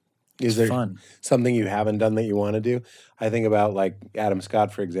Is it's there fun. something you haven't done that you want to do? I think about like Adam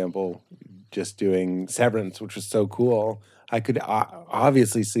Scott, for example, just doing Severance, which was so cool. I could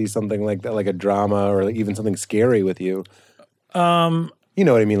obviously see something like that, like a drama or even something scary with you. You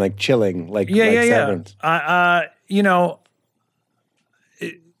know what I mean? Like chilling, like Severance. I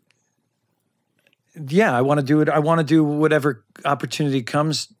want to do it. I want to do whatever opportunity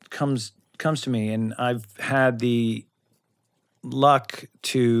comes to me, and I've had the luck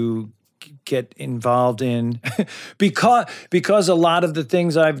to get involved in because a lot of the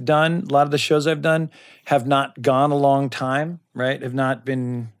things I've done, a lot of the shows I've done have not gone a long time, right? Have not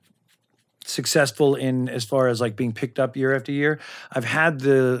been successful in as far as like being picked up year after year. I've had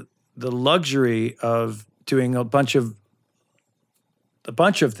the luxury of doing a bunch of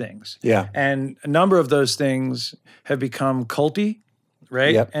things. Yeah. And a number of those things have become culty,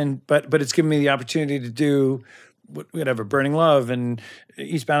 right? Yep. And but it's given me the opportunity to do whatever, Burning Love and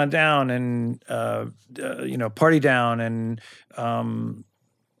Eastbound and Down and Party Down and a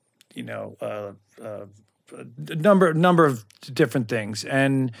number of different things.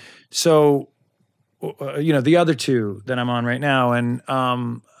 And so the other two that I'm on right now, and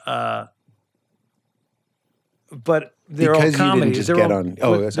but they're all comedies.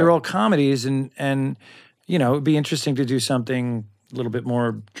 They're all comedies, and it'd be interesting to do something a little bit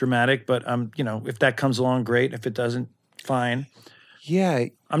more dramatic. But if that comes along, great. If it doesn't, fine. Yeah,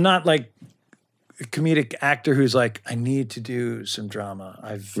 I'm not like a comedic actor who's like, I need to do some drama.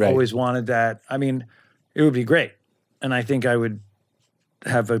 I've always wanted that. I mean, it would be great, and I think I would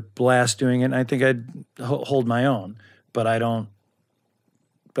have a blast doing it. And I think I'd hold my own, but I don't.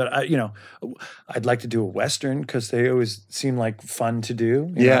 But I'd like to do a Western because they always seem like fun to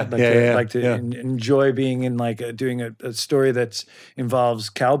do. Enjoy being in doing a story that involves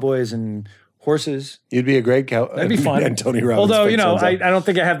cowboys and horses. You'd be a great cowboy. That'd be fun. And Tony Robbins. Although I don't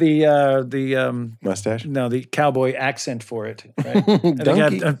think I have the mustache. No, the cowboy accent for it. Right?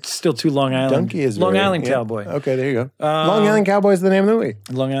 Donkey. I'm still too Long Island. Donkey is Long Island Cowboy. Okay, there you go. Long Island Cowboy is the name of the movie.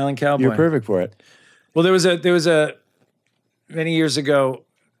 Long Island Cowboy. You're perfect for it. Well, there was a many years ago.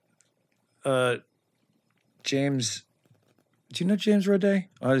 James, do you know James Roday?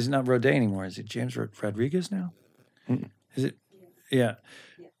 Oh, he's not Roday anymore. Is it James Rodriguez now? Is it? Yeah.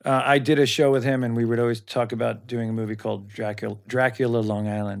 I did a show with him, and we would always talk about doing a movie called Dracula Long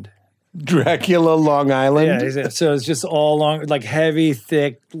Island. Dracula Long Island? Yeah. So it's just all like heavy,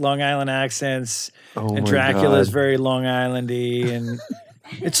 thick Long Island accents. Oh, and my Dracula's God. very Long Island-y, and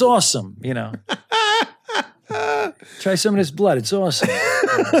it's awesome, Try some of this blood. It's awesome.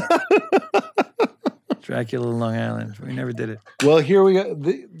 Dracula Long Island. We never did it. Well, here we go.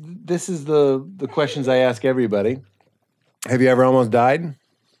 This is the questions I ask everybody. Have you ever almost died?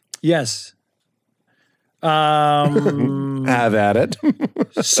 Yes. Have at it.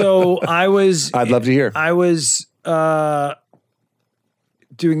 So I was... I'd love to hear. I was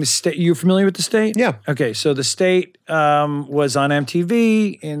doing The State. You familiar with The State? Yeah. Okay, so The State was on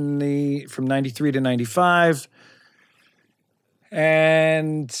MTV from 93 to 95.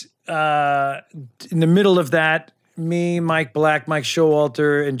 And in the middle of that, me, Mike Black, Mike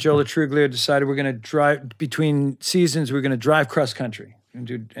Showalter, and Joe LaTruglia decided we're going to drive between seasons. We're going to drive cross country,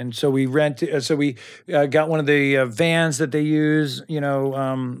 and so we rented. So we got one of the vans that they use. What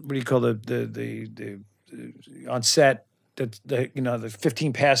do you call the on set? That's the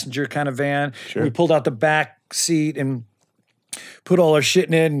 15-passenger kind of van. Sure. We pulled out the back seat and put all our shit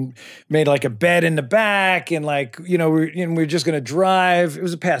in it and made like a bed in the back, and we're just going to drive. It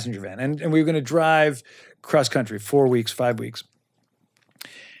was a passenger van, and we were going to drive cross country 4 weeks, 5 weeks.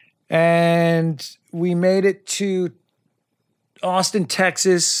 And we made it to Austin,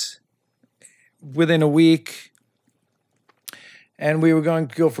 Texas within a week. And we were going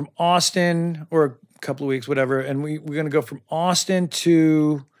to go from Austin, or a couple of weeks, whatever, and we were going to go from Austin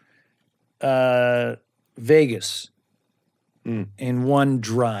to Vegas. In one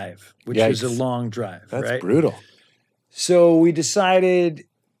drive, which was a long drive. That's right? brutal. So we decided,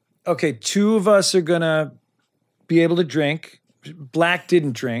 okay, 2 of us are going to be able to drink. Black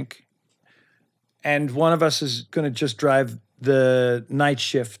didn't drink. And one of us is going to just drive the night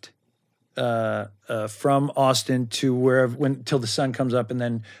shift from Austin to wherever till the sun comes up, and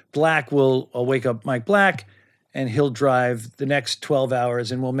then I'll wake up Mike Black, and he'll drive the next 12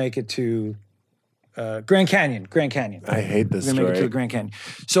 hours, and we'll make it to Grand Canyon. I hate this We're gonna story. make it to the Grand Canyon.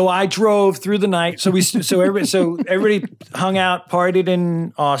 So I drove through the night. So everybody hung out, partied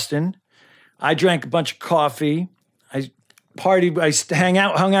in Austin. I drank a bunch of coffee. I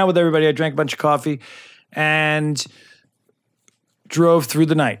hung out with everybody. I drank a bunch of coffee, and drove through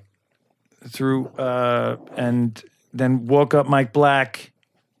the night. And then woke up Mike Black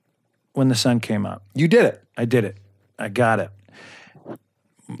when the sun came up. You did it. I did it. I got it.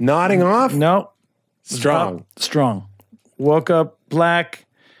 Nodding off? No. Strong. Strong. Woke up Black.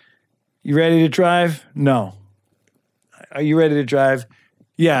 You ready to drive? No. Are you ready to drive?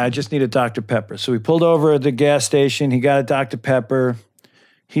 Yeah, I just need a Dr. Pepper. So we pulled over at the gas station. He got a Dr. Pepper.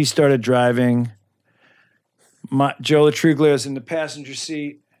 He started driving. Joe Latruglia is in the passenger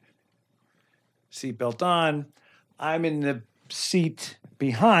seat. Seatbelt on. I'm in the seat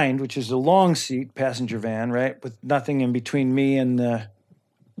behind, which is a long seat, passenger van, right? With nothing in between me and the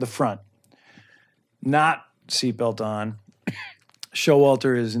front. Not seatbelt on.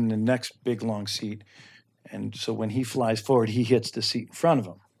 Showalter is in the next big long seat. And so when he flies forward, he hits the seat in front of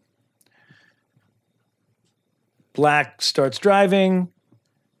him. Black starts driving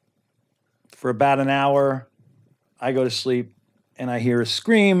for about an hour. I go to sleep and I hear a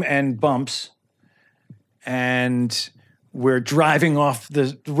scream and bumps. And we're driving off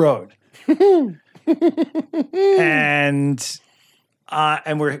the road. and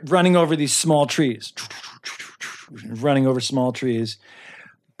we're running over these small trees. Running over small trees.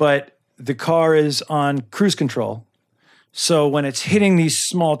 But the car is on cruise control. So when it's hitting these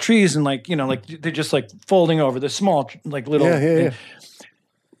small trees and they're just like folding over the small, like little,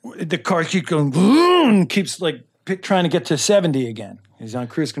 the car keeps going, boom, keeps like trying to get to 70 again. He's on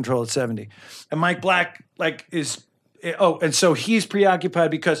cruise control at 70. And Mike Black and so he's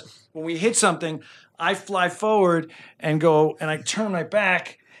preoccupied because when we hit something, I fly forward and I turn my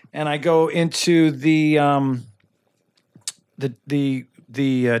back and I go into the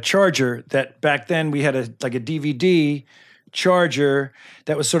charger that back then we had a DVD charger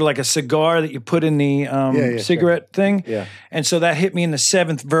that was sort of like a cigar that you put in the cigarette thing. Yeah. And so that hit me in the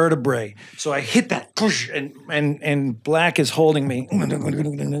 7th vertebrae. So I hit that push and Black is holding me.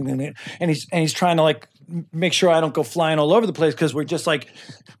 And he's trying to like make sure I don't go flying all over the place because we're just like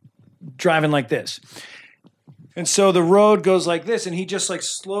driving like this. And so the road goes like this and he just like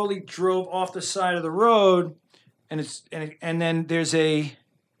slowly drove off the side of the road and then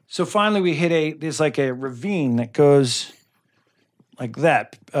so finally we hit there's like a ravine that goes like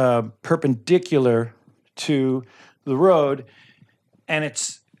that, perpendicular to the road, and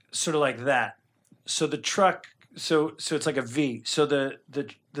it's sort of like that. So the truck, so it's like a V. So the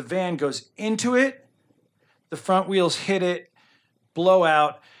van goes into it, the front wheels hit it, blow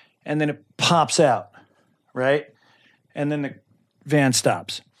out, and then it pops out, right? And then the van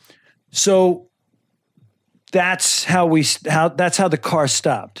stops. So that's how the car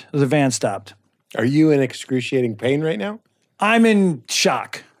stopped. The van stopped. Are you in excruciating pain right now? I'm in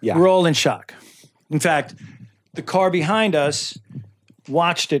shock. Yeah. We're all in shock. In fact, the car behind us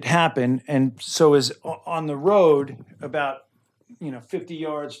watched it happen and so is on the road about 50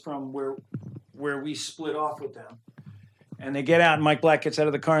 yards from where we split off with them. And they get out and Mike Black gets out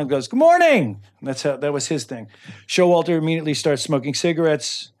of the car and goes, "Good morning." That was his thing. Showalter immediately starts smoking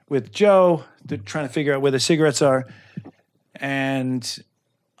cigarettes with Joe. They're trying to figure out where the cigarettes are. And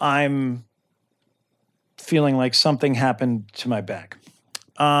I'm feeling like something happened to my back.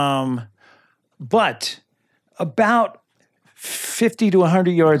 But about 50 to 100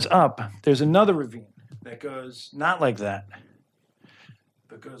 yards up, there's another ravine that goes not like that,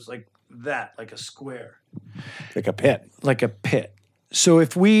 but goes like that, like a square. Like a pit. Like a pit. So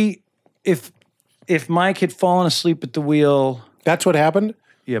if Mike had fallen asleep at the wheel. That's what happened?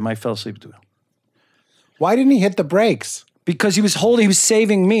 Yeah, Mike fell asleep at the wheel. Why didn't he hit the brakes? Because he was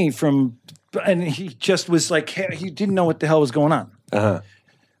saving me from, and he just was like, he didn't know what the hell was going on. Uh-huh.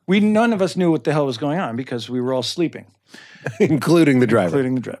 None of us knew what the hell was going on because we were all sleeping. Including the driver.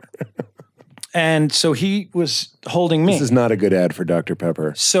 And so he was holding me. This is not a good ad for Dr.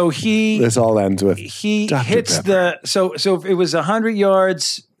 Pepper. So this all ends with he Dr. hits Pepper. So if it was 100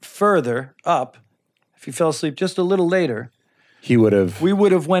 yards further up, if he fell asleep just a little later, we would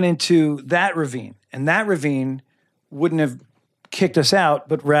have went into that ravine. And that ravine wouldn't have kicked us out,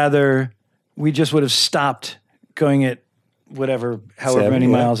 but rather we just would have stopped going at however 70, many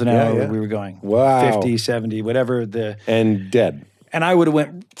miles an hour yeah. we were going. Wow. 50, 70, whatever And dead. And I would have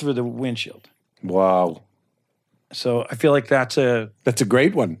went through the windshield. Wow. So I feel like that's a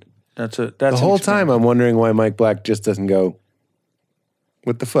great one. that's The an whole experiment. time I'm wondering why Mike Black just doesn't go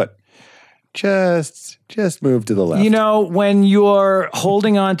with the foot. Just move to the left. You know, when you're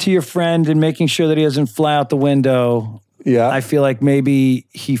holding on to your friend and making sure that he doesn't fly out the window, Yeah. I feel like maybe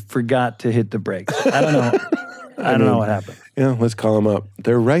he forgot to hit the brakes. I don't know. I don't know what happened. Yeah, let's call them up.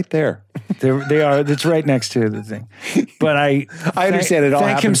 They're right there. They are. It's right next to the thing. But I understand it all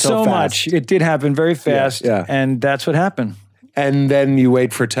Thank him happened so so fast. much. It did happen very fast, yeah. and that's what happened. And then you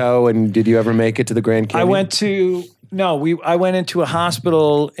wait for tow, and did you ever make it to the Grand Canyon? I went into a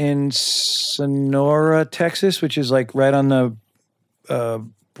hospital in Sonora, Texas, which is like right on the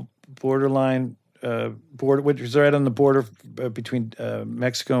borderline, which is right on the border between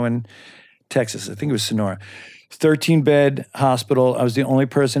Mexico and Texas. I think it was Sonora. 13-bed hospital. I was the only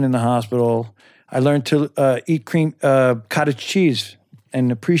person in the hospital. I learned to eat cottage cheese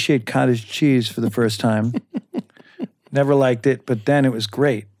and appreciate cottage cheese for the first time. Never liked it, but then it was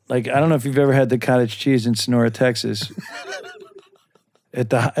great. Like, I don't know if you've ever had the cottage cheese in Sonora, Texas.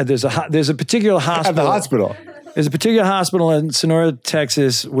 There's a particular hospital. At the hospital. There's a particular hospital in Sonora,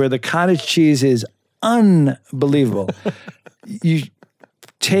 Texas, where the cottage cheese is unbelievable.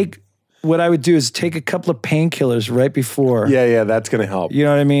 What I would do is take a couple of painkillers right before. Yeah, that's going to help. You know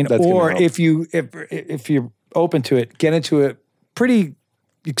what I mean? That's or gonna help. if you're open to it, get into a pretty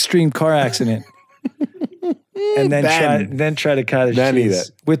extreme car accident. And then try to cottage Then eat cheese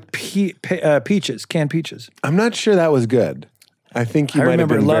it. with peaches, canned peaches. I'm not sure that was good. I think you might have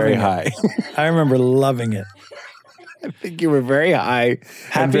been very high. I remember loving it. I think you were very high.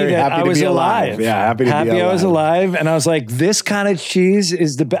 Happy very that happy I to was be alive. Yeah, happy to be alive. I was alive, and I was like, "This cottage cheese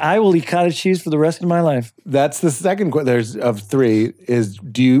is the I will eat cottage cheese for the rest of my life." That's the second question. There's of three. Is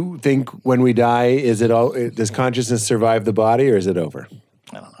do you think when we die, is it all? Does consciousness survive the body, or is it over?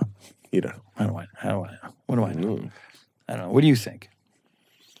 I don't know. You don't know. How do I know? What do I know? I don't know. What do you think?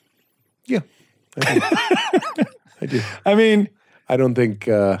 Yeah, I do. I mean, I don't think.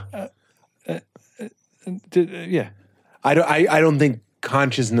 yeah. I don't think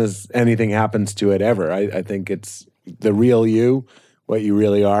consciousness, anything happens to it ever. I think it's the real you, what you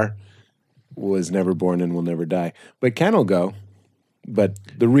really are, was never born and will never die. But Ken will go, but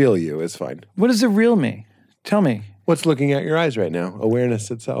the real you is fine. What is the real me? Tell me. What's looking at your eyes right now? Awareness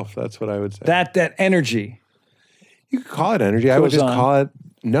itself. That's what I would say. That energy. You could call it energy. I would Goes just on. call it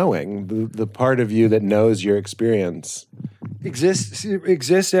knowing, the part of you that knows your experience.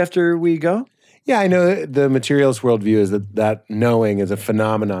 Exists after we go? Yeah, I know the materialist worldview is that knowing is a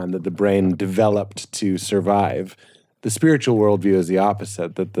phenomenon that the brain developed to survive. The spiritual worldview is the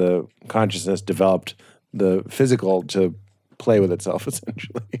opposite, that the consciousness developed the physical to play with itself,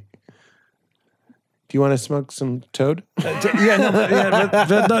 essentially. Do you want to smoke some toad? No.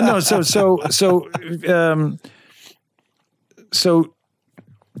 So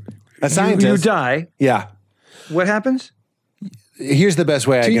A scientist. you die. Yeah. What happens? Here's the best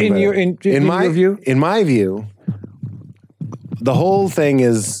way I can In put your- it. in my your view? In my view, the whole thing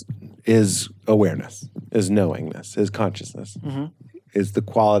is awareness, is knowingness, is consciousness, is the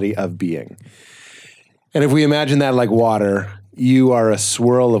quality of being. And if we imagine that like water, you are a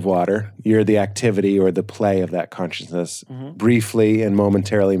swirl of water. You're the activity or the play of that consciousness, briefly and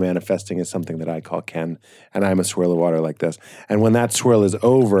momentarily manifesting as something that I call Ken, and I'm a swirl of water like this. And when that swirl is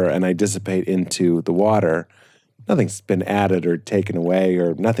over and I dissipate into the water, nothing's been added or taken away,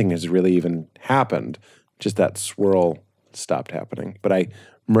 or nothing has really even happened. Just that swirl stopped happening. But I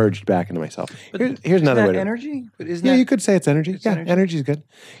merged back into myself. Here's another way to... energy? Yeah, you could say it's energy. Energy's good.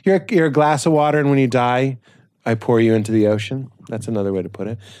 You're a glass of water, and when you die, I pour you into the ocean. That's another way to put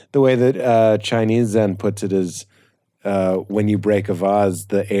it. The way that Chinese Zen puts it is when you break a vase,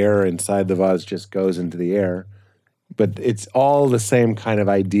 the air inside the vase just goes into the air. But it's all the same kind of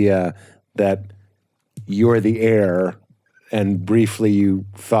idea that you're the air, and briefly you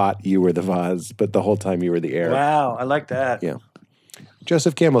thought you were the vase, but the whole time you were the air. Wow, I like that. Yeah.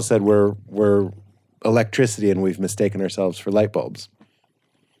 Joseph Campbell said we're electricity and we've mistaken ourselves for light bulbs.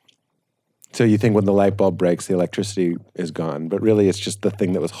 So you think when the light bulb breaks, the electricity is gone, but really it's just the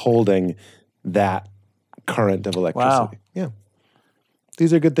thing that was holding that current of electricity. Wow. Yeah.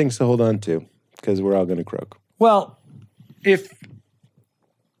 These are good things to hold on to because we're all going to croak. Well, is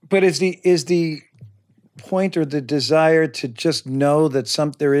the point or the desire to just know that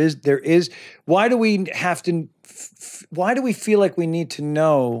there is why do we have to why do we feel like we need to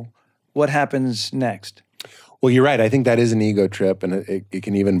know what happens next? Well, you're right. I think that is an ego trip, and it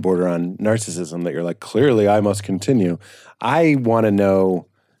can even border on narcissism, that you're like, clearly I must continue. I want to know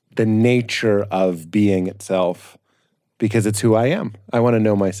the nature of being itself because it's who I am. I want to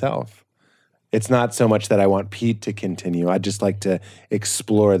know myself. It's not so much that I want Pete to continue. I just like to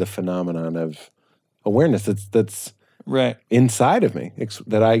explore the phenomenon of awareness that's Right. inside of me,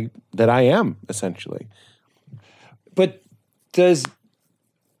 that I am essentially. But does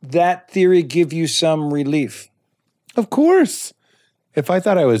that theory give you some relief? Of course. If I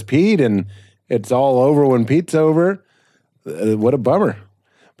thought I was Pete and it's all over when Pete's over, what a bummer.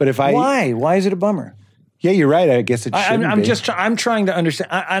 But if I Why? Why is it a bummer? Yeah, you're right. I guess it shouldn't be. I'm trying to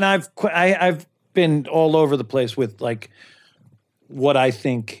understand, and I've been all over the place with like what I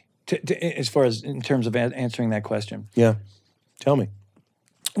think as far as in terms of answering that question. Yeah, tell me.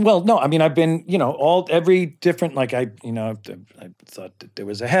 Well, no, I mean I've been every different like I thought that there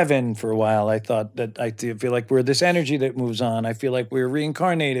was a heaven for a while. I thought that I feel like we're this energy that moves on. I feel like we're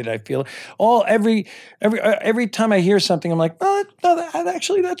reincarnated. I feel every time I hear something, I'm like, oh, no,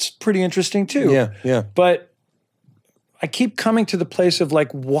 actually that's pretty interesting too. Yeah. But I keep coming to the place of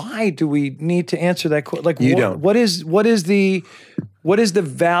like, why do we need to answer that question? Like, don't. What is the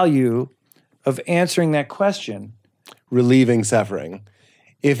value of answering that question? Relieving suffering.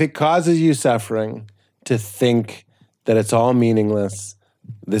 If it causes you suffering to think that it's all meaningless,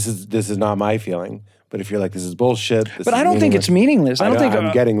 this is not my feeling. But if you're like, this is bullshit. But I don't think it's meaningless.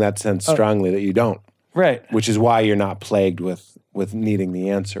 I'm getting that sense strongly that you don't. Right. Which is why you're not plagued with needing the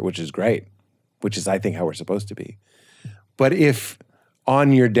answer, which is great. Which is, I think, how we're supposed to be. But if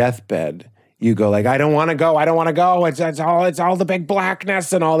on your deathbed you go like, I don't want to go. It's all the big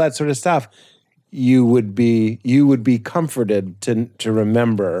blackness and all that sort of stuff. You would be comforted to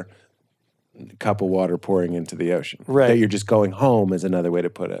remember a cup of water pouring into the ocean. Right. That you're just going home is another way to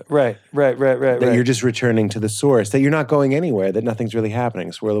put it. Right. That you're just returning to the source. That you're not going anywhere. That nothing's really happening.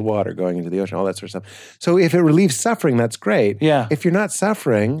 A swirl of water going into the ocean. All that sort of stuff. So if it relieves suffering, that's great. Yeah. If you're not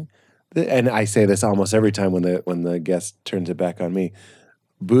suffering, and I say this almost every time when the guest turns it back on me,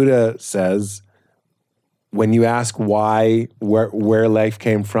 Buddha says, when you ask where life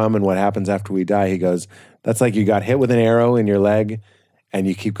came from and what happens after we die, he goes, that's like you got hit with an arrow in your leg and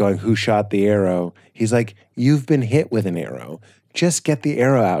you keep going, who shot the arrow? He's like, you've been hit with an arrow. Just get the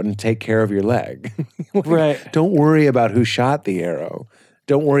arrow out and take care of your leg. Right. Don't worry about who shot the arrow.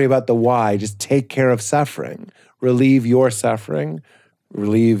 Don't worry about the why. Just take care of suffering. Relieve your suffering.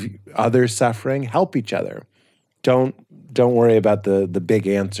 Relieve others' suffering. Help each other. Don't worry about the big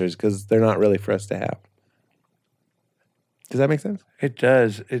answers because they're not really for us to have. Does that make sense? It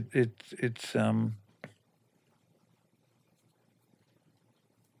does. It's a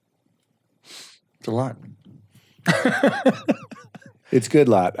lot. It's good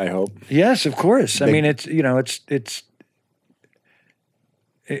lot, I hope. Yes, of course. I mean, it's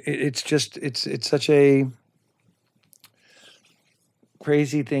such a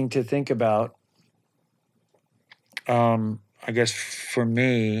crazy thing to think about. I guess for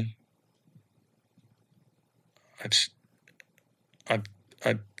me, I've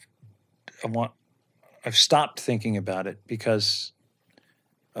stopped thinking about it because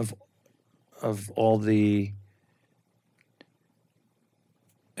of all the.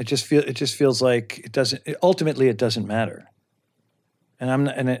 It just feels like it doesn't. Ultimately, it doesn't matter. And I'm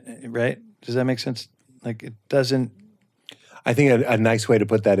not. Right? Does that make sense? Like it doesn't. I think a nice way to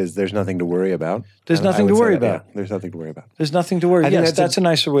put that is there's nothing to worry about. There's nothing to worry about. Yeah, there's nothing to worry about. There's nothing to worry. Yes, that's a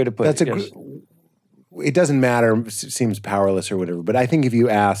nicer way to put it. Yes. It doesn't matter. Seems powerless or whatever. But I think if you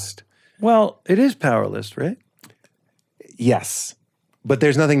asked, well, it is powerless, right? Yes, but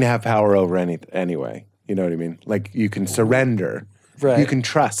there's nothing to have power over anyway. You know what I mean? Like you can surrender. Right. You can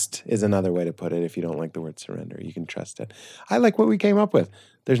trust is another way to put it if you don't like the word surrender. You can trust it. I like what we came up with.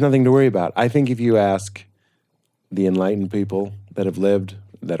 There's nothing to worry about. I think if you ask the enlightened people that have lived,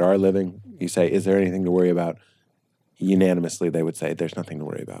 that are living, you say, is there anything to worry about? Unanimously, they would say, there's nothing to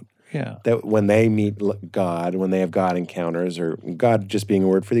worry about. Yeah. That when they meet God, when they have God encounters, or God just being a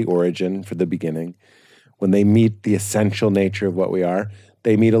word for the origin, for the beginning, when they meet the essential nature of what we are,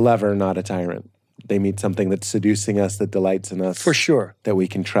 they meet a lover, not a tyrant. They meet something that's seducing us, that delights in us. For sure. That we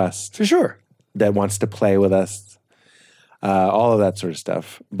can trust. For sure. That wants to play with us. All of that sort of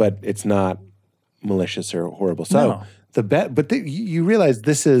stuff. But it's not malicious or horrible. So no. You realize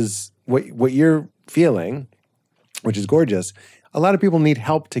this is what you're feeling, which is gorgeous. A lot of people need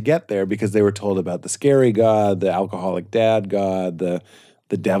help to get there because they were told about the scary God, the alcoholic dad God, the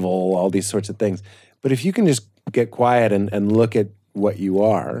devil, all these sorts of things. But if you can just get quiet and look at what you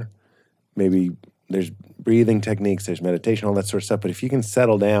are, maybe there's breathing techniques, there's meditation, all that sort of stuff. But if you can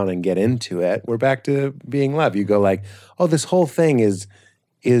settle down and get into it, we're back to being love. You go like, oh, this whole thing is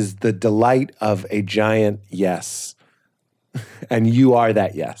the delight of a giant yes. And you are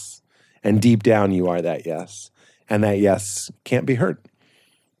that yes. And deep down you are that yes. And that yes can't be hurt.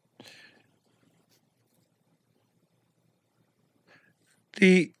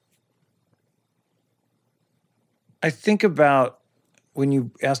 I think about when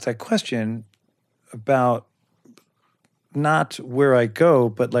you ask that question about not where I go,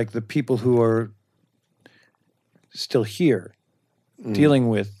 but like the people who are still here dealing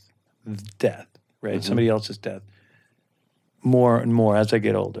with death, right? Somebody else's death more and more as I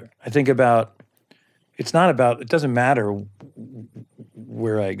get older. I think about, it doesn't matter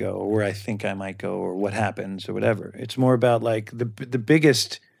where I go or where I think I might go or what happens or whatever. It's more about like the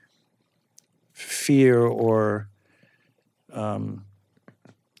biggest fear or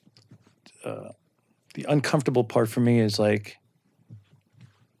the uncomfortable part for me is like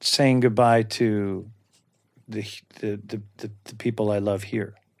saying goodbye to the people I love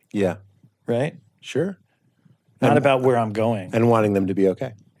here, Yeah. right? Sure. Not about where I'm going. And wanting them to be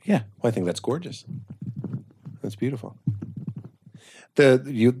okay. Yeah. Well, I think that's gorgeous. That's beautiful.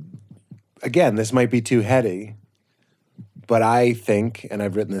 Again, this might be too heady, but I think, and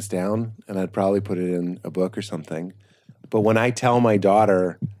I've written this down, and I'd probably put it in a book or something, but when I tell my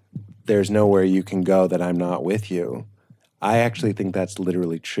daughter, there's nowhere you can go that I'm not with you, I actually think that's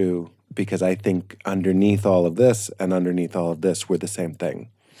literally true, because I think underneath all of this and underneath all of this, we're the same thing.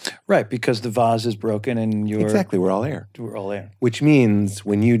 Right, because the vase is broken and you're... Exactly, we're all air. We're all air. Which means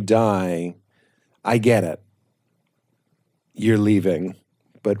when you die, I get it. You're leaving,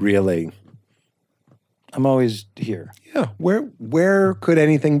 but really... I'm always here. Yeah, where could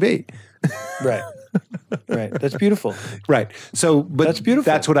anything be? Right. Right. That's beautiful. Right. So, but That's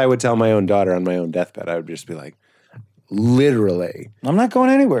beautiful. That's what I would tell my own daughter on my own deathbed. I would just be like, literally. I'm not going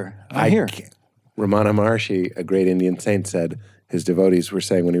anywhere. I'm here. Ramana Maharshi, a great Indian saint, said his devotees were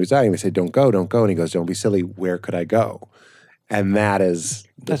saying when he was dying, they said, don't go, don't go. And he goes, don't be silly. Where could I go? And that is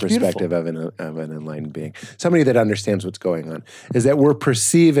the That's perspective of an enlightened being. Somebody that understands what's going on. Is that we're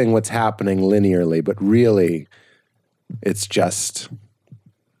perceiving what's happening linearly, but really it's just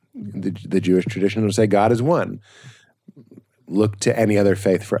the Jewish tradition would say God is one. Look to any other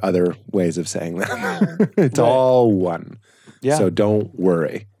faith for other ways of saying that. It's all one. Yeah. So don't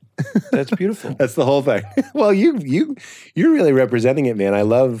worry. That's beautiful. That's the whole thing. Well, you're really representing it, man. I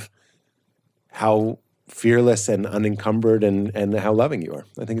love how fearless and unencumbered and how loving you are.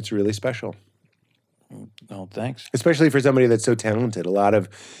 I think it's really special. Oh, thanks. Especially for somebody that's so talented. A lot of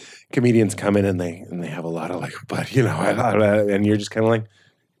comedians come in and they have a lot of like, but you know, and you're just kind of like,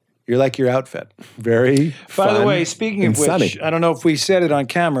 you're like your outfit. Very By the fun way, speaking and of which, sunny. I don't know if we said it on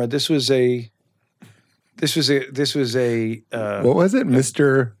camera. This was a What was it?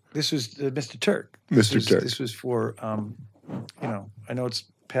 Mr. This was Mr. Turk. Mr. Turk. This was for, I know it's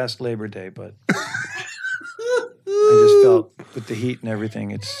past Labor Day, but I just felt with the heat and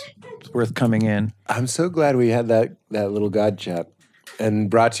everything, it's worth coming in. I'm so glad we had that little God chat. And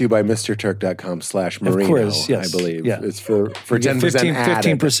brought to you by MrTurk.com/Marino, Of course, yes. I believe. Yeah. It's for 10%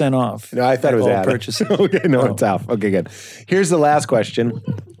 15% off. No, I thought it was all added. purchases. Okay, no, it's off. Okay, good. Here's the last question.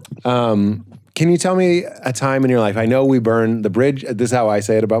 Can you tell me a time in your life? I know we burn the bridge. This is how I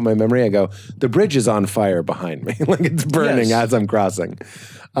say it about my memory. I go, the bridge is on fire behind me. Like it's burning Yes. as I'm crossing.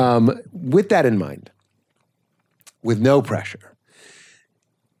 With that in mind, with no pressure,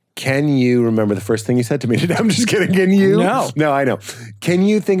 can you remember the first thing you said to me today? I'm just kidding. Can you? No. No, I know. Can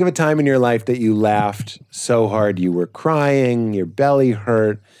you think of a time in your life that you laughed so hard you were crying, your belly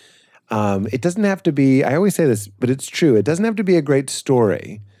hurt? It doesn't have to be, I always say this, but it's true. It doesn't have to be a great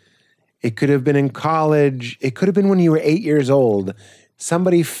story. It could have been in college. It could have been when you were 8 years old.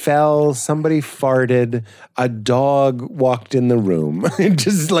 Somebody fell, somebody farted, a dog walked in the room.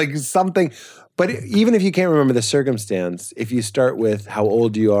 Just like something. But even if you can't remember the circumstance, if you start with how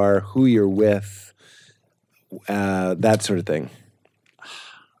old you are, who you're with, that sort of thing.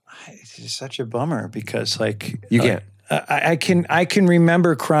 It's just such a bummer because like You can't. I can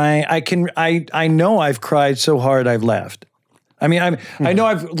remember crying. I know I've cried so hard I've laughed. I mean, I know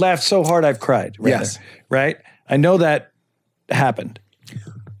I've laughed so hard I've cried. Rather, Yes. right. I know that happened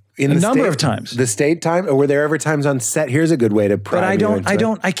In a the number state- of times. The state time, or were there ever times on set? Here's a good way to But prime you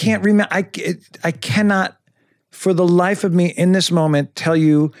into it. I can't remember. I cannot, for the life of me, in this moment, tell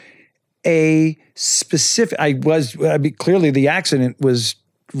you a specific. Clearly the accident was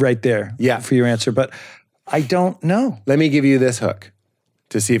right there. Yeah. For your answer, but I don't know. Let me give you this hook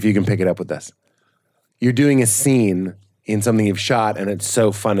to see if you can pick it up with this. You're doing a scene in something you've shot, and it's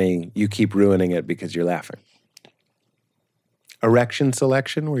so funny, you keep ruining it because you're laughing. Erection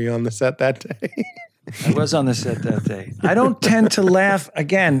selection, were you on the set that day? I was on the set that day. I don't tend to laugh.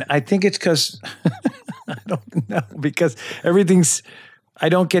 Again, I think it's because I don't know, because I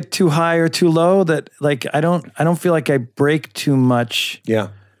don't get too high or too low, that like I don't feel like I break too much. Yeah.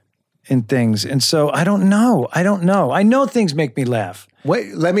 in things. And so I don't know. I know things make me laugh.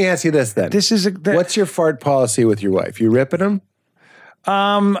 Wait, let me ask you this then. What's your fart policy with your wife? You ripping them?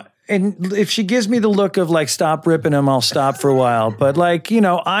 And if she gives me the look of like, stop ripping them, I'll stop for a while. But like, you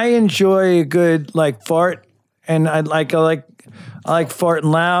know, I enjoy a good like fart, and I like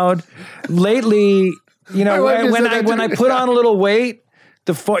farting loud. Lately, you know, when I put on a little weight,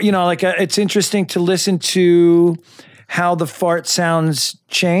 the fart, you know, like it's interesting to listen to how the fart sounds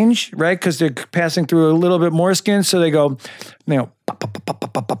change, right? Because they're passing through a little bit more skin, so they go, you know, pop, pop, pop,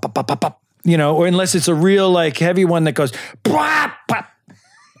 pop, pop, pop, pop, pop, pop, you know, or unless it's a real like heavy one that goes, pop, pop,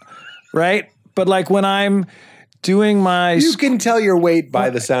 right? But like when I'm doing my... You can tell your weight by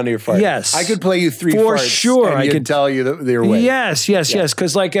the sound of your fart. Yes. I could play you 3 For farts sure. and I could could tell you your weight. Yes.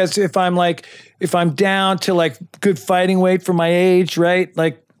 Because like if I'm down to like good fighting weight for my age, right?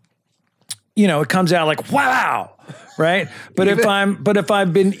 Like, you know, it comes out like, wow, right? But if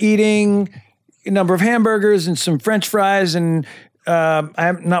I've been eating a number of hamburgers and some French fries and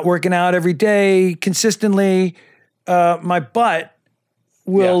I'm not working out every day consistently, my butt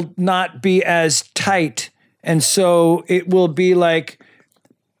will not be as tight. And so it will be like,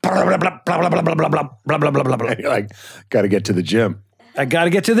 blah, blah, blah, blah, blah, blah, blah, blah, blah, blah, blah, blah, blah. You're like, got to get to the gym. I got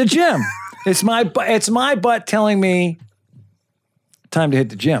to get to the gym. It's my butt telling me time to hit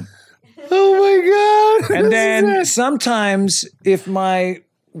the gym. Oh my God. And then sometimes if my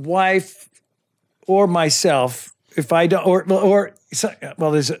wife or myself, if I don't,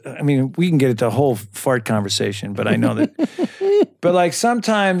 I mean, we can get into a whole fart conversation, but I know that, but like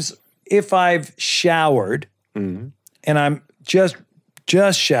sometimes if I've showered and I'm just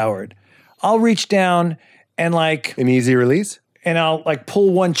showered, I'll reach down and like an easy release, and I'll like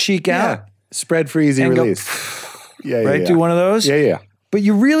pull one cheek out, spread for easy release. Right? Do one of those. Yeah. But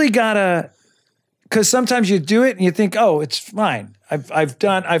you really gotta, because sometimes you do it and you think, oh, it's fine.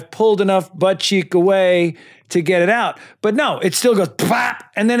 I've pulled enough butt cheek away to get it out. But no, it still goes pop,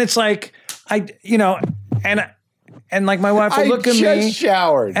 and then it's like and like my wife will look at me. I just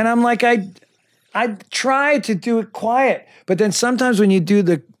showered, and I'm like, I try to do it quiet, but then sometimes when you do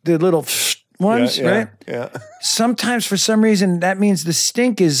the little ones, right? Yeah. Sometimes for some reason that means the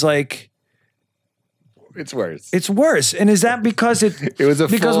stink is like. It's worse. It's worse. And is that because it was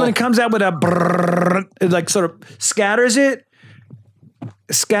when it comes out with a brrrr, it like sort of scatters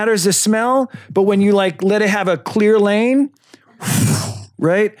the smell, but when you like let it have a clear lane,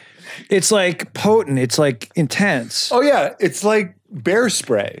 right? It's like potent, it's like intense. Oh yeah, it's like bear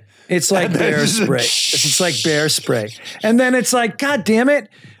spray. It's like bear spray. It's like bear spray. And then it's like, God damn it,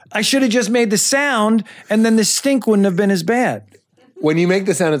 I should have just made the sound and then the stink wouldn't have been as bad. When you make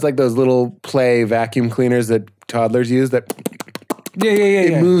the sound, it's like those little play vacuum cleaners that toddlers use that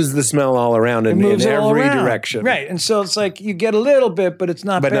it moves the smell all around in every direction. Right. And so it's like you get a little bit, but it's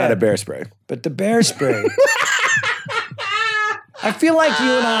not bad. But not a bear spray. But the bear spray. I feel like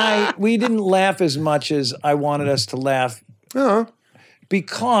you and we didn't laugh as much as I wanted us to laugh.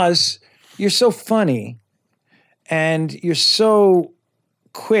 Because you're so funny and you're so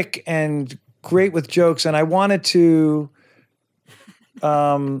quick and great with jokes. And I wanted to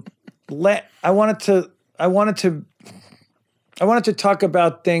I wanted to talk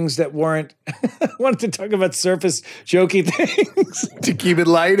about things that weren't. I wanted to talk about surface jokey things to keep it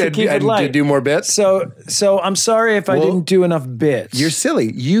light and to do more bits. So I'm sorry if I didn't do enough bits. You're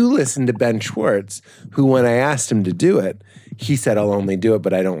silly. You listened to Ben Schwartz, who when I asked him to do it, he said, "I'll only do it,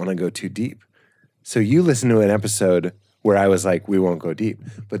 but I don't want to go too deep." So you listened to an episode where I was like, "We won't go deep,"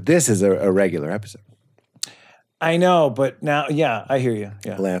 but this is a regular episode. I know, but now, yeah, I hear you.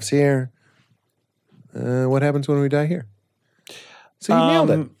 Yeah. Laughs here. What happens when we die here? So you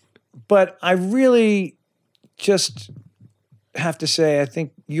nailed it. But I really just have to say, I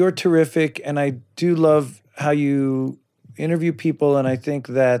think you're terrific, and I do love how you interview people, and I think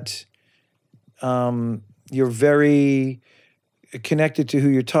that you're very connected to who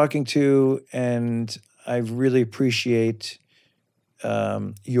you're talking to, and I really appreciate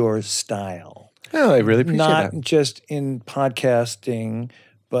your style. Oh, I really appreciate that. Not just in podcasting,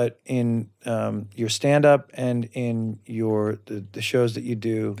 but in your stand-up and in the shows that you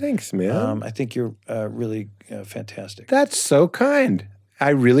do. Thanks, man. I think you're really fantastic. That's so kind.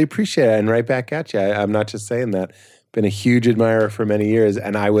 I really appreciate it. And right back at you. I'm not just saying that. Been a huge admirer for many years,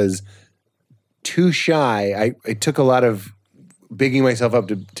 and I was too shy. I took a lot of bigging myself up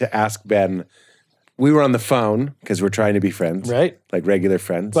to ask Ben. We were on the phone because we're trying to be friends. Right. Like regular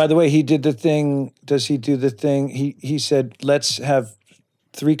friends. By the way, he did the thing. Does he do the thing? He said, let's have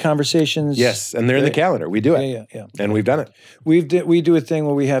 3 conversations. Yes, and they're in the calendar. We do it. Yeah. And we've done it. We do a thing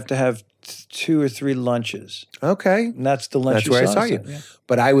where we have to have 2 or 3 lunches. Okay. And that's the lunch That's where I saw us you. at, yeah.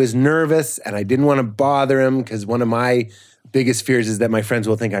 But I was nervous and I didn't want to bother him because one of my biggest fears is that my friends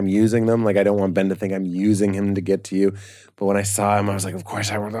will think I'm using them. Like I don't want Ben to think I'm using him to get to you. But when I saw him, I was like, of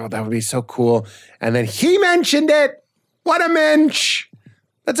course I would. Oh, that would be so cool. And then he mentioned it. What a mensch.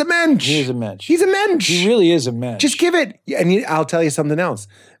 That's a mensch. He is a mensch. He's a mensch. He really is a mensch. Just give it. And I'll tell you something else.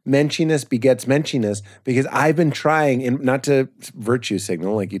 Menchiness begets menchiness because I've been trying, and not to virtue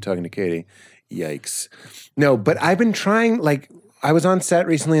signal like you talking to Katie. Yikes. No, but I've been trying, like, I was on set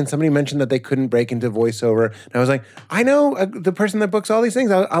recently and somebody mentioned that they couldn't break into voiceover. And I was like, I know the person that books all these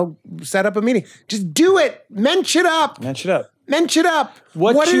things. I'll set up a meeting. Just do it. Mensch it up. Mensch it up. Mensch it up.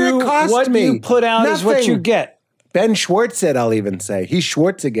 What did it cost what me? you put out is what you Nothing. get. Ben Schwartz said, I'll even say. He's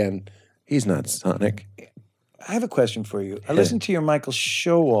Schwartz again. He's not Sonic. I have a question for you. I listened to your Michael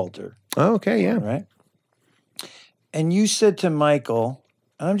Showalter, Oh, okay, yeah. right? And you said to Michael,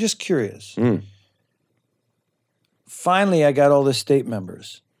 and I'm just curious, finally I got all the state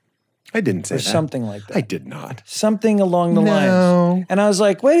members. I didn't say Or that. something like that. I did not. Something along the No. lines. And I was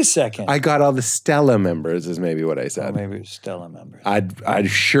like, wait a second. I got all the Stella members is maybe what I Oh, said. maybe it was Stella members. I'd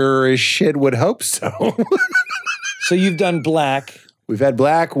sure as shit would hope so. So you've done Black. We've had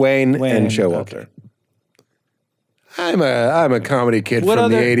Black, Wayne and Showalter. okay. I'm a comedy kid What from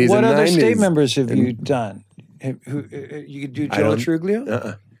other the 80s what and other 90s. state members have you done? You do I Joe don't-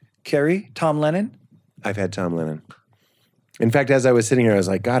 Truglio? Kerry? Tom Lennon? I've had Tom Lennon. In fact, as I was sitting here, I was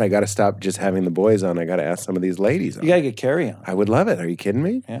like, God, I got to stop just having the boys on. I got to ask some of these ladies on. You got to get Kerry on. I would love it. Are you kidding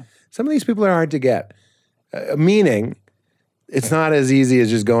me? Yeah. Some of these people are hard to get. Meaning, it's not as easy as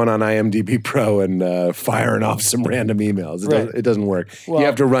just going on IMDb Pro and firing off some random emails. Right. It doesn't work. Well- you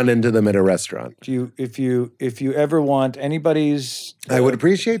have to run into them at a restaurant. If you ever want anybody's I would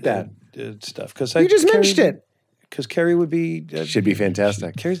appreciate that. stuff because You just mentioned it. because Kerry would be Should be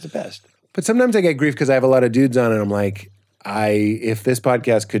fantastic. Kerry's the best. But sometimes I get grief because I have a lot of dudes on, and I'm like, if this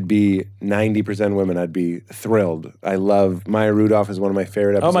podcast could be 90% women, I'd be thrilled. I love Maya Rudolph is one of my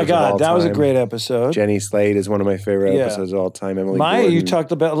favorite episodes. Oh my of all God, that was a time. great episode. Jenny Slade is one of my favorite Yeah. episodes of all time. Emily Maya, Gordon. you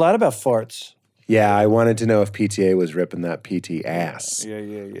talked a lot about farts. Yeah, I wanted to know if PTA was ripping that PT ass.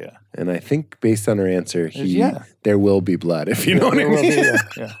 Yeah. And I think based on her answer, Yeah. there will be blood, if you know what I mean.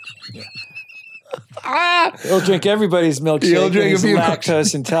 Yeah. He'll drink everybody's milkshake. He'll and drink a he's few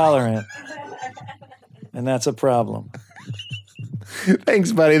lactose intolerant, and that's a problem.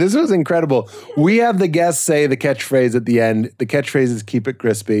 Thanks, buddy. This was incredible. We have the guests say the catchphrase at the end. The catchphrase is keep it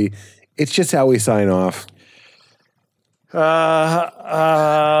crispy. It's just how we sign off.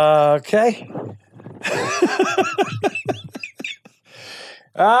 Okay.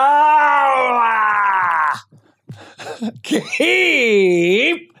 Ah,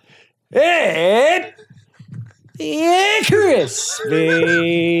 keep it crispy.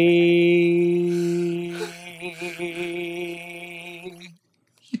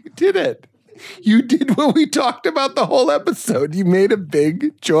 You did it. You did what we talked about the whole episode. You made a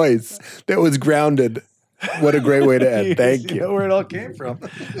big choice that was grounded. What a great way to end. Thank You you. know where it all came from.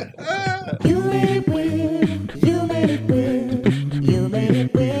 You made it weird. You made it weird. You made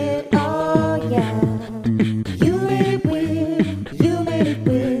it weird.